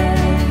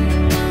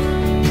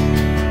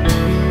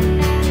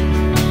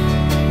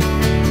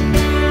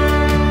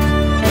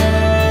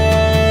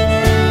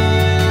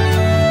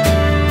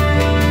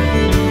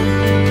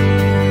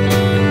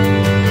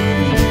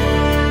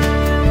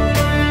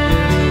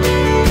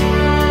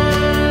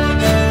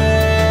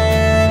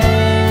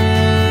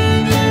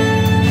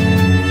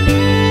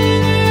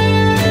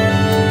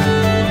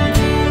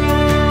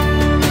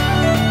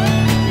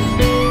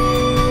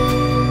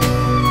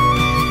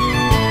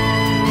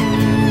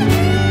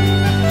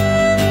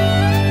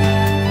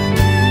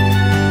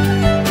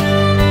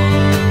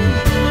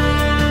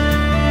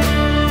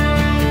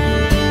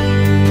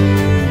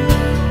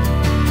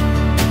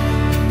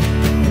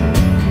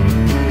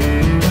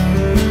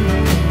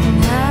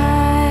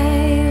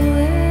 I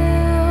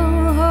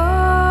will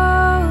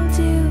hold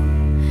you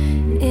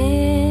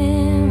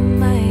in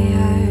my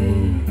heart.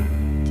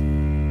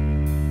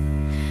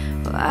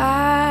 I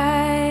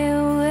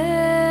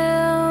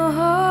will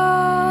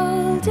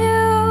hold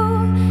you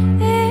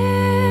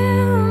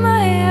in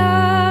my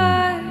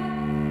heart.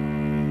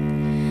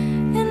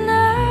 And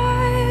I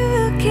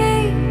will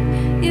keep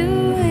you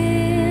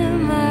in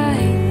my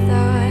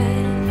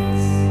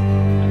thoughts.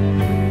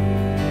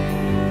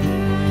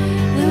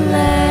 The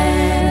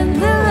land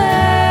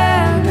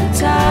that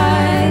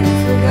time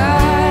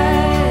forgot.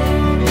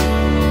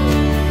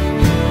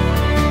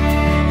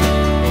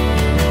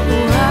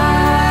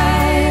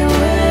 I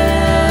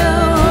will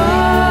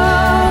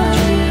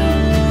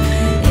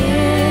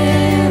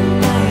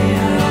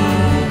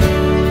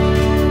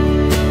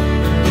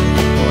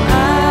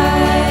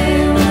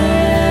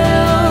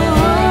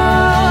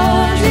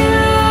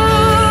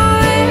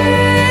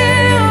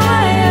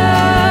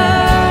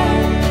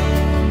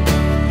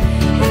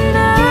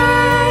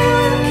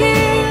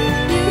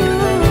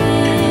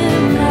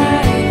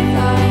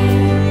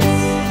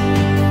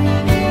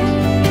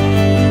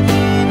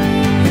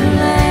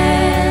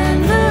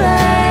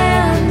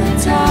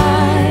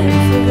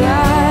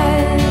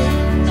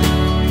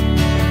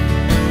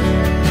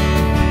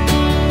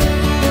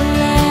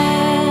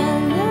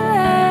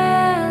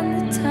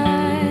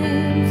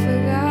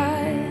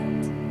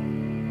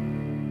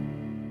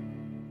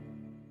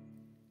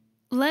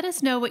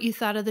us know what you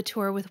thought of the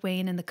tour with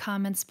Wayne in the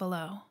comments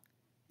below.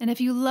 And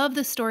if you love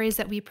the stories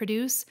that we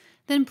produce,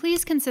 then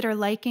please consider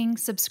liking,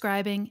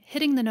 subscribing,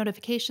 hitting the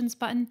notifications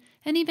button,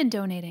 and even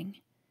donating.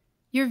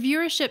 Your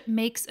viewership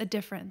makes a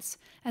difference,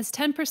 as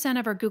 10%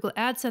 of our Google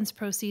AdSense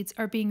proceeds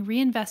are being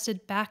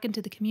reinvested back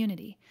into the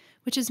community,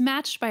 which is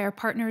matched by our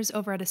partners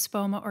over at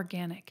Espoma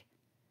Organic.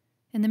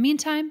 In the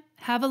meantime,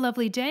 have a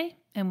lovely day,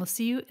 and we'll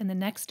see you in the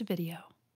next video.